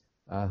Bose,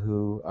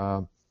 who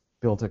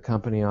built a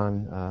company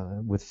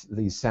with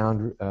these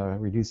sound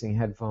reducing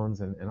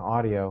headphones and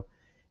audio.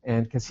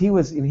 And because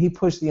he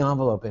pushed the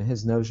envelope in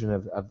his notion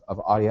of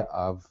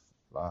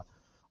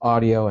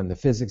audio and the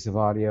physics of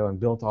audio, and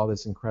built all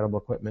this incredible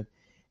equipment.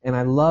 And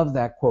I love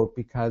that quote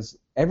because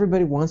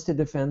everybody wants to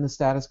defend the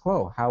status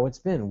quo, how it's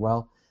been.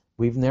 Well,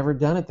 we've never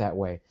done it that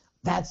way.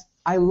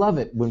 I love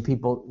it when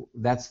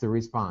that's the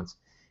response.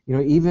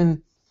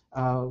 Even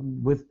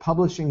with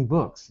publishing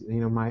books,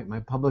 my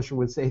publisher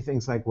would say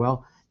things like,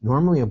 well,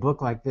 normally a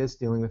book like this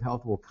dealing with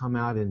health will come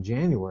out in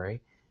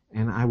January.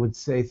 And I would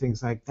say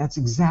things like, that's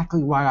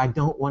exactly why I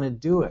don't want to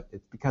do it.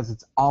 It's because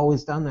it's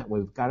always done that way.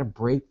 We've got to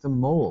break the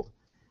mold.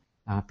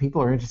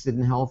 People are interested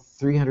in health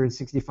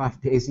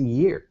 365 days a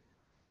year.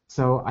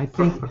 So I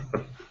think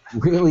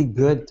really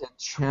good to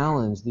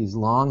challenge these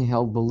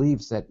long-held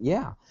beliefs that,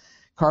 yeah,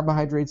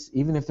 carbohydrates,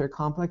 even if they're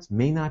complex,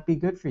 may not be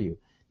good for you.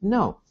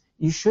 No,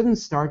 you shouldn't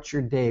start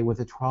your day with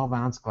a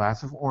 12-ounce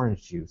glass of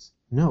orange juice.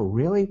 No,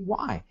 really?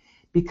 Why?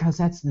 Because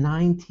that's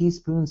 9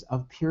 teaspoons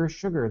of pure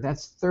sugar.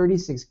 That's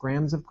 36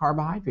 grams of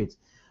carbohydrates.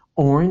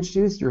 Orange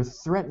juice, you're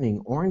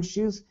threatening orange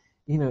juice?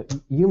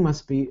 You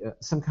must be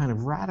some kind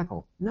of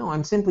radical. No,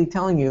 I'm simply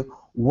telling you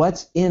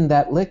what's in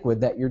that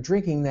liquid that you're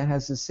drinking that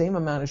has the same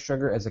amount of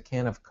sugar as a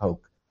can of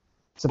Coke.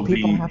 So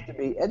people have to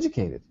be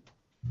educated.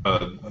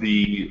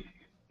 Anybody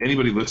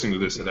listening to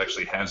this that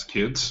actually has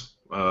kids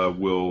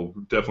will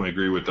definitely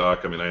agree with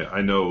Doc. I mean,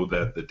 I know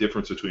that the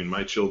difference between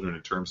my children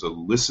in terms of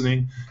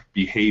listening,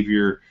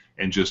 behavior,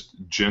 and just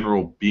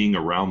general being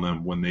around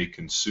them when they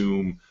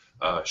consume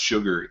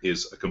sugar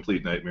is a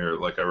complete nightmare.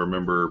 Like I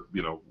remember,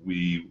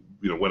 we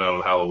went out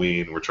on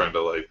Halloween. We're trying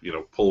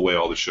to pull away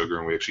all the sugar,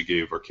 and we actually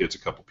gave our kids a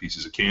couple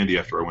pieces of candy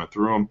after I went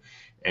through them.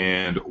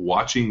 And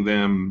watching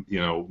them,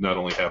 not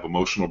only have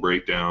emotional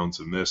breakdowns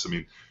and this, I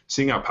mean,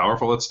 seeing how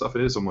powerful that stuff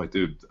is, I'm like,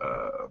 dude,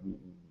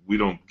 we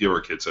don't give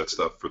our kids that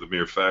stuff for the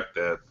mere fact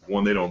that,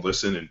 one, they don't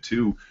listen, and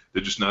two,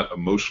 they're just not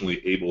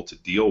emotionally able to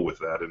deal with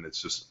that, and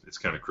it's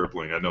kind of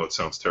crippling. I know it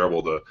sounds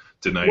terrible to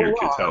deny your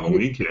kids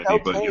Halloween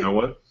candy, but you know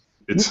what?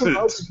 You can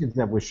load your kids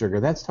up with sugar.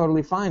 That's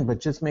totally fine, but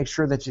just make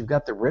sure that you've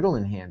got the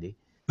Ritalin handy.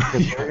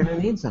 because they're going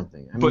to need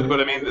something. But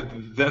I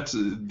mean,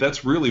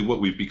 that's really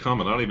what we've become,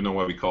 and I don't even know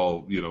why we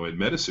call, in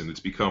medicine, it's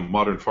become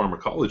modern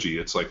pharmacology.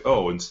 It's like,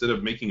 instead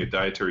of making a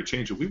dietary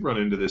change, and we run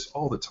into this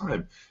all the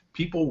time,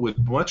 people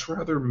would much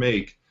rather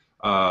make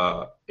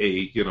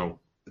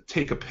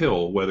take a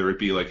pill, whether it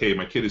be like, hey,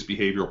 my kid has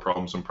behavioral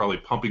problems, I'm probably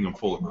pumping them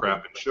full of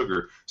crap and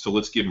sugar, so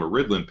let's give him a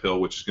Ritalin pill,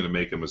 which is going to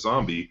make him a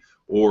zombie.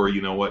 Or,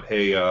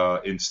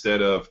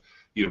 instead of,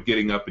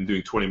 getting up and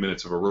doing 20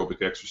 minutes of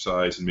aerobic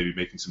exercise and maybe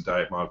making some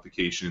diet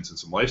modifications and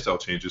some lifestyle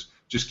changes,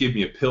 just give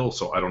me a pill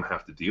so I don't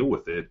have to deal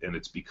with it. And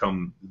it's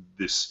become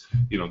this,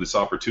 this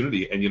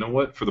opportunity. And you know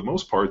what? For the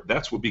most part,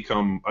 that's what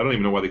become, I don't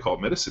even know why they call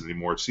it medicine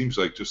anymore. It seems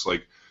like just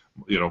like,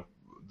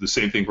 the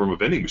same thing from a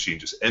vending machine.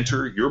 Just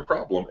enter your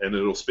problem, and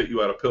it'll spit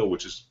you out a pill,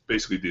 which is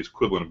basically the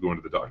equivalent of going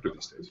to the doctor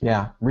these days.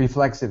 Yeah,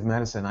 reflexive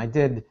medicine. I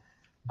did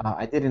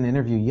an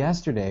interview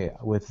yesterday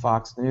with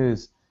Fox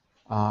News,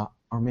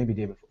 or maybe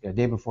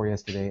day before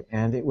yesterday,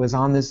 and it was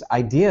on this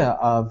idea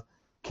of,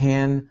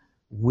 can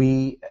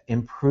we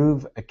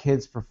improve a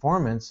kid's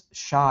performance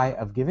shy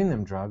of giving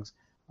them drugs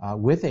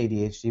with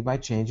ADHD by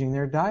changing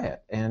their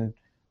diet? And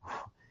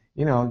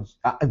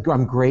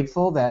I'm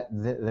grateful that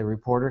the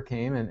reporter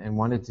came and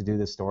wanted to do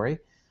the story,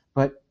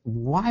 but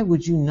why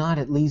would you not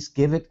at least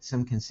give it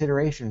some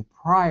consideration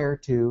prior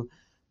to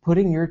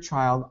putting your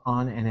child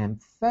on an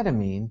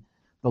amphetamine?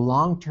 The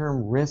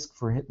long-term risk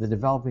for the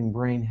developing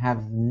brain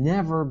have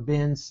never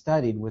been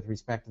studied with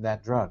respect to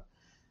that drug.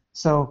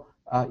 So,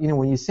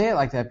 when you say it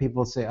like that,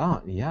 people say,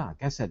 oh, yeah, I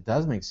guess that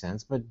does make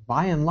sense. But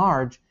by and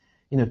large,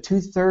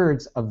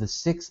 2/3 of the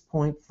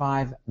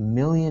 6.5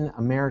 million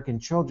American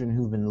children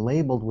who've been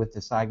labeled with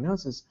this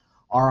diagnosis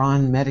are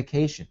on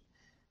medication.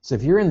 So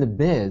if you're in the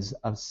biz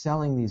of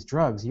selling these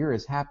drugs, you're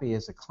as happy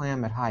as a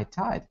clam at high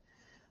tide.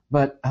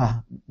 But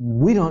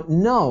we don't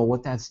know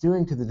what that's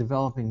doing to the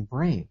developing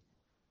brain.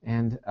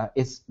 And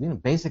it's,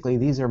 basically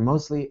these are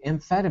mostly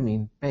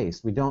amphetamine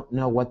based. We don't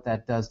know what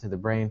that does to the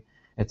brain.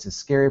 It's a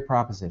scary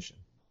proposition.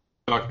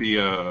 Doc,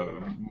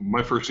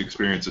 my first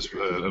experience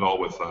at all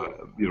with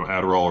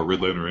Adderall or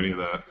Ritalin or any of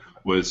that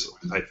was,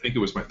 I think it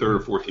was my third or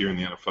fourth year in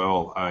the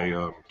NFL.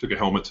 I took a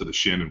helmet to the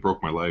shin and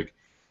broke my leg,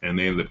 and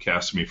they ended up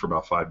casting me for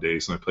about 5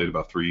 days, and I played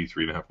about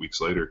 3.5 weeks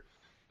later.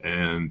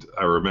 And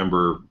I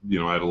remember,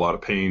 I had a lot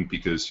of pain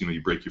because,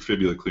 you break your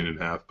fibula clean in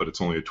half, but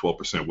it's only a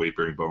 12%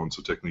 weight-bearing bone,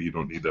 so technically you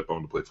don't need that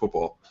bone to play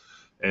football.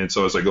 And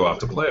so as I go out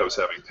to play, I was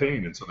having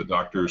pain, and so the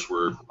doctors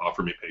were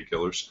offering me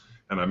painkillers.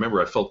 And I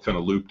remember I felt kind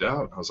of looped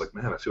out. I was like,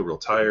 man, I feel real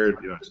tired.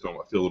 I feel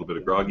a little bit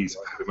of groggy.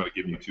 They might have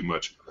given you too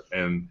much.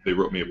 And they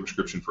wrote me a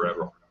prescription for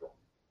Adderall.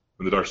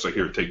 And the doctor's like,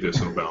 here, take this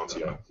and it'll balance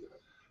you out.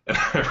 And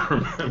I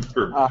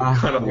remember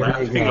kind of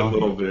laughing a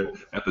little bit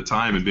at the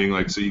time and being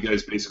like, so you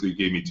guys basically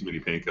gave me too many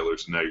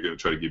painkillers, and now you're going to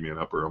try to give me an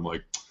upper. I'm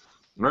like,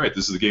 all right,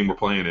 this is the game we're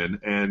playing in.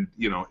 And,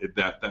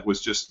 that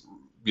was just,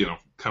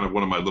 kind of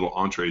one of my little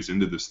entrees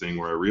into this thing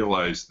where I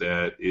realized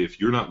that if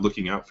you're not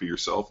looking out for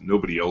yourself,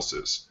 nobody else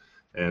is.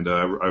 And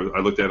I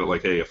looked at it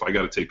like, hey, if I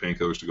got to take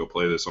painkillers to go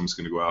play this, I'm just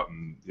going to go out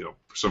and,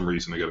 for some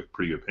reason I got a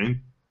pretty good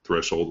pain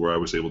threshold where I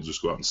was able to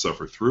just go out and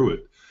suffer through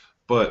it.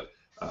 But,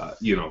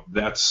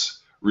 that's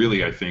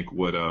really, I think,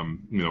 what, a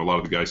lot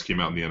of the guys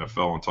came out in the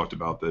NFL and talked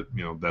about that,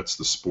 that's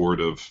the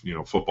sport of,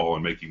 football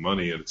and making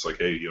money. And it's like,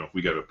 hey, if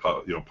we got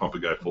to, pump a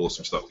guy full of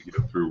some stuff to get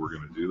him through, we're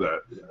going to do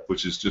that,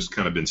 which has just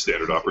kind of been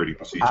standard operating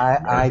procedure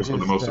for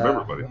the most of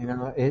everybody.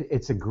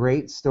 It's a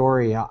great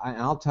story.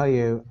 I'll tell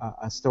you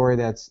a story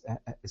that's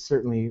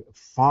certainly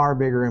far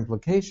bigger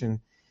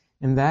implication,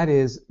 and that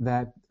is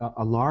that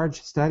a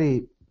large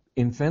study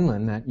in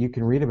Finland that you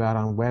can read about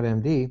on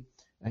WebMD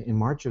in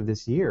March of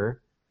this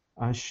year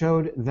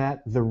showed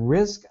that the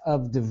risk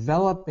of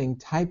developing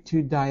type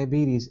 2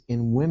 diabetes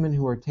in women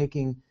who are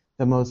taking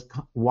the most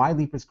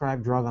widely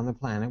prescribed drug on the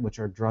planet, which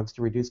are drugs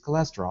to reduce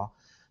cholesterol,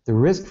 the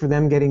risk for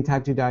them getting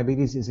type 2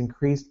 diabetes is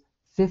increased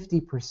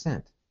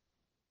 50%.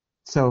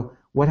 So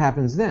what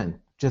happens then?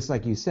 Just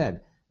like you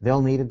said,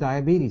 they'll need a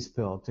diabetes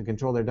pill to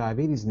control their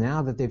diabetes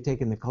now that they've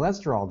taken the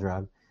cholesterol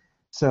drug.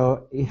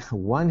 So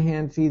one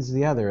hand feeds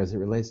the other as it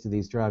relates to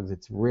these drugs.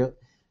 It's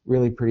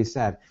really pretty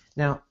sad.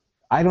 Now,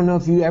 I don't know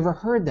if you ever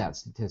heard that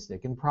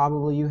statistic, and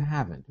probably you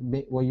haven't.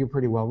 Well, you're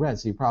pretty well read,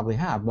 so you probably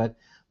have, but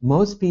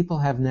most people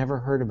have never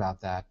heard about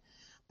that.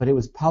 But it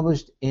was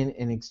published in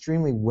an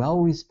extremely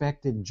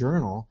well-respected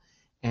journal,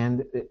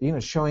 and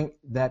showing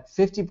that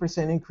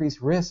 50% increased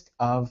risk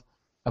of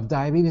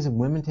diabetes in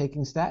women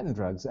taking statin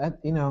drugs.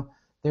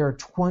 There are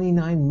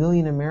 29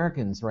 million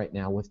Americans right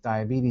now with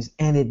diabetes,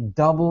 and it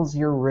doubles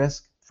your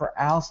risk for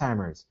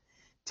Alzheimer's.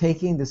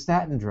 Taking the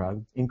statin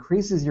drug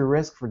increases your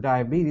risk for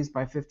diabetes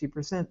by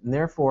 50%, and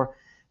therefore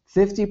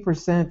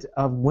 50%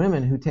 of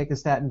women who take a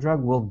statin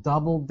drug will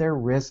double their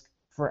risk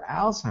for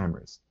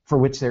Alzheimer's, for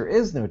which there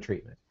is no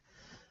treatment.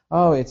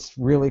 Oh, it's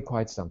really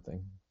quite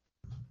something.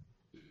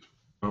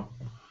 Well,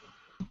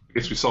 I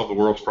guess we solved the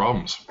world's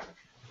problems.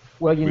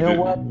 Well,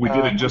 we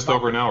did it in just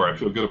over an hour. I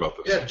feel good about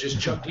this. Yeah,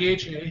 just chuck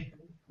DHA.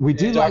 We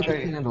do light the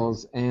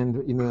candles,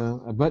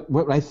 and but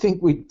I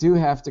think we do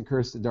have to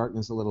curse the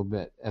darkness a little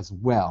bit as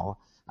well.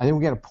 I think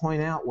we got to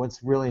point out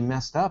what's really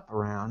messed up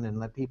around and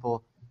let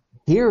people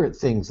hear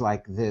things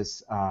like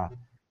this,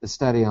 the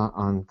study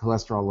on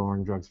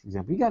cholesterol-lowering drugs, for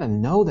example. You got to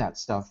know that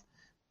stuff.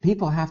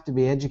 People have to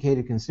be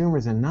educated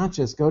consumers and not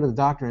just go to the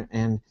doctor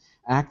and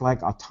act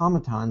like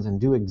automatons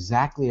and do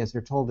exactly as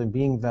they're told and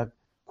being the,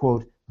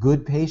 quote,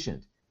 good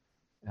patient.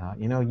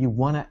 You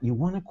want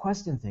to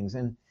question things.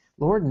 And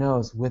Lord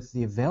knows, with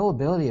the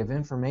availability of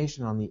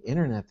information on the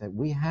internet that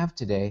we have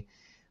today,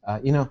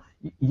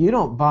 you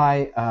don't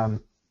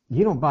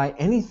buy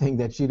anything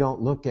that you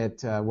don't look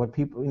at what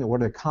people,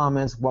 what are the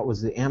comments, what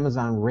was the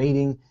Amazon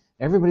rating.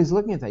 Everybody's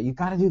looking at that. You've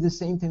got to do the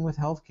same thing with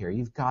healthcare.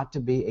 You've got to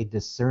be a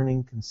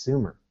discerning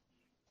consumer.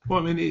 Well,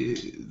 I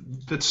mean,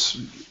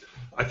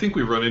 I think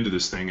we run into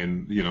this thing,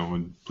 and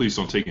and please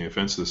don't take any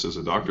offense to this as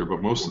a doctor,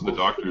 but most of the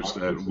doctors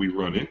that we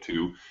run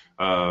into,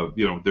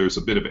 there's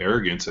a bit of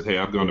arrogance that, hey,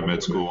 I've gone to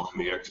med school, I'm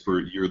the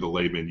expert, you're the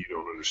layman, you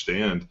don't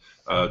understand,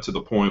 to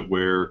the point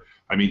where,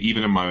 I mean,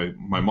 even in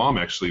my mom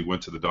actually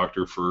went to the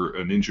doctor for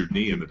an injured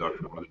knee, and the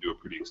doctor wanted to do a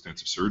pretty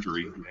extensive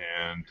surgery,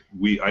 and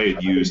I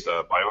had used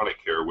Bionic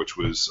Care, which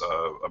was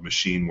a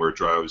machine where it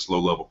drives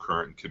low-level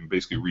current and can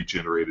basically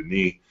regenerate a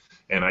knee,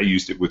 and I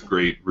used it with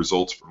great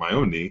results for my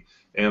own knee.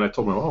 And I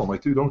told my mom, I'm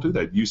like, dude, don't do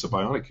that. Use the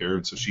Bionic Care.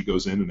 And so she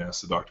goes in and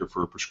asks the doctor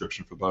for a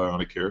prescription for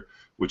Bionic Care,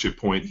 which at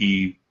point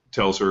he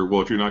tells her,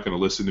 well, if you're not going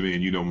to listen to me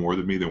and you know more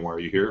than me, then why are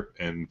you here?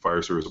 And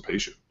fires her as a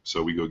patient.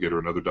 So we go get her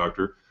another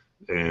doctor,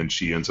 and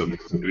she ends up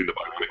doing the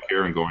Bionic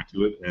Care and going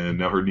to it, and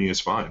now her knee is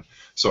fine.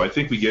 So I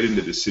think we get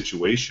into this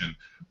situation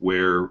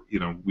where,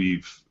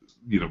 we've,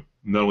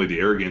 not only the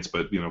arrogance,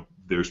 but,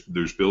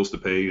 there's bills to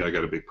pay. I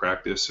got a big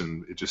practice,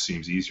 and it just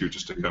seems easier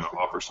just to kind of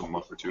offer some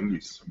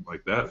opportunities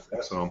like that.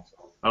 So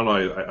I don't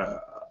know.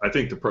 I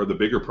think the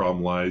bigger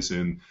problem lies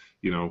in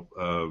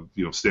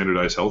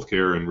standardized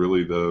healthcare and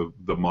really the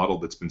model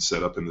that's been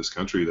set up in this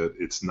country, that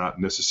it's not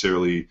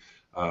necessarily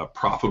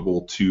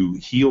profitable to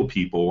heal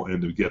people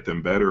and to get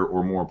them better,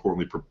 or more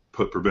importantly,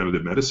 put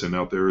preventative medicine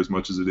out there as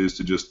much as it is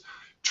to just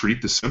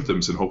treat the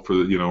symptoms and hope for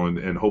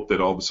and hope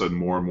that all of a sudden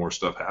more and more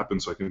stuff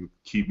happens so I can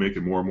keep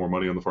making more and more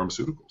money on the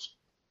pharmaceuticals.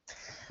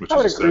 I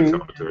would agree.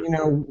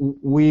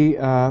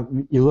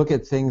 You look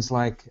at things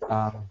like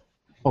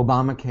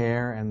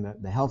Obamacare and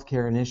the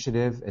healthcare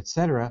initiative, et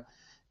cetera.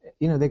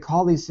 They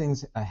call these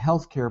things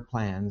healthcare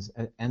plans,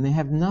 and they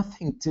have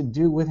nothing to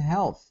do with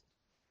health.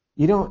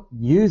 You don't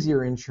use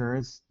your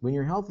insurance when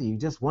you're healthy. You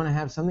just want to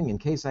have something in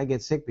case I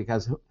get sick,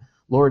 because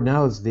Lord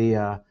knows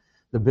the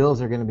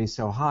bills are going to be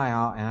so high,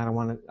 and I don't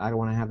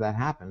want to have that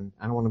happen.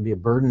 I don't want to be a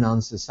burden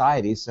on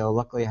society. So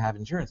luckily I have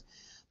insurance.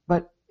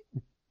 But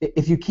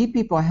if you keep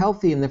people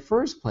healthy in the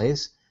first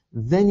place,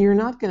 then you're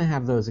not going to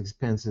have those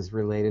expenses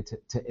related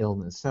to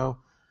illness. So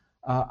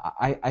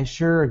I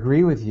sure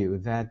agree with you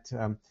that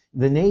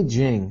the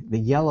Neijing, the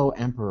Yellow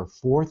Emperor,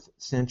 4th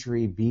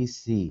century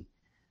BC,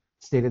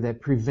 stated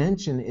that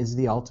prevention is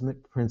the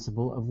ultimate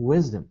principle of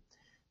wisdom.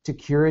 To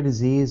cure a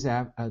disease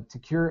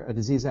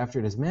after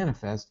it is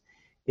manifest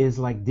is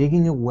like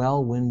digging a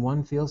well when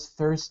one feels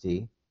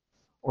thirsty,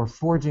 or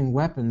forging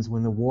weapons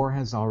when the war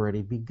has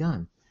already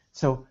begun.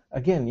 So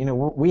again,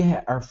 we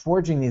are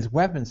forging these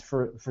weapons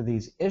for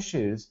these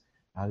issues.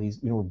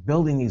 We're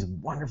building these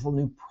wonderful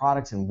new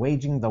products and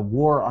waging the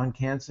war on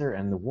cancer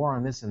and the war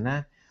on this and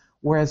that.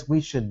 Whereas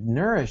we should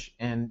nourish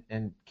and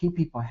keep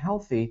people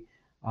healthy,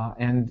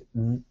 and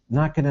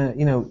not going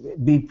to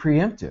be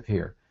preemptive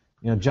here.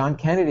 John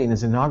Kennedy in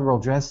his inaugural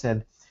address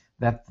said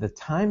that the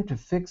time to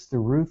fix the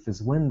roof is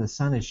when the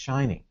sun is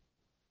shining.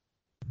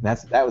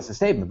 That was the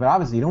statement. But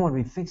obviously, you don't want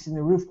to be fixing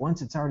the roof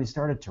once it's already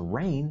started to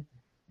rain.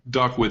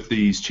 Doc, with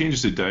these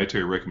changes to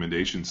dietary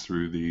recommendations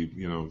through the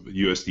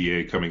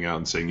USDA coming out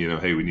and saying,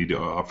 hey, we need to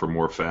offer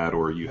more fat,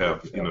 or you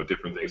have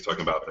different things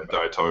talking about that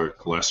dietary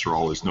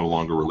cholesterol is no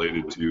longer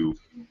related to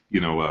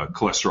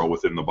cholesterol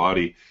within the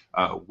body.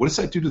 What does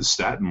that do to the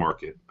statin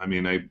market? I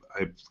mean, I've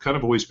kind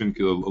of always been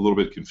a little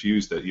bit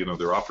confused that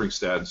they're offering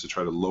statins to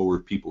try to lower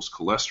people's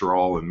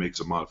cholesterol and make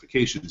some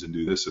modifications and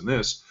do this and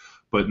this.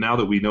 But now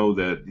that we know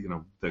that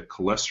that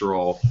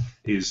cholesterol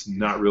is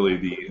not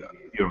really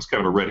it's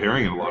kind of a red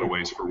herring in a lot of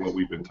ways for what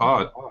we've been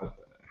taught,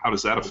 how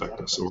does that affect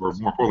us? Or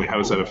more importantly, how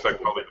does that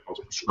affect probably the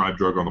most prescribed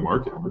drug on the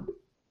market?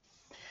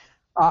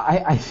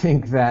 I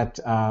think that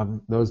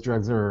those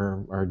drugs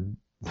are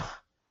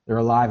they're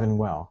alive and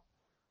well.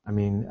 I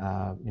mean,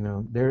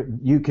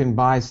 you can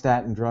buy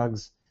statin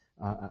drugs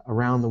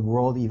around the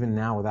world even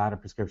now without a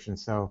prescription.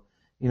 So,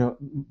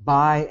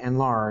 by and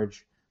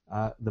large,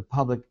 the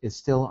public is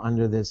still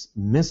under this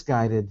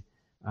misguided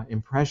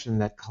impression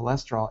that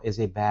cholesterol is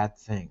a bad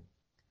thing,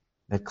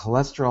 that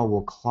cholesterol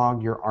will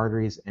clog your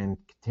arteries and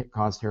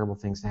cause terrible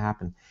things to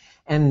happen.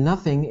 And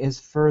nothing is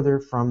further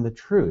from the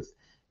truth.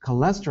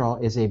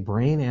 Cholesterol is a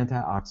brain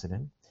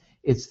antioxidant.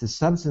 It's the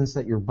substance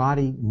that your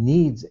body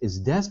needs, is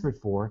desperate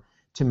for,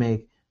 to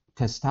make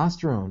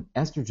testosterone,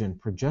 estrogen,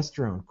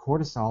 progesterone,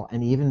 cortisol,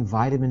 and even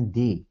vitamin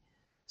D.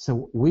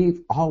 So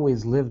we've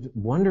always lived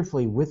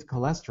wonderfully with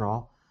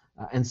cholesterol.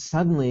 and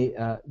suddenly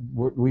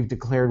we've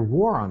declared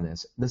war on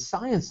this. The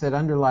science that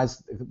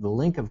underlies the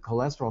link of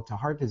cholesterol to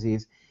heart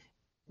disease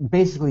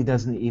basically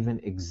doesn't even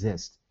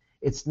exist.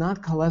 It's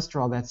not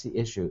cholesterol that's the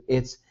issue.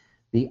 It's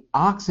the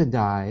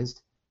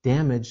oxidized,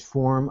 damaged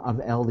form of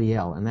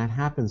LDL, and that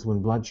happens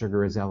when blood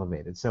sugar is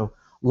elevated. So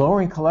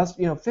lowering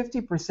cholesterol,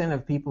 50%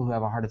 of people who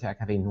have a heart attack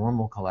have a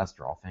normal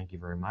cholesterol, thank you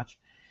very much.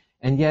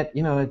 And yet,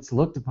 it's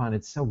looked upon,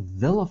 it's so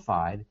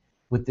vilified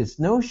with this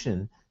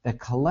notion that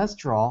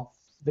cholesterol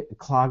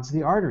clogs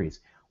the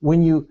arteries.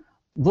 When you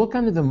look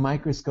under the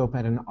microscope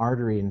at an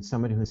artery in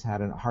somebody who's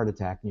had a heart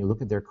attack, and you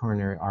look at their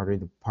coronary artery,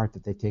 the part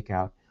that they take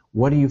out,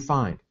 what do you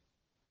find?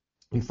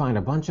 You find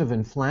a bunch of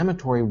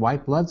inflammatory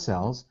white blood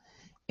cells,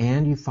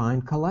 and you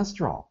find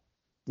cholesterol.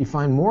 You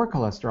find more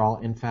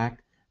cholesterol, in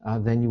fact,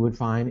 than you would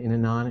find in a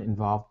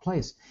non-involved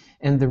place.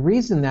 And the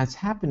reason that's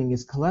happening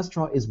is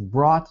cholesterol is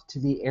brought to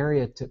the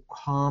area to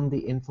calm the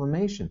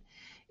inflammation.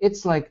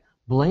 It's like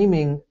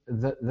blaming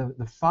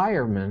the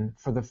firemen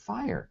for the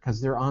fire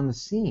because they're on the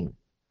scene.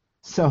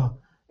 So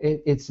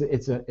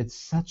it's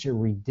such a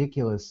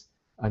ridiculous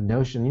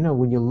notion.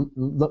 When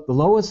the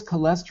lowest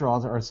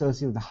cholesterols are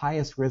associated with the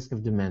highest risk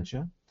of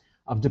dementia,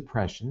 of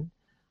depression,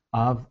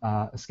 of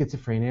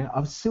schizophrenia,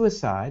 of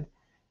suicide,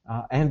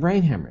 and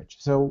brain hemorrhage.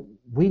 So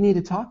we need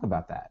to talk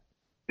about that.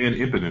 And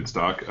impotence,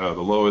 Doc. The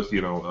lowest,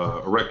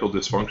 erectile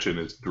dysfunction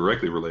is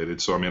directly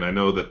related. So, I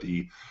know that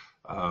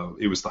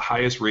it was the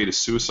highest rate of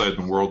suicide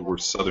in the world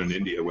was southern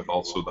India, with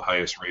also the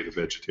highest rate of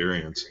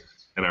vegetarians.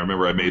 And I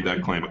remember I made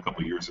that claim a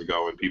couple of years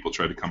ago, and people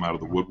tried to come out of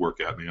the woodwork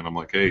at me, and I'm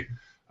like, hey,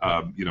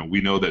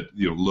 we know that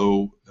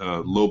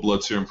low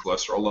blood serum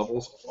cholesterol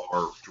levels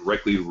are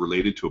directly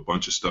related to a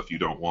bunch of stuff you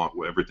don't want,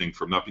 everything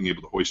from not being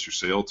able to hoist your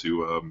sail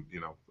to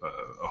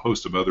a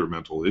host of other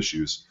mental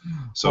issues.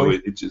 So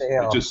it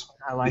just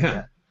I like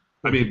that.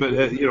 But the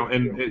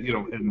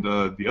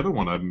other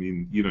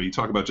one, you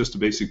talk about just a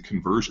basic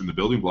conversion, the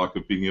building block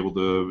of being able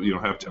to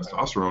have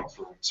testosterone.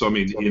 So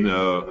in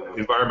an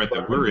environment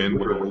that we're in,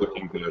 where we're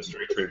looking to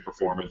strength train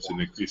performance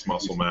and increase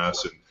muscle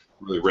mass and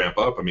really ramp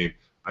up,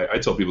 I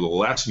tell people the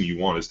last thing you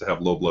want is to have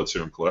low blood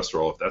serum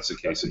cholesterol. If that's the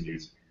case, then you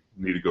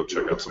need to go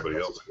check out somebody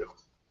else.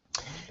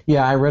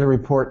 Yeah, I read a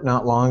report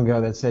not long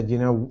ago that said,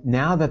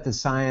 now that the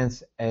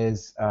science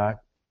has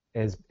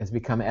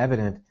become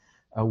evident,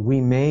 we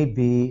may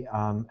be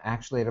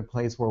actually at a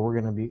place where we're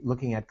going to be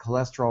looking at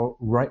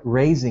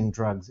cholesterol-raising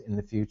drugs in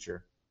the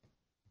future.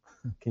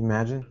 Can you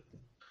imagine?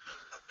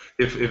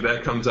 If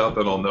that comes out,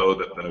 then I'll know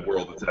that the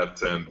world is at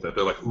 10. That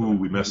they're like, ooh,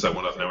 we messed that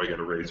one up. Now we got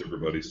to raise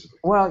everybody's.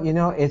 Well,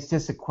 it's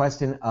just a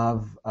question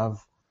of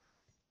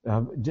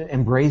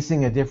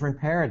embracing a different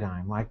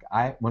paradigm. Like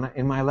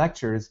in my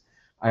lectures,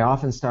 I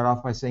often start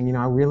off by saying,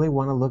 I really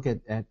want to look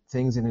at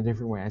things in a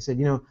different way. I said,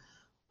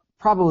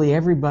 probably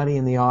everybody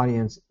in the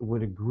audience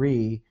would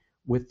agree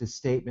with the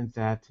statement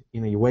that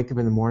you wake up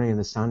in the morning and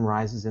the sun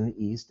rises in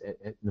the east.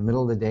 At the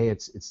middle of the day,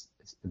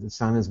 the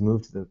sun has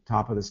moved to the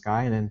top of the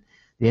sky, and then at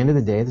the end of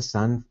the day, the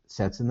sun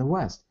sets in the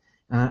west.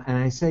 And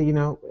I say,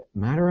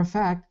 matter of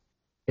fact,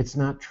 it's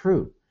not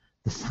true.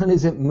 The sun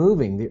isn't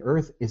moving. The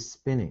earth is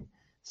spinning.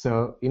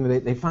 So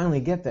they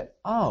finally get that.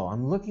 Oh,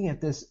 I'm looking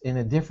at this in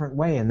a different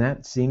way, and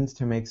that seems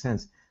to make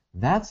sense.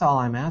 That's all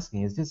I'm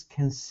asking is just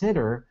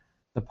consider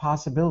the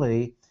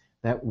possibility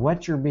that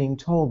what you're being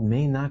told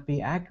may not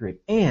be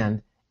accurate.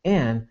 And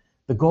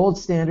the gold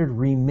standard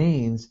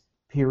remains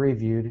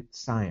peer-reviewed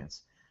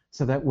science.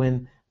 So that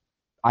when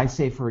I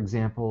say, for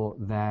example,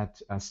 that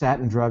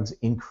statin drugs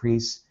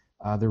increase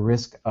the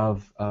risk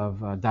of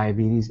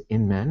diabetes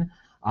in men,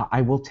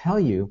 I will tell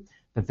you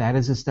that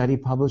is a study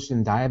published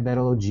in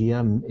Diabetologia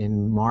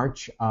in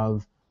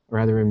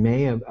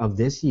May of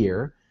this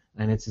year,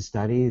 and it's a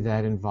study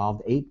that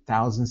involved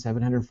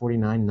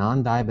 8,749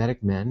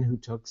 non-diabetic men who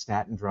took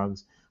statin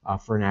drugs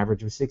for an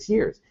average of 6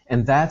 years.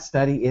 And that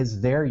study is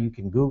there. You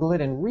can Google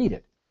it and read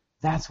it.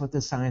 That's what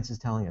the science is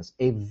telling us.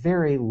 A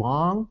very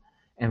long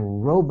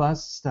and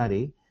robust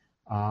study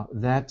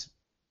that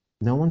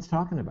no one's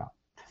talking about.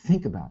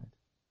 Think about it.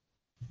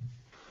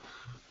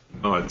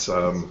 No, it's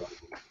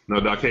no,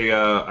 Doc. Hey,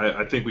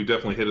 I think we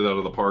definitely hit it out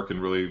of the park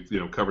and really,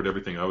 covered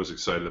everything I was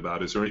excited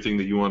about. Is there anything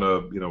that you want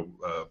to,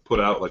 put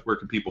out? Like, where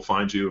can people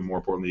find you? And more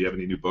importantly, do you have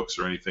any new books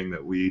or anything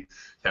that we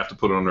have to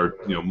put on our,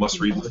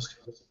 must-read list?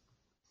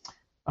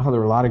 Oh,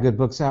 there are a lot of good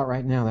books out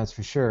right now, that's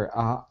for sure.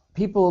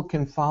 People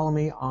can follow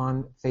me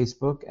on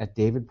Facebook at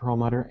David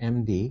Perlmutter,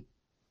 MD.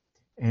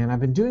 And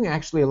I've been doing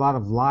actually a lot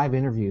of live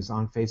interviews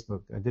on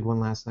Facebook. I did one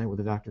last night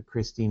with Dr.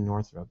 Christine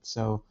Northrup.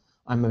 So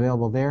I'm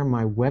available there.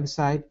 My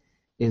website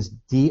is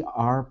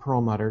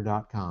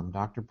drperlmutter.com,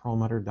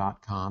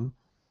 drperlmutter.com.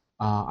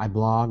 I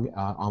blog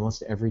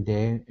almost every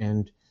day.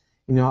 And,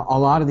 a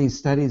lot of these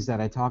studies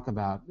that I talk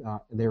about,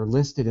 they're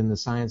listed in the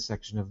science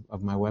section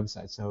of my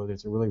website. So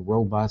there's a really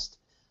robust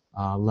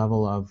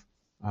level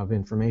of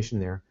information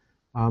there.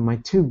 My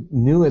two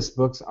newest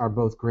books are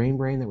both Grain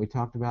Brain that we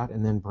talked about,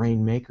 and then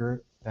Brain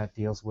Maker that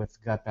deals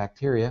with gut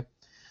bacteria.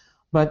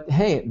 But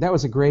hey, that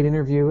was a great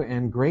interview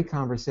and great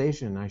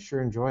conversation. I sure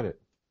enjoyed it.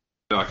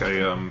 Doc,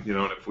 and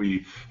if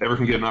we ever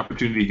can get an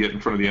opportunity to get in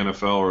front of the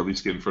NFL, or at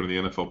least get in front of the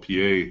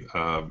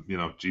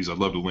NFLPA, geez, I'd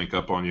love to link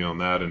up on you on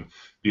that and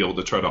be able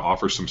to try to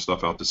offer some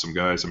stuff out to some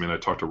guys. I mean, I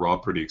talked to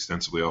Rob pretty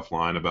extensively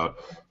offline about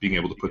being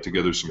able to put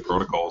together some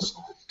protocols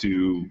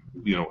to,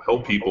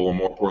 help people, and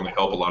more importantly,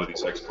 help a lot of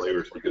these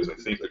ex-players, because I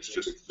think there's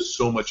just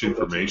so much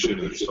information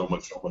and there's so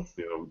much,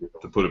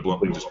 to put it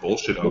bluntly, just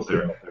bullshit out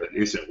there that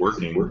isn't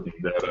working,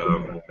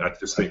 that I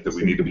just think that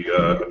we need to be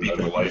a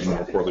beacon of light, more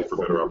importantly, for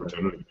better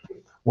opportunity.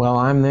 Well,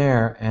 I'm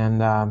there,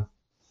 and,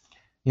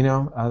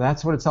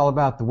 that's what it's all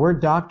about. The word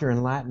doctor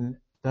in Latin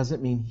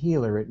doesn't mean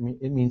healer, it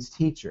means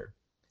teacher.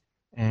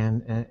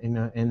 And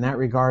in that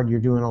regard,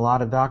 you're doing a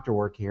lot of doctor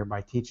work here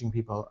by teaching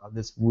people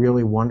this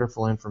really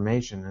wonderful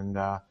information, and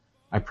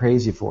I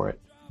praise you for it.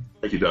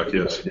 Thank you, Doc.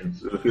 Yes.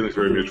 The feeling's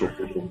very mutual.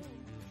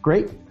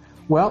 Great.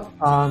 Well,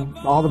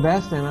 all the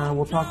best, and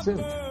we'll talk soon.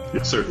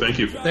 Yes, sir. Thank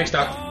you. Thanks,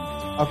 Doc.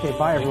 Okay,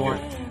 bye, everyone.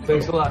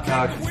 Thanks a lot,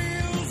 Doc.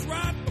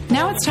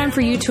 Now it's time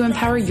for you to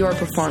empower your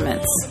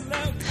performance.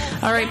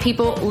 All right,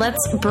 people,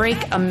 let's break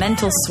a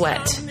mental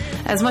sweat.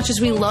 As much as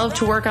we love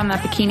to work on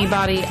that bikini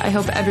body, I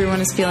hope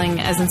everyone is feeling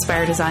as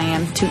inspired as I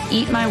am to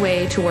eat my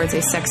way towards a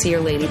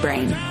sexier lady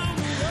brain.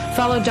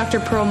 Follow Dr.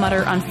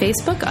 Perlmutter on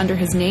Facebook under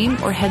his name,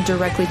 or head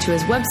directly to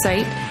his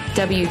website,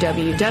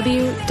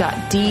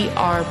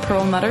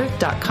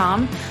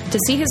 www.drperlmutter.com, to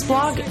see his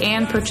blog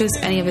and purchase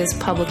any of his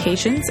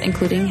publications,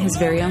 including his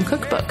very own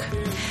cookbook.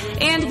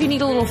 And if you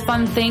need a little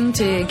fun thing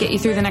to get you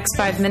through the next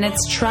 5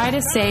 minutes, try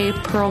to say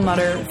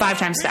Perlmutter 5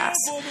 times fast.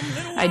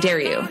 I dare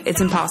you.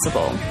 It's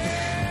impossible.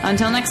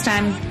 Until next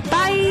time,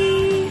 bye!